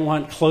where they don't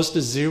want close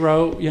to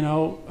zero,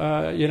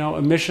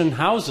 emission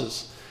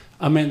houses.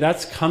 I mean,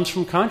 that comes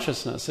from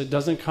consciousness. It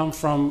doesn't come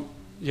from,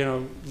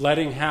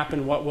 letting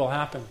happen what will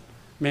happen.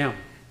 Ma'am.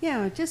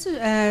 Yeah, just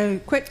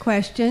a quick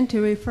question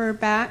to refer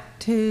back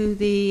to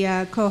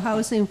the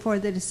co-housing for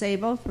the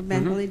disabled, for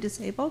mentally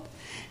disabled,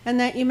 and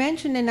that you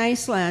mentioned in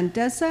Iceland.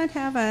 Does that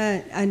have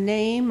a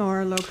name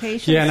or a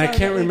location? Yeah, and I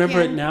can't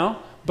remember it now,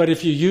 but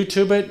if you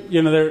YouTube it,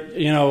 they're,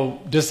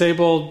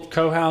 disabled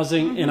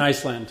co-housing in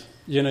Iceland.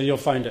 You'll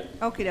find it.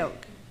 Okie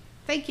doke.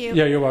 Thank you.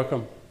 Yeah, you're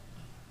welcome.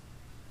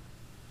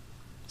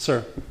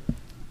 Sir.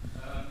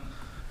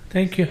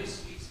 Thank you.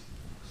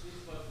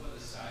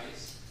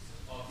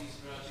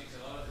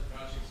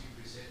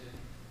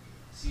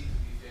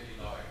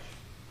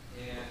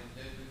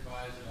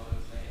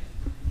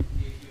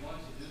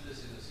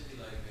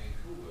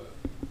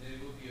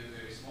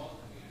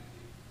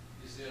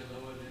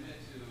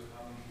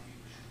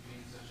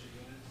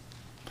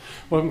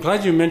 Well, I'm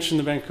glad you mentioned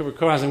the Vancouver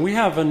co-housing. We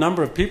have a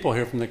number of people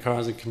here from the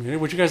co-housing community.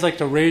 Would you guys like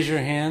to raise your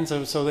hands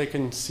so they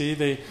can see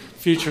the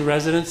future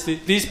residents?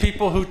 These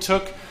people who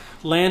took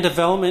land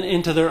development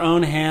into their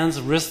own hands,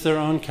 risked their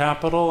own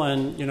capital,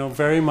 and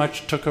very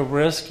much took a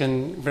risk,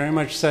 and very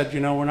much said,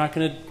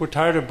 we're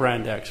tired of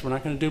Brand X. We're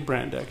not going to do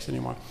Brand X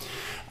anymore.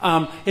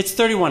 It's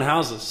 31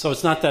 houses, so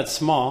it's not that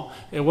small.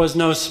 It was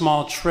no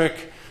small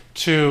trick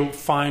to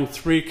find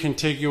 3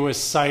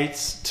 contiguous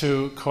sites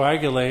to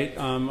coagulate.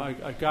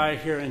 A guy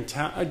here in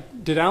town,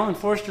 did Alan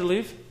Forster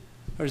leave?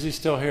 Or is he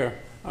still here?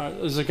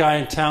 There's a guy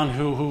in town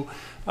who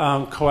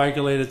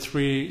coagulated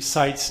 3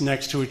 sites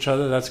next to each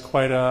other. That's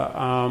quite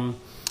a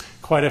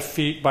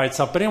feat by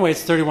itself. But anyway,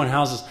 it's 31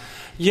 houses.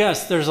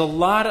 Yes, there's a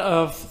lot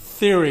of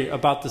theory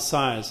about the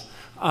size.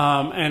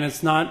 And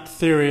it's not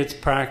theory, it's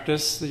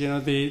practice.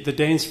 The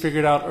Danes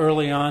figured out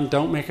early on,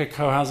 don't make a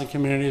co-housing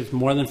community with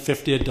more than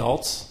 50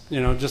 adults.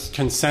 Just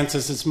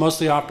consensus. It's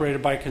mostly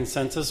operated by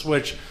consensus,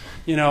 which,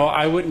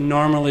 I wouldn't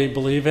normally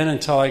believe in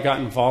until I got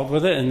involved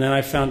with it, and then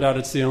I found out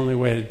it's the only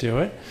way to do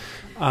it.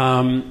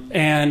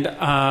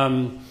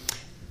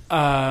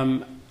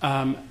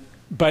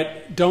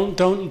 But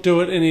don't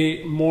do it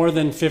any more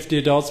than 50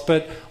 adults.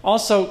 But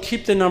also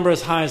keep the number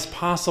as high as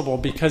possible,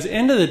 because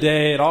end of the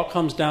day, it all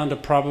comes down to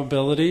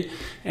probability,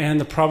 and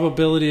the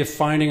probability of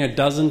finding a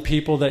dozen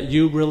people that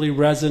you really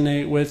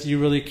resonate with, you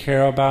really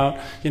care about.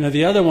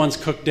 The other ones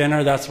cook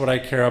dinner, that's what I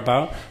care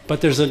about.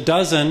 But there's a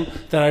dozen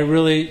that I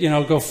really,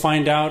 go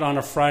find out on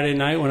a Friday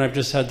night when I've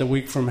just had the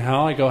week from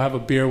hell. I go have a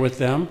beer with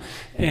them,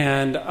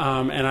 and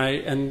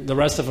the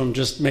rest of them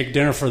just make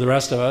dinner for the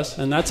rest of us,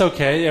 and that's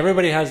okay.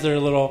 Everybody has their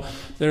little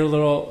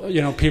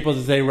people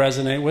that they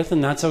resonate with,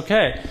 and that's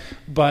okay.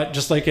 But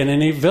just like in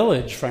any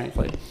village,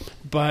 frankly.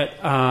 But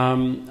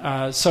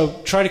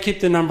so try to keep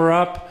the number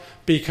up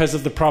because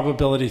of the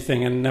probability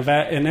thing. In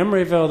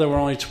Emeryville, there were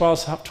only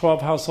 12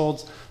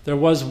 households. There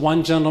was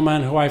one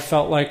gentleman who I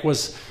felt like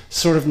was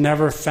sort of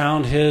never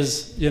found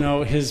his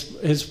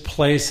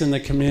place in the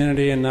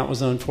community, and that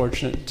was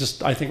unfortunate.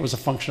 Just I think it was a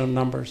function of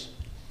numbers.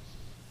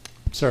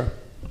 Sir.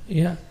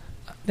 Yeah,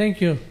 thank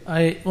you.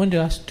 I want to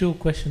ask 2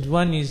 questions.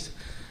 One is,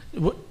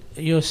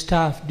 your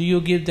staff, do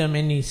you give them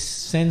any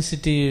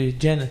sensitive,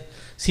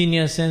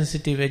 senior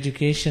sensitive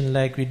education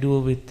like we do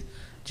with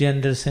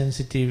gender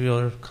sensitive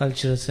or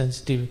cultural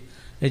sensitive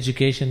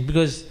education?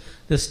 Because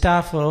the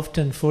staff are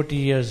often 40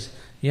 years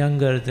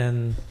younger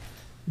than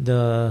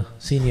the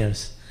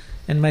seniors.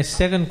 And my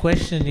second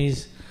question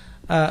is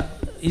do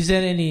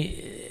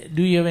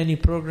you have any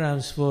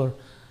programs for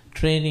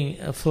training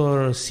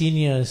for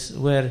seniors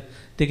where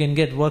they can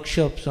get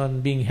workshops on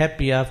being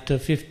happy after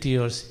 50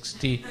 or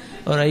 60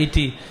 or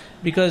 80?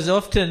 Because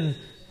often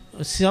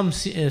some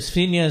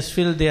seniors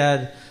feel they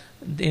are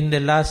in the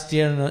last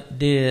year,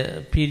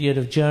 the period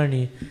of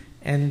journey,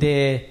 and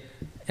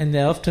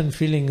they're often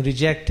feeling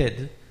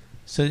rejected.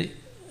 So,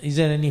 is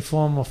there any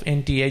form of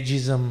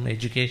anti-ageism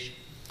education?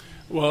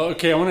 Well,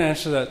 okay, I want to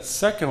answer that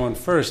second one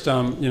first.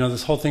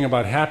 This whole thing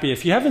about Happy.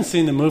 If you haven't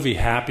seen the movie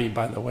Happy,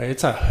 by the way,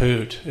 it's a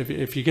hoot.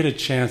 If you get a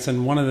chance,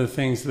 and one of the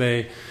things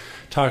they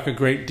talk a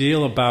great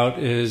deal about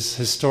is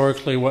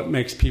historically what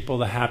makes people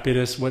the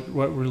happiest, what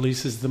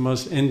releases the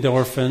most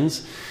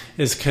endorphins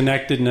is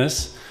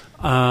connectedness.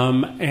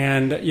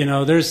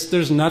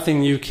 There's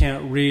nothing you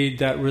can't read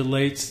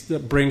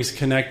that brings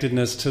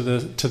connectedness to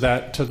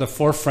the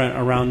forefront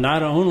around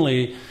not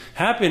only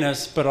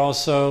happiness but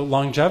also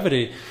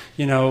longevity.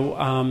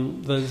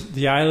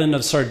 The island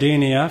of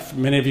Sardinia,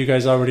 many of you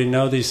guys already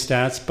know these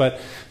stats, but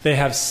they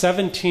have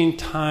 17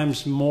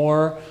 times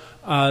more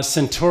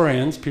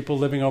centurions, people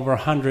living over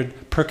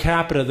 100 per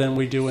capita, than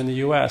we do in the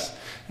U.S.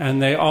 And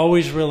they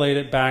always relate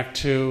it back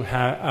to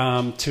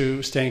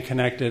staying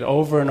connected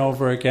over and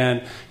over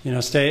again.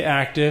 Stay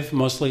active,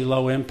 mostly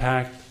low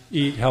impact.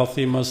 Eat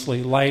healthy,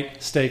 mostly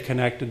light. Stay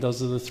connected.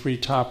 Those are the three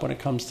top when it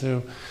comes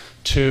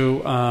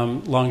to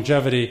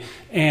longevity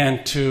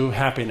and to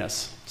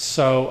happiness.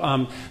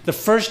 So the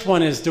first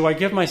one is, do I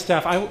give my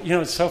staff?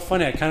 It's so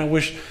funny. I kind of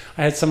wish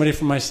I had somebody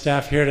from my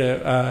staff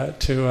here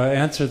to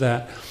answer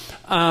that.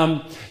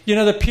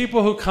 The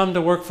people who come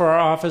to work for our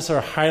office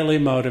are highly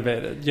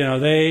motivated.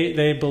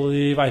 They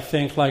believe, I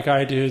think, like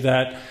I do,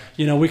 that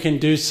we can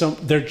do some.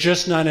 They're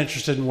just not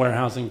interested in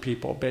warehousing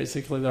people.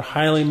 Basically, they're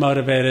highly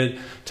motivated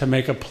to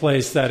make a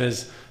place that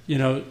is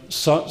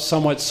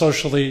somewhat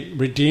socially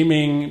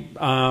redeeming,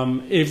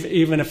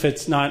 even if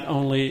it's not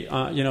only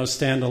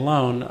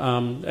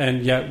standalone,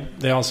 and yet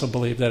they also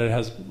believe that it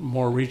has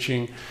more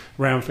reaching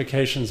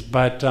ramifications.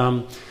 But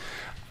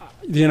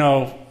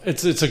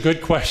it's a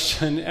good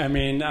question. I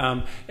mean,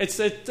 it's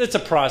a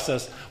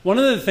process. One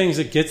of the things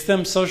that gets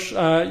them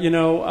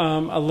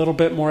a little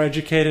bit more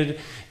educated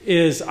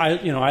is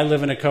I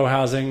live in a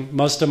co-housing.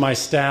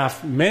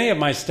 Many of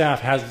my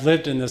staff has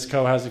lived in this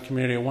co-housing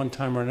community at one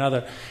time or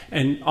another,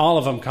 and all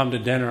of them come to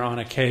dinner on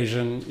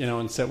occasion,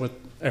 and sit with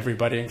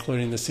everybody,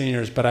 including the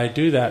seniors. But I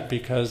do that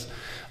because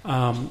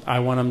I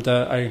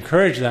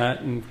encourage that,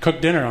 and cook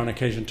dinner on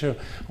occasion too.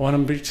 I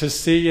want them to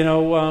see,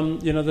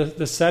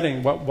 the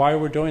setting, why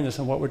we're doing this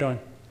and what we're doing.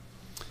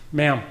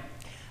 Ma'am.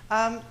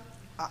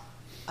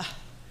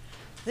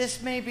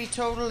 This may be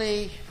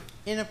totally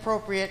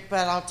inappropriate,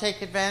 but I'll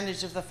take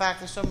advantage of the fact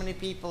there's so many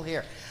people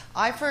here.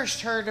 I first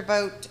heard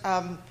about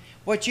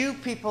what you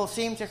people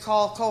seem to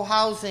call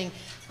co-housing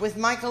with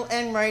Michael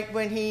Enright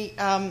when he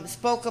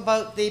spoke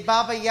about the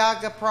Baba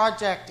Yaga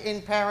project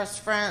in Paris,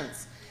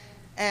 France.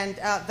 And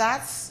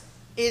that's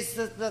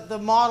the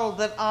model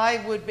that I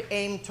would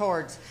aim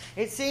towards.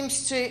 It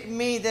seems to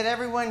me that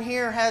everyone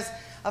here has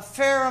a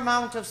fair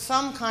amount of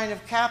some kind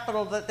of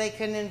capital that they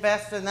can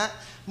invest in that.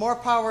 More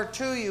power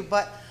to you,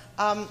 but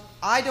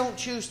I don't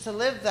choose to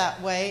live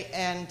that way,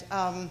 and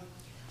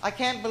I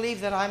can't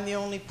believe that I'm the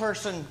only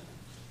person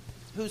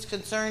who's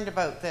concerned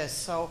about this.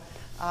 So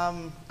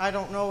I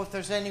don't know if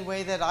there's any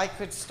way that I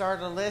could start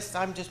a list.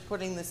 I'm just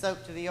putting this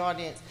out to the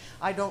audience.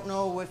 I don't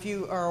know if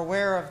you are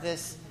aware of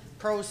this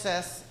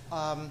process,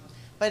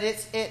 but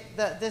this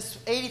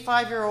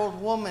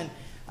 85-year-old woman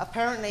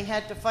apparently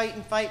had to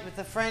fight with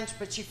the French,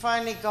 but she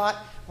finally got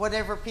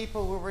whatever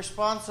people were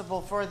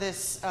responsible for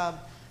this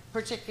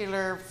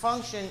particular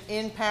function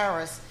in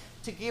Paris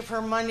to give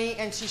her money,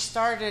 and she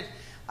started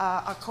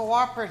a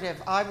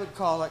cooperative, I would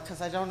call it,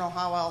 because I don't know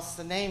how else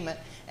to name it,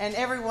 and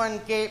everyone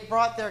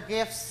brought their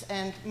gifts,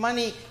 and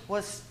money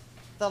was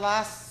the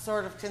last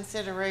sort of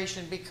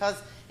consideration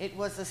because it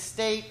was a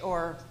state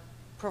or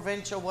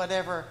provincial,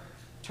 whatever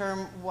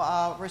term,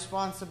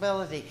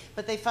 responsibility.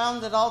 But they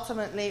found that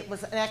ultimately it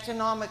was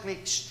economically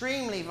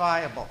extremely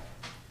viable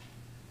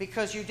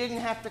because you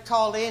didn't have to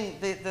call in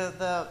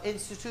the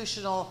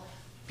institutional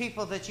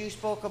people that you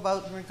spoke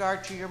about in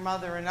regard to your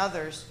mother and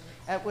others.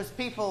 It was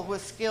people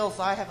with skills.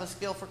 I have a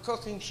skill for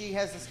cooking. She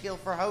has a skill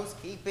for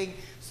housekeeping.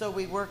 So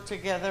we work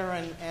together,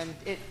 and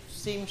it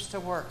seems to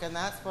work. And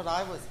that's what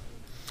I was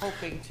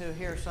hoping to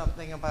hear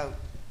something about.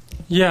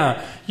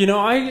 Yeah.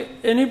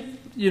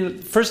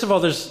 First of all,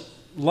 there's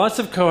lots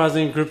of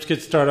co-housing groups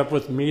get started up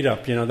with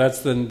Meetup. That's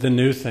the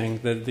new thing,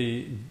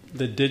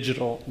 the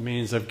digital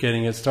means of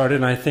getting it started.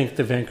 And I think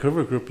the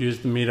Vancouver group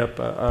used the Meetup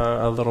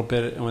a little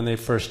bit when they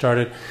first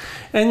started.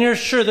 And you're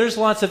sure there's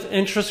lots of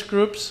interest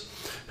groups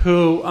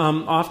who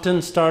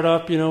often start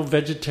up,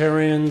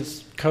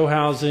 vegetarians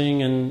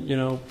co-housing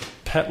and,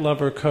 pet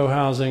lover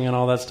co-housing and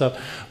all that stuff.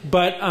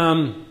 But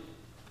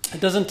it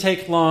doesn't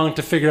take long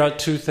to figure out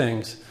two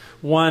things.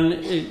 One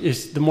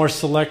is the more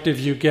selective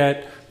you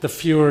get, the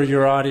fewer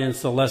your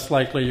audience, the less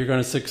likely you're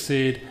going to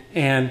succeed.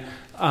 And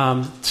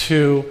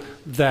two,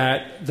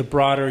 that the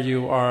broader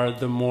you are,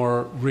 the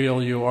more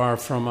real you are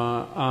from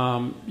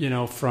a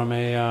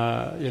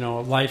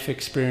life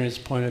experience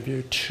point of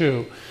view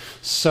too.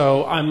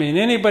 So,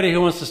 anybody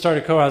who wants to start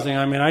a co-housing,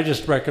 I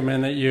just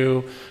recommend that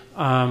you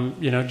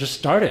just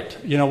start it.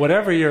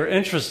 Whatever your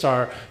interests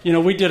are.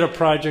 We did a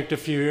project a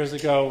few years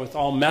ago with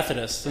all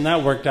Methodists, and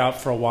that worked out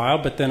for a while,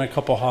 but then a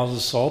couple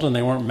houses sold, and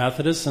they weren't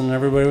Methodists, and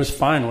everybody was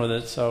fine with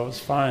it, so it was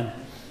fine.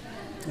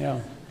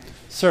 Yeah.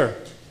 Sir?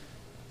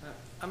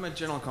 I'm a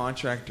general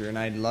contractor, and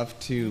I'd love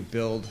to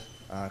build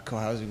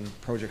co-housing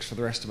projects for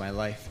the rest of my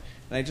life.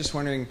 And I'm just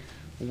wondering,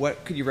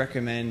 what could you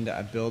recommend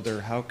a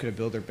builder? How could a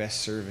builder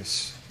best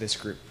service this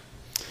group?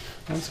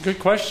 That's a good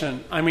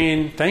question. I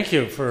mean, thank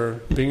you for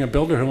being a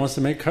builder who wants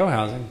to make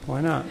co-housing.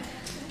 Why not?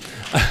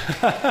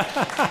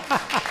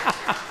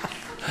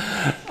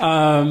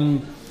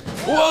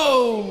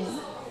 Whoa!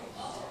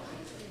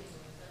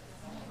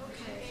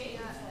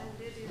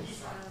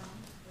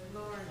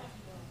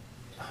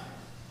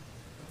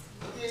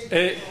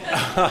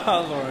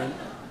 Lauren.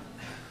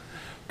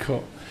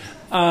 Cool.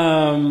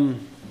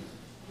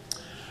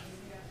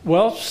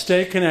 Well,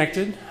 stay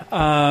connected.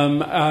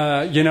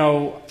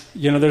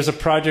 There's a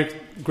project,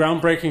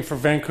 groundbreaking for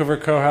Vancouver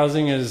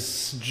co-housing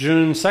is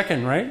June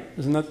 2nd, right?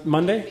 Isn't that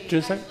Monday?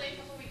 June 2nd?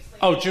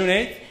 Oh, June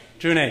 8th?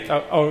 June 8th.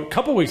 Oh, a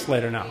couple weeks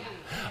later now.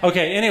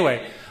 Okay,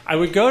 anyway, I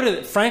would go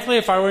to, frankly,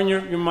 if I were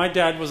in my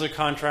dad was a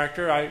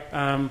contractor,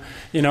 and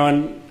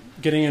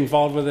getting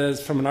involved with it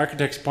from an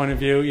architect's point of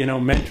view,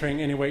 mentoring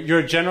anyway. You're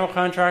a general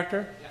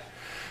contractor? Yeah.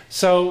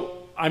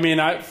 So,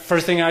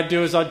 first thing I'd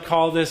do is I'd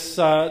call this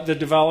the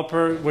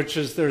developer, which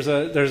is there's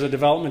a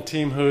development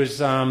team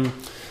who's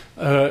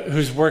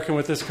working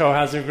with this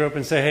co-housing group,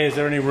 and say, hey, is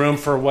there any room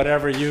for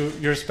whatever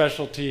your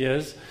specialty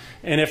is?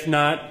 And if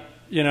not,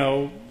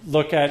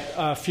 look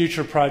at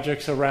future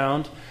projects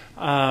around.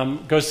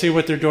 Go see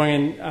what they're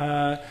doing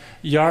in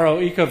Yarrow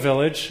Eco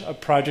Village, a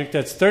project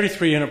that's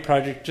 33-unit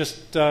project,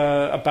 just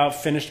about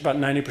finished, about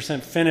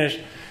 90% finished.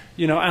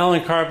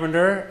 Alan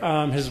Carpenter,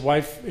 his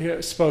wife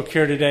spoke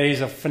here today.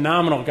 He's a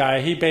phenomenal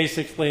guy. He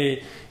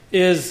basically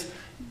is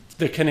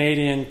the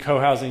Canadian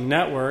co-housing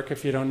network.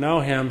 If you don't know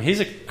him, he's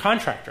a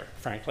contractor,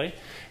 frankly.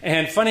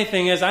 And funny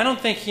thing is, I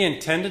don't think he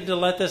intended to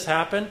let this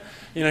happen.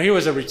 He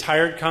was a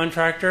retired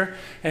contractor,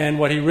 and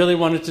what he really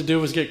wanted to do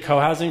was get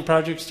co-housing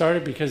projects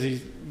started because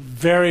he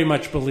very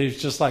much believes,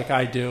 just like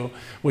I do,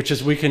 which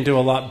is we can do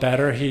a lot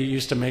better. He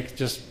used to make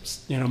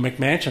make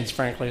mansions,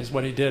 frankly, is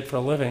what he did for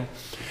a living,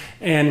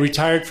 and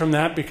retired from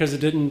that because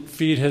it didn't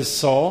feed his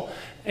soul.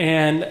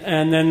 And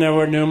then there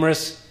were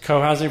numerous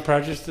co-housing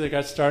projects that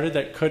got started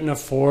that couldn't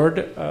afford,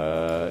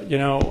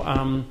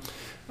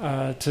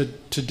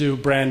 to do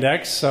Brand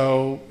X.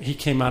 So he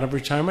came out of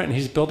retirement, and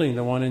he's building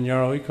the one in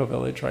Yarrow Eco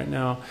Village right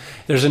now.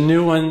 There's a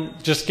new one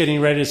just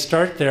getting ready to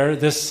start there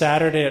this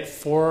Saturday at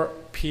 4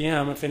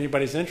 p.m. If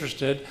anybody's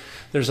interested,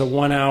 there's a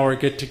 1-hour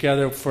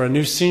get-together for a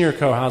new senior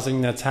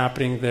co-housing that's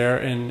happening there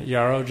in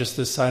Yarrow, just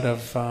this side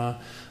of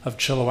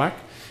Chilliwack.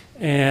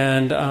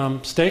 And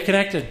stay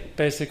connected,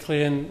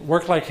 basically, and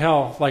work like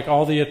hell, like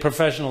all the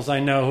professionals I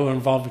know who are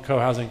involved in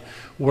co-housing.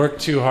 Work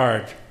too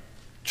hard.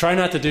 Try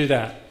not to do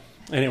that.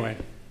 Anyway.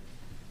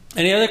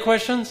 Any other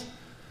questions?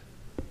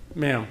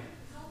 Ma'am.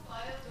 How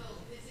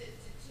viable is it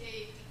to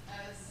take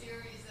a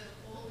series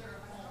of older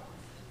homes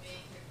and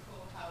make a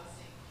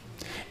co-housing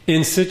community?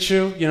 In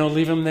situ,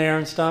 leave them there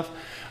and stuff.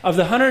 Of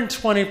the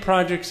 120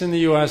 projects in the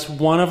U.S.,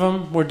 one of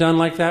them were done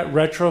like that,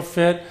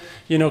 retrofit.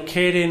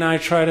 Katie and I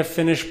try to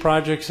finish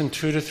projects in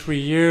 2 to 3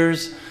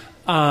 years.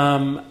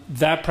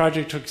 That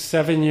project took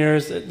 7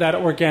 years. That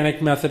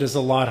organic method is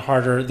a lot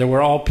harder. There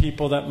were all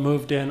people that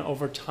moved in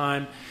over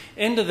time.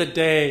 End of the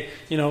day,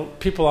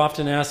 people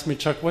often ask me,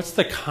 Chuck, what's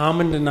the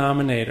common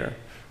denominator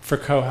for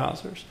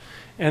co-housers?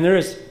 And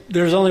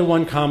there's only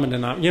one common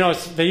denominator.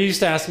 They used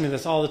to ask me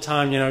this all the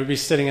time. I'd be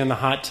sitting in the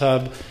hot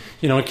tub,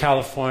 in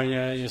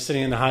California,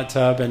 sitting in the hot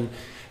tub, and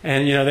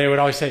they would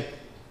always say,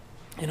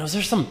 is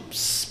there some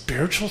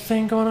spiritual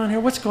thing going on here?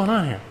 What's going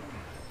on here?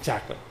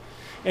 Exactly.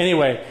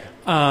 Anyway,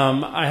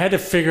 I had to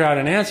figure out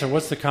an answer.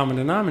 What's the common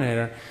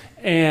denominator?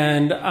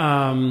 And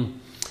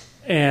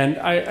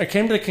I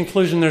came to the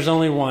conclusion there's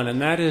only one,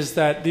 and that is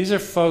that these are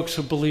folks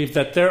who believe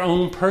that their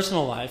own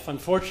personal life,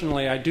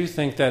 unfortunately, I do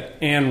think that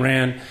Ayn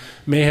Rand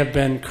may have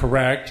been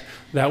correct,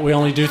 that we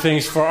only do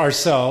things for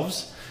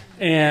ourselves,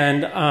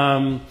 and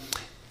our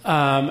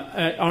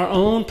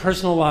own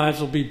personal lives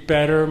will be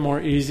better, more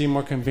easy,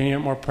 more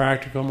convenient, more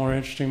practical, more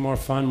interesting, more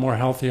fun, more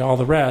healthy, all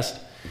the rest,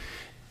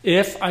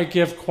 if I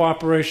give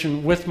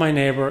cooperation with my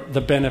neighbor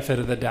the benefit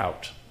of the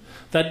doubt.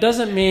 That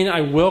doesn't mean I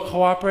will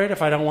cooperate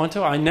if I don't want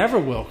to. I never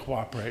will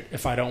cooperate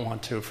if I don't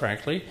want to,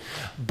 frankly.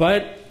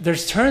 But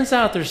turns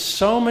out there's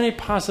so many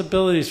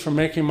possibilities for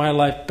making my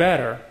life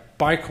better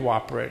by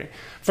cooperating.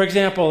 For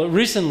example,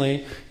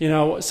 recently,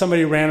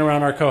 somebody ran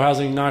around our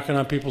co-housing knocking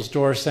on people's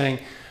doors saying,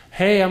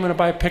 hey, I'm going to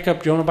buy a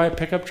pickup. Do you want to buy a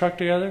pickup truck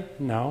together?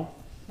 No.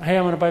 Hey,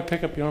 I'm going to buy a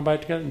pickup. You want to buy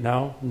it together?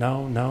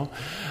 No.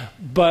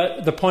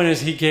 But the point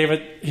is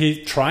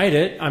he tried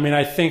it.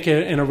 I think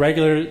in a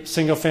regular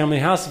single-family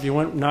house, if you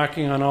went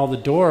knocking on all the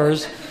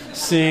doors,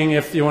 seeing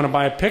if you want to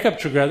buy a pickup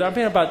together,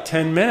 about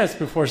 10 minutes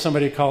before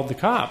somebody called the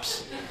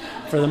cops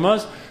for the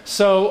most.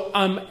 So,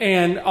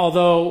 and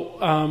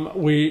although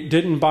we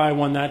didn't buy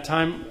one that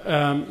time,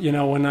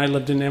 when I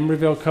lived in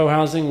Emeryville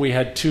co-housing, we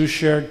had 2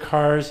 shared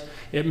cars.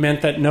 It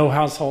meant that no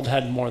household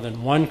had more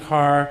than 1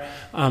 car.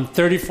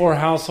 34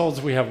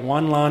 households, we have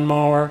 1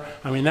 lawnmower.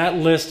 I mean, that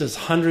list is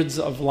hundreds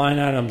of line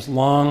items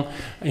long.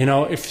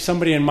 If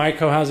somebody in my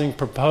co-housing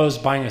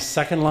proposed buying a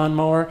 2nd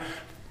lawnmower,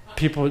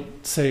 people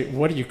would say,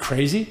 "What, are you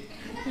crazy?"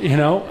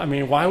 I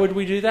mean, why would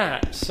we do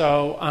that?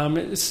 So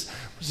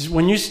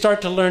when you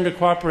start to learn to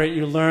cooperate,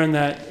 you learn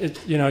that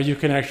you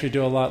can actually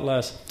do a lot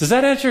less. Does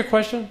that answer your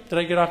question? Did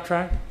I get off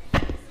track?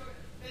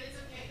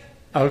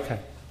 Okay.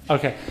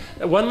 Okay.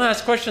 One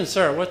last question,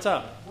 sir. What's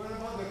up? What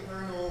about the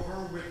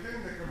turnover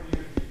within the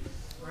community?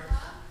 Like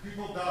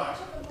people die.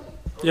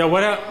 Yeah.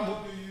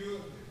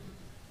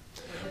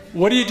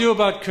 What do you do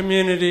about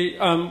community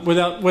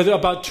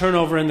about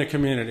turnover in the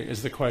community?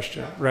 Is the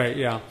question, right?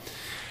 Yeah.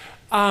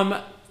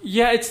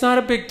 Yeah, it's not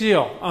a big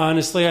deal,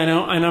 honestly. I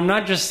know, and I'm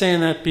not just saying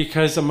that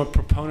because I'm a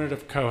proponent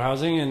of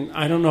co-housing, and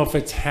I don't know if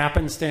it's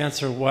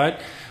happenstance or what,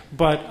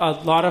 but a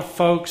lot of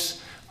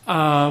folks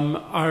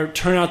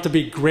turn out to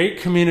be great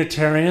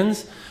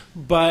communitarians,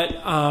 but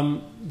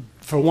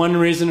for one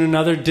reason or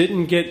another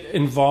didn't get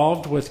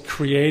involved with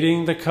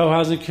creating the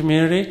co-housing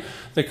community.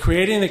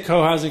 Creating the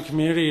co-housing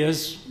community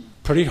is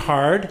pretty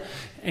hard.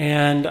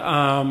 And,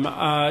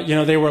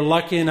 they were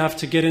lucky enough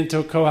to get into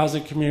a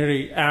co-housing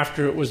community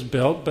after it was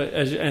built. But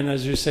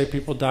as you say,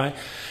 people die.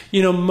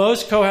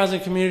 Most co-housing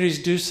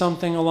communities do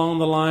something along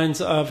the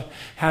lines of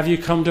have you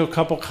come to a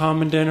couple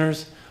common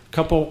dinners, a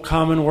couple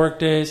common work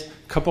days,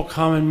 a couple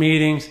common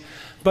meetings.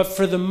 But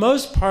for the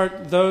most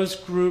part,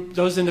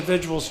 those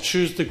individuals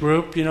choose the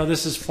group.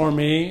 This is for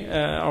me,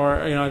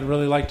 or I'd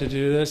really like to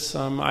do this.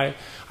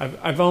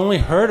 I've only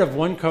heard of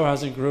one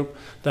co-housing group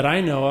that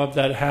I know of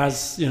that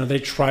has, they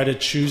try to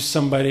choose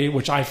somebody,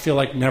 which I feel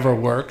like never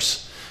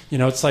works.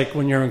 It's like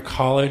when you're in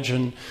college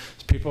and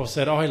people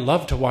said, "Oh, I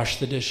love to wash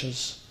the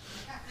dishes,"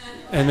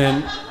 and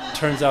then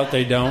turns out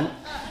they don't.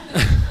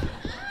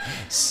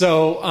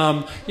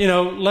 So,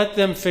 let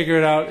them figure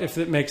it out if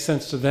it makes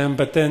sense to them.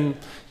 But then,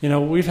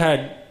 we've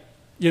had,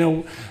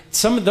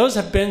 some of those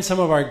have been some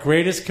of our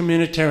greatest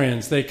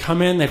communitarians. They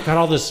come in, they've got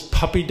all this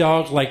puppy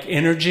dog-like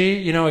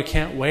energy. I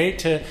can't wait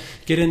to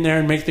get in there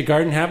and make the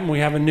garden happen. We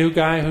have a new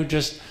guy who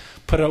just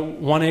put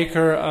 1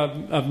 acre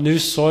of new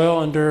soil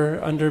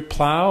under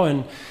plow,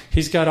 and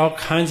he's got all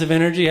kinds of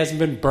energy. He hasn't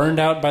been burned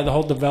out by the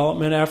whole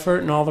development effort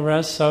and all the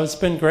rest. So it's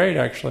been great,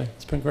 actually.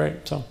 It's been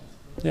great. So,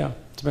 yeah,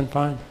 it's been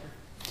fine.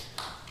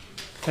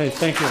 Hey,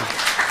 thank you.